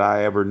pitcher that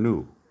I ever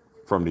knew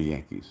from the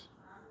Yankees.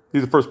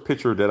 He's the first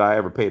pitcher that I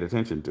ever paid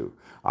attention to.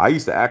 I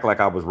used to act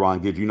like I was Ron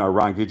Guidry. You know,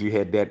 Ron Guidry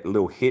had that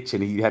little hitch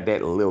and he had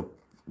that little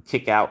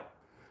kick out.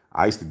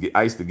 I used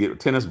to get a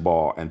tennis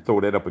ball and throw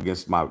that up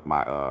against my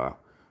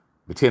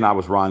pretend I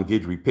was Ron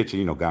Guidry pitching.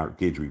 You know,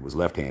 Guidry was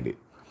left-handed.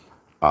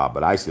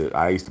 But I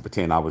used to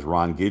pretend I was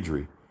Ron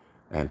Guidry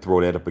and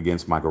throw that up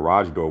against my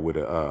garage door with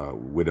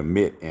a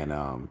mitt and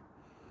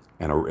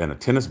a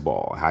tennis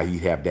ball. How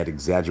he'd have that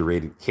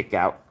exaggerated kick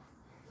out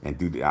and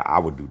do that. I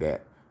would do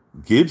that.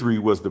 Guidry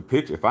was the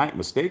pitcher. If I ain't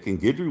mistaken,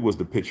 Guidry was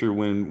the pitcher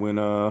when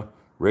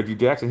Reggie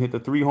Jackson hit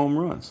the 3 home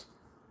runs.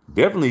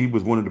 Definitely, he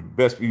was one of the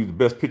best. He was the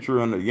best pitcher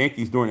on the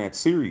Yankees during that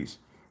series.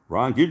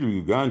 Ron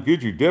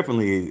Guidry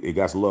definitely it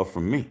got love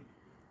from me.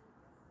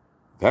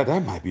 That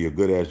might be a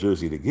good ass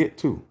jersey to get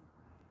too.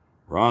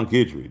 Ron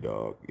Guidry,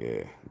 dog.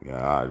 Yeah.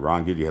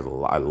 Ron Guidry has a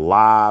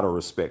lot of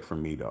respect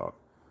from me, dog.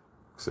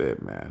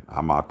 Said, man,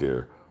 I'm out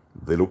there,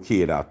 little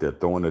kid out there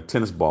throwing a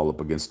tennis ball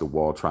up against the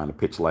wall trying to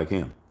pitch like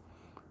him.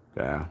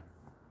 Okay.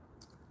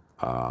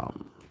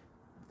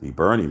 D.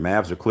 Bernie,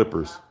 Mavs or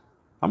Clippers?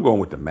 I'm going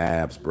with the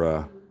Mavs,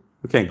 bruh.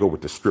 We can't go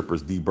with the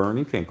strippers, D.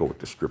 Bernie. Can't go with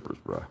the strippers,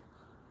 bruh.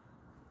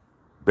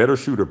 Better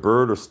shooter,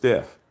 Bird or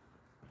Steph?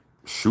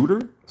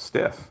 Shooter?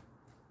 Steph.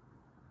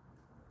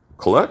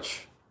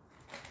 Clutch?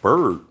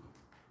 Bird.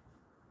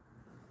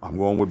 I'm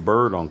going with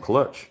Bird on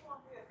clutch.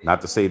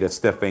 Not to say that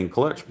Steph ain't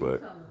clutch,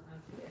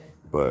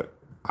 but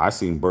I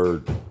seen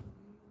Bird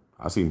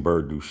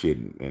do shit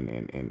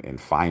in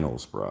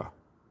finals, bro.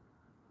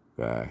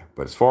 Okay.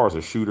 But as far as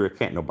a shooter,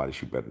 can't nobody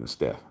shoot better than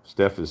Steph.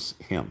 Steph is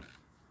him.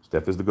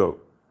 Steph is the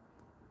GOAT.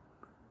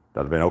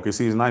 Dr. Van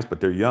OKC is nice,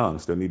 but they're young.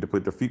 Still need to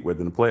put their feet wet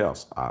in the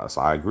playoffs. So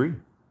I agree.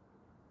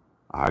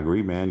 I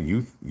agree, man.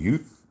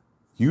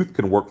 Youth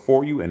can work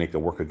for you and it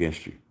can work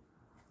against you.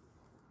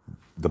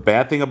 The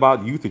bad thing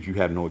about youth is you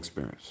have no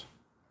experience.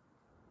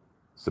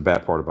 It's the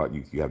bad part about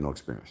youth. You have no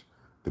experience.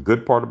 The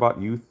good part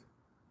about youth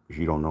is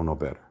you don't know no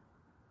better.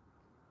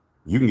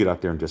 You can get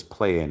out there and just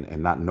play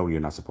and not know you're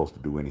not supposed to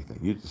do anything.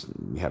 You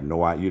have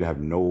no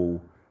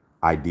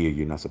idea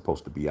you're not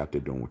supposed to be out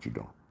there doing what you're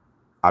doing.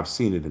 I've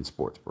seen it in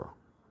sports, bro.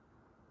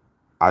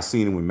 I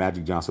seen it when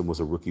Magic Johnson was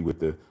a rookie with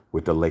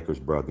the Lakers,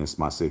 bro, against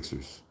my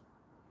Sixers.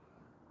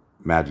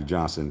 Magic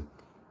Johnson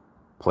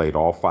played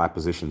all 5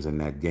 positions in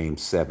that game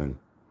 7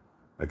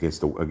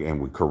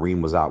 and when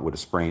Kareem was out with a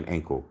sprained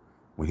ankle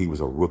when he was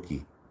a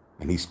rookie,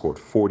 and he scored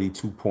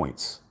 42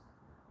 points.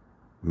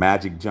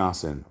 Magic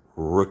Johnson,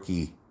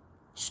 rookie,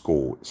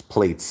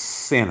 played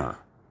center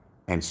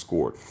and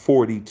scored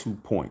 42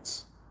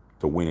 points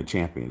to win a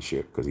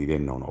championship because he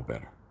didn't know no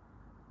better.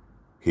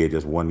 He had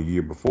just won the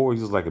year before.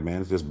 He's just like, man,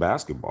 it's just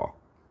basketball.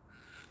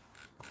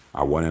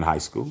 I won in high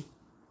school,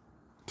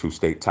 2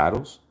 state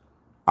titles.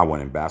 I won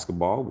in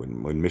basketball with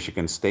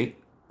Michigan State.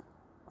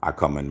 I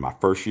come in my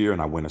first year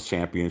and I win a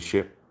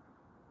championship,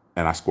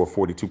 and I score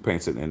 42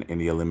 points in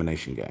the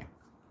elimination game.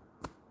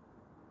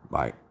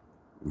 Like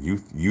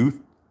youth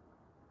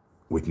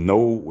with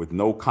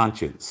no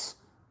conscience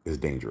is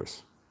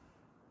dangerous.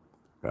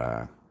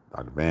 Dr.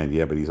 Van,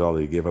 yeah, but he's all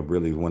he gave up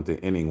really 1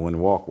 inning, 1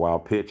 walk,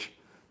 wild pitch.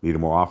 Needed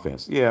more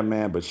offense. Yeah,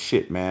 man, but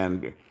shit,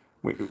 man.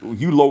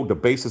 You load the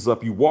bases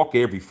up, you walk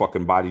every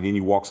fucking body, then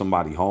you walk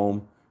somebody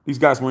home. These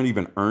guys weren't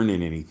even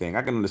earning anything.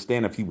 I can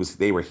understand if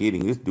they were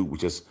hitting. This dude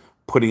was just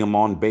putting him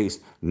on base,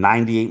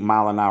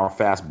 98-mile-an-hour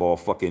fastball,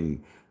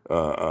 fucking,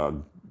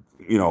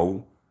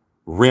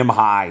 rim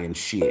high and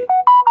shit.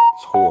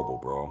 It's horrible,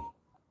 bro.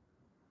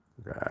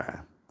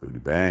 Booty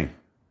bang.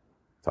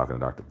 Talking to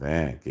Dr.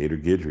 Van. Gator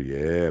Gidry,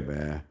 yeah,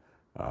 man.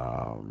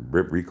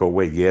 Rip Rico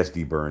Wade, yes,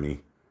 D.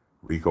 Bernie.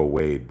 Rico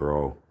Wade,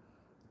 bro.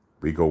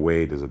 Rico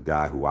Wade is a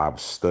guy who I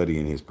was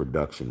studying his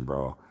production,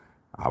 bro.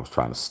 I was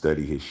trying to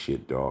study his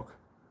shit, dog.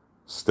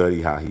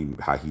 Study how he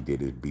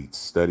did his beats.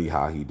 Study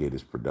how he did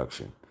his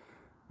production.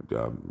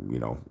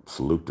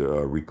 Salute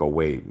to Rico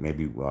Wade.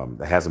 Maybe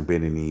there hasn't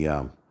been any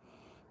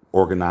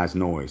organized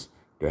noise.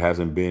 There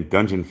hasn't been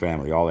Dungeon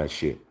Family, all that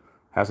shit.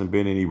 Hasn't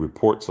been any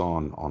reports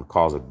on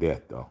cause of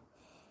death, though.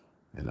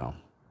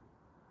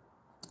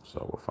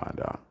 So we'll find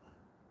out.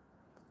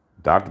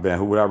 Dr. Van,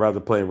 who would I rather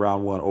play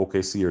round 1,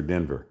 OKC or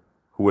Denver?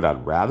 Who would I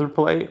rather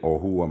play, or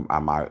who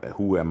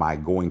am I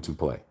going to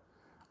play?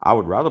 I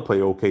would rather play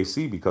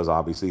OKC because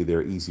obviously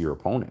they're an easier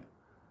opponent.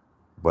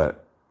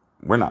 But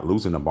we're not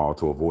losing the ball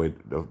to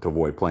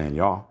avoid playing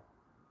y'all.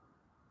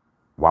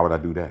 Why would I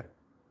do that?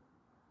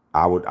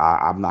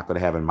 I'm not going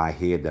to have in my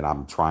head that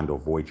I'm trying to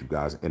avoid you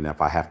guys. And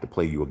if I have to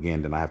play you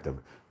again, then I have to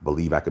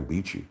believe I can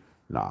beat you.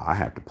 No, I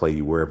have to play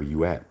you wherever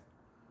you at.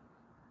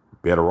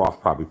 Better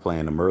off probably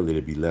playing them early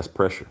to be less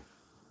pressure.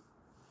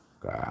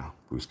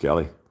 Bruce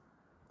Kelly,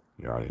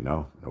 you already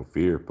know. No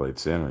fear, played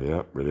center.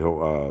 Yep. Really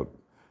hope.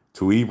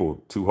 Too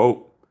evil, too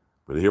hope.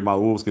 Really hear my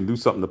Wolves can do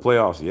something in the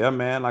playoffs. Yeah,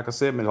 man. Like I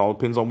said, man, it all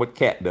depends on what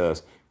Cat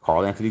does.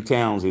 Karl Anthony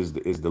Towns is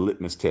the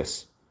litmus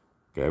test.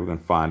 Okay, we're gonna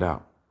find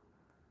out.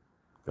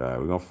 We're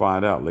gonna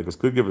find out. Lakers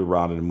could give it a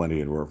round of the money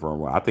and for a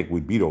while. I think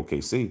we beat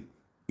OKC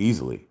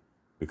easily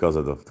because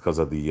of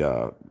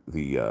the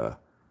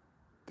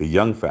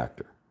young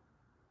factor.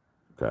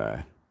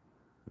 Okay.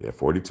 Yeah,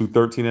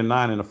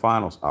 42-13-9 in the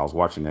finals. I was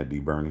watching that, D.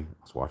 Bernie.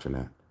 I was watching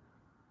that.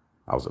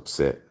 I was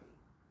upset.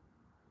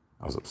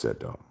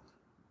 Dog.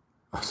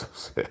 I was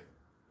upset.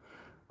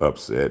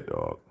 Upset,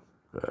 dog.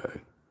 Okay.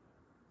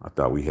 I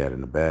thought we had it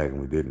in the bag and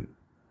we didn't.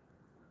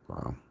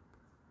 I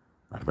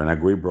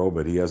agree, bro,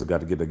 but he has got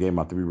to get the game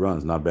out 3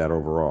 runs. Not bad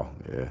overall.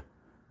 Yeah.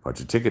 Punch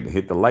your ticket and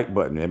hit the like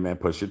button. Yeah, man.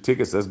 Push your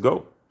tickets. Let's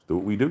go. Let's do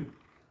what we do.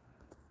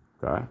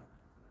 Okay.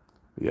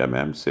 Yeah,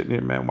 man, I'm sitting here,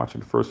 man,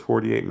 watching the first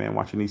 48, man,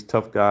 watching these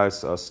tough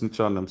guys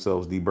snitch on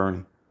themselves, D.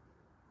 Bernie.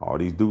 All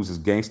these dudes is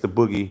gangsta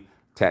boogie,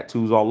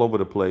 tattoos all over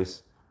the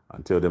place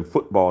until them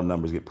football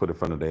numbers get put in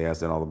front of their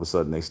ass. Then all of a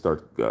sudden they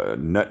start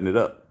nutting it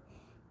up.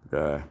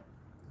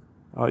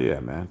 Oh,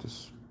 yeah, man,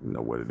 just you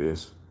know what it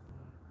is.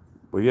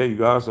 But, yeah, you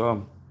guys,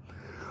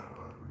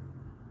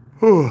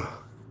 feeling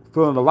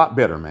a lot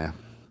better, man.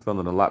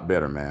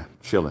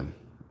 Chilling.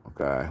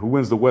 Okay. Who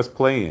wins the West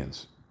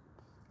play-ins?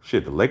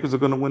 Shit, the Lakers are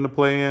going to win the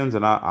play-ins,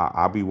 and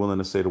I'll be willing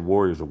to say the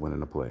Warriors are winning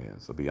the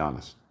play-ins. To be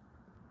honest,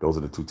 those are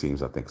the 2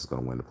 teams I think is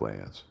going to win the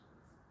play-ins.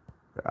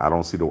 I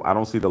don't see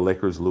the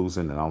Lakers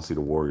losing, and I don't see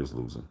the Warriors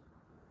losing.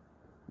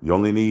 You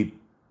only need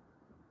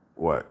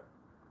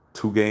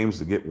 2 games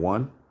to get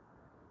 1.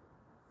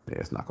 Yeah,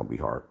 it's not going to be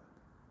hard.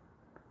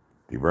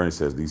 D. Bernie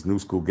says these new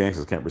school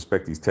gangsters can't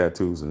respect these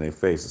tattoos in their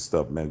face and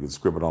stuff, man. Get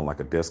scribbled on like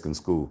a desk in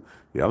school.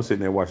 Yeah, I'm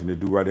sitting there watching the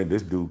dude right there.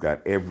 This dude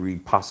got every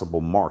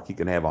possible mark he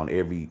can have on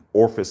every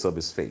orifice of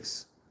his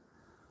face.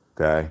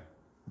 Okay?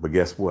 But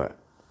guess what?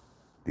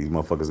 These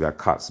motherfuckers got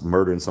caught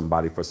murdering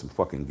somebody for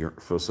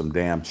some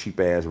damn cheap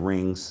ass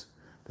rings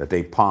that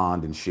they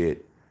pawned and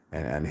shit.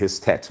 And his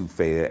tattoo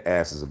faded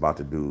ass is about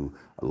to do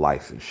a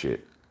life and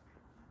shit.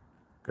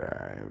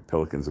 Okay.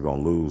 Pelicans are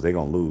gonna lose. They're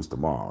gonna lose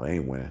tomorrow. They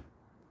ain't winning.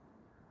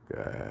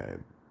 Okay.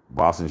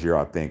 Boston's year,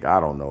 I think.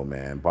 I don't know,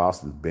 man.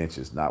 Boston's bench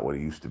is not what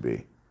it used to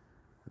be.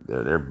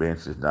 Their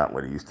bench is not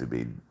what it used to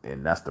be,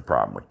 and that's the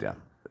problem with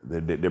them.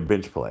 Their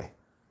bench play.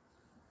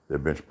 Their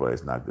bench play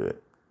is not good.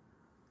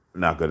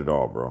 Not good at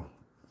all, bro.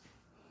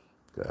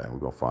 Okay, we're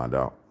gonna find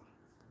out.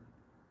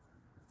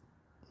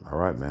 All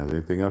right, man. Is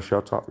anything else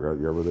y'all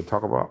ready to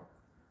talk about?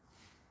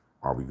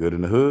 Are we good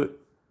in the hood?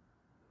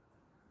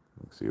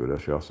 Let's see what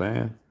else y'all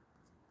saying.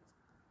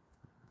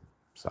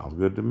 Sounds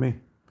good to me.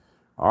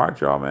 All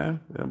right, y'all, man.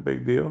 No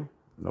big deal.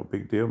 No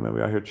big deal, man.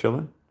 We out here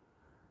chilling.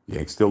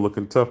 Yanks still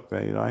looking tough,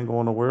 man. You know, I ain't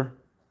going nowhere.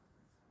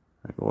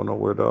 Ain't going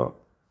nowhere, dog.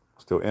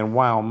 Still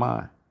NY on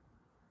mine.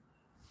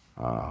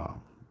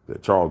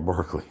 Charles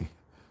Barkley.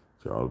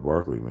 Charles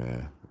Barkley,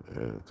 man.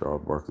 Yeah,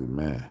 Charles Barkley,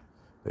 man.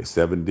 They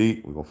 7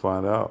 deep. We're going to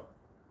find out.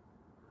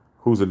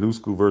 Who's the new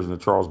school version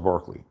of Charles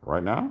Barkley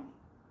right now?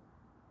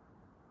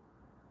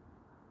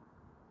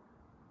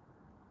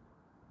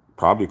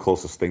 Probably the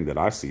closest thing that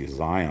I see is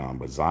Zion,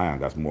 but Zion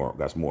got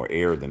more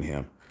air than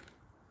him.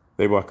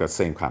 They both got the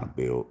same kind of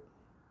build.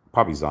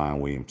 Probably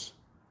Zion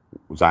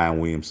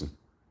Williamson.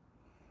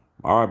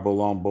 All right,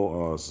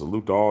 Bolon,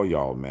 salute to all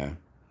y'all, man.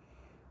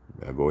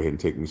 I'll go ahead and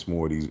take me some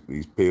more of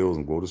these pills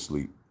and go to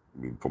sleep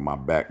for my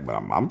back. But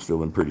I'm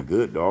feeling pretty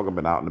good, dog. I've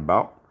been out and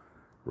about,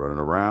 running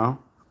around.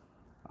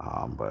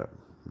 But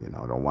you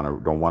know, don't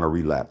want to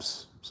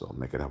relapse. So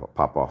make it have a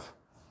pop off.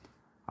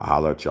 I'll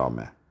holler at y'all,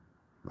 man.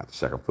 I'm at the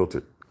second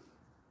filtered.